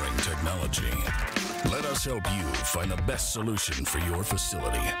scoring technology. Let us help you find the best solution for your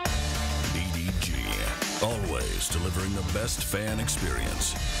facility. EDG, always delivering the best fan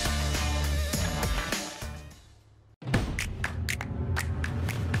experience.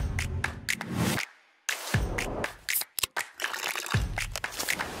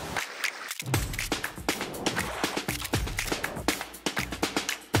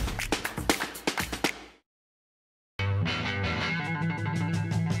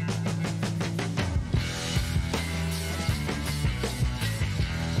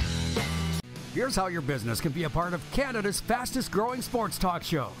 Here's how your business can be a part of Canada's fastest growing sports talk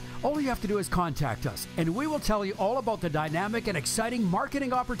show. All you have to do is contact us, and we will tell you all about the dynamic and exciting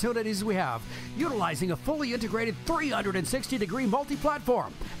marketing opportunities we have, utilizing a fully integrated 360-degree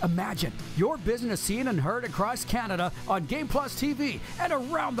multi-platform. Imagine your business seen and heard across Canada on Game Plus TV and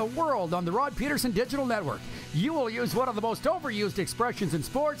around the world on the Rod Pedersen Digital Network. You will use one of the most overused expressions in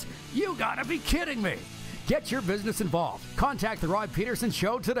sports. You gotta be kidding me. Get your business involved. Contact the Rod Pedersen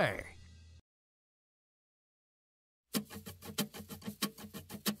Show today.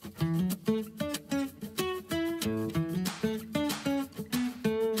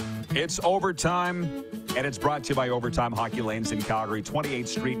 It's overtime, and it's brought to you by Overtime Hockey Lanes in Calgary, 28th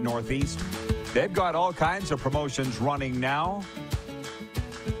Street Northeast. They've got all kinds of promotions running now.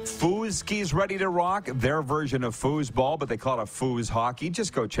 Fooske's ready to rock, their version of foosball, but they call it a foos hockey.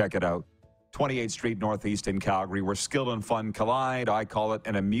 Just go check it out. 28th Street Northeast in Calgary, where skill and fun collide. I call it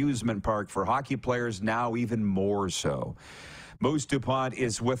an amusement park for hockey players, now even more so. Moose DuPont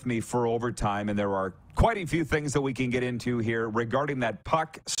is with me for overtime, and there are quite a few things that we can get into here regarding that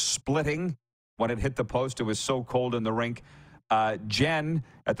puck splitting when it hit the post. It was so cold in the rink. Jen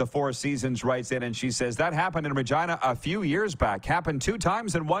at the Four Seasons writes in, and she says, that happened in Regina a few years back. Happened 2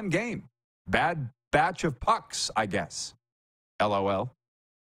 times in one game. Bad batch of pucks, I guess. LOL.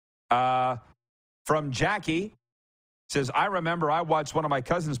 From Jackie, says, I remember I watched one of my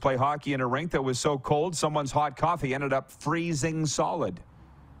cousins play hockey in a rink that was so cold, someone's hot coffee ended up freezing solid.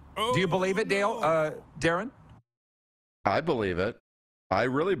 Do you believe it, Dale? Darren? I believe it. I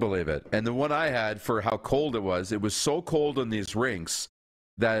really believe it. And the one I had for how cold it was so cold in these rinks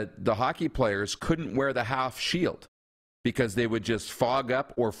that the hockey players couldn't wear the half shield because they would just fog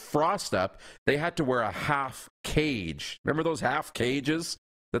up or frost up. They had to wear a half cage. Remember those half cages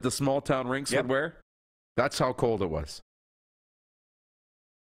that the small town rinks would wear? That's how cold it was.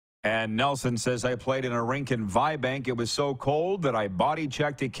 And Nelson says, I played in a rink in Vibank. It was so cold that I body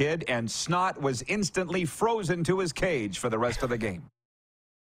checked a kid and snot was instantly frozen to his cage for the rest of the game.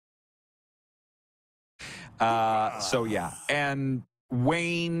 So, yeah. And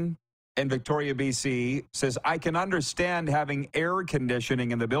Wayne in Victoria, BC says, I can understand having air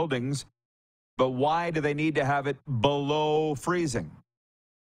conditioning in the buildings, but why do they need to have it below freezing?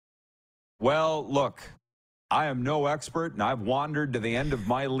 Well, look, I am no expert, and I've wandered to the end of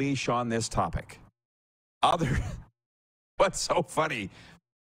my leash on this topic. What's so funny?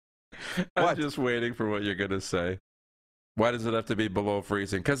 I'm just waiting for what you're going to say. Why does it have to be below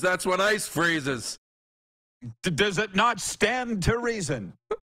freezing? Because that's when ice freezes. Does it not stand to reason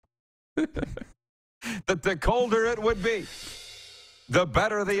that the colder it would be, the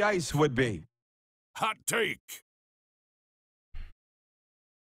better the ice would be? Hot take.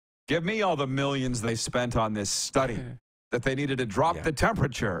 Give me all the millions they spent on this study that they needed to drop the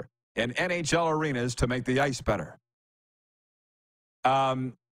temperature in NHL arenas to make the ice better.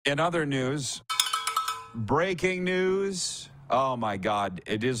 In other news, breaking news. Oh, my God.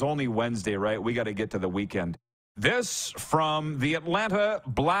 It is only Wednesday, right? We got to get to the weekend. This from the Atlanta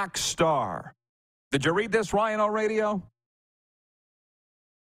Black Star. Did you read this, Ryan, on radio?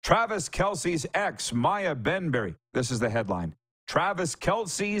 Travis Kelce's ex, Maya Benberry. This is the headline. Travis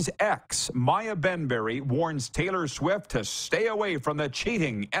Kelce's ex, Maya Benberry, warns Taylor Swift to stay away from the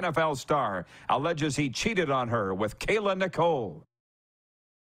cheating NFL star. Alleges he cheated on her with Kayla Nicole.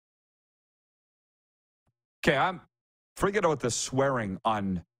 Okay, forget about the swearing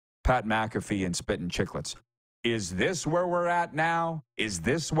on Pat McAfee and Spittin' Chicklets. Is this where we're at now? Is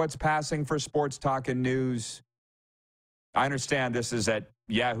this what's passing for sports talk and news? I understand this is at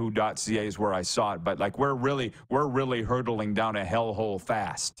yahoo.ca is where I saw it, but like we're really hurtling down a hellhole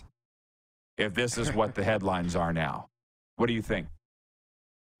fast if this is what the headlines are now. What do you think?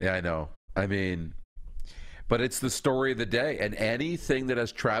 Yeah, I know. I mean, but it's the story of the day, and anything that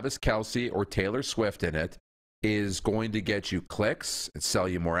has Travis Kelce or Taylor Swift in it is going to get you clicks, and sell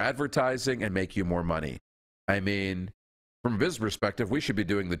you more advertising, and make you more money. I mean, from a business perspective, we should be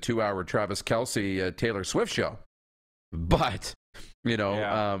doing the 2-hour Travis Kelce Taylor Swift show. But, you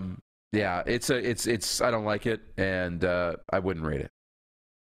know, it's I don't like it, and I wouldn't rate it.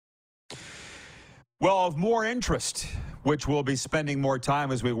 Well, of more interest, which we'll be spending more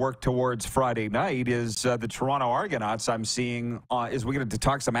time as we work towards Friday night, is the Toronto Argonauts. I'm seeing, as we get to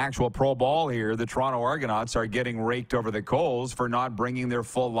talk some actual pro ball here, the Toronto Argonauts are getting raked over the coals for not bringing their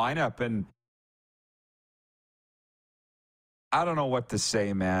full lineup. And I don't know what to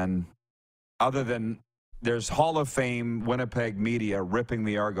say, man, other than there's Hall of Fame Winnipeg media ripping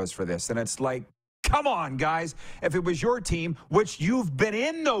the Argos for this. And it's like, come on, guys. If it was your team, which you've been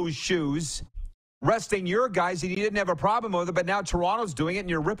in those shoes, resting your guys, and you didn't have a problem with it, but now Toronto's doing it and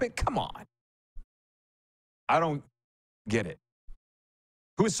you're ripping. Come on. I don't get it.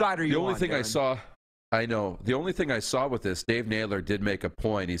 Whose side are you on? The only thing I saw, I know, the only thing I saw with this, Dave Naylor did make a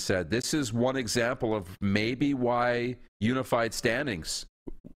point. He said, this is one example of maybe why unified standings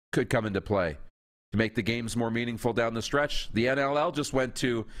could come into play to make the games more meaningful down the stretch. The NLL just went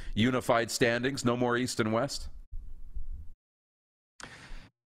to unified standings, no more East and West.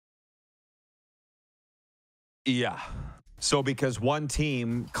 Yeah. So because one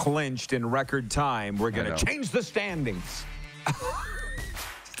team clinched in record time, we're going to change the standings.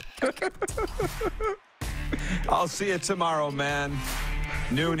 I'll see you tomorrow, man.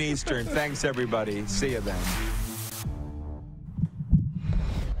 Noon Eastern. Thanks, everybody. See you then.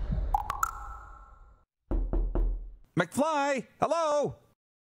 McFly, hello.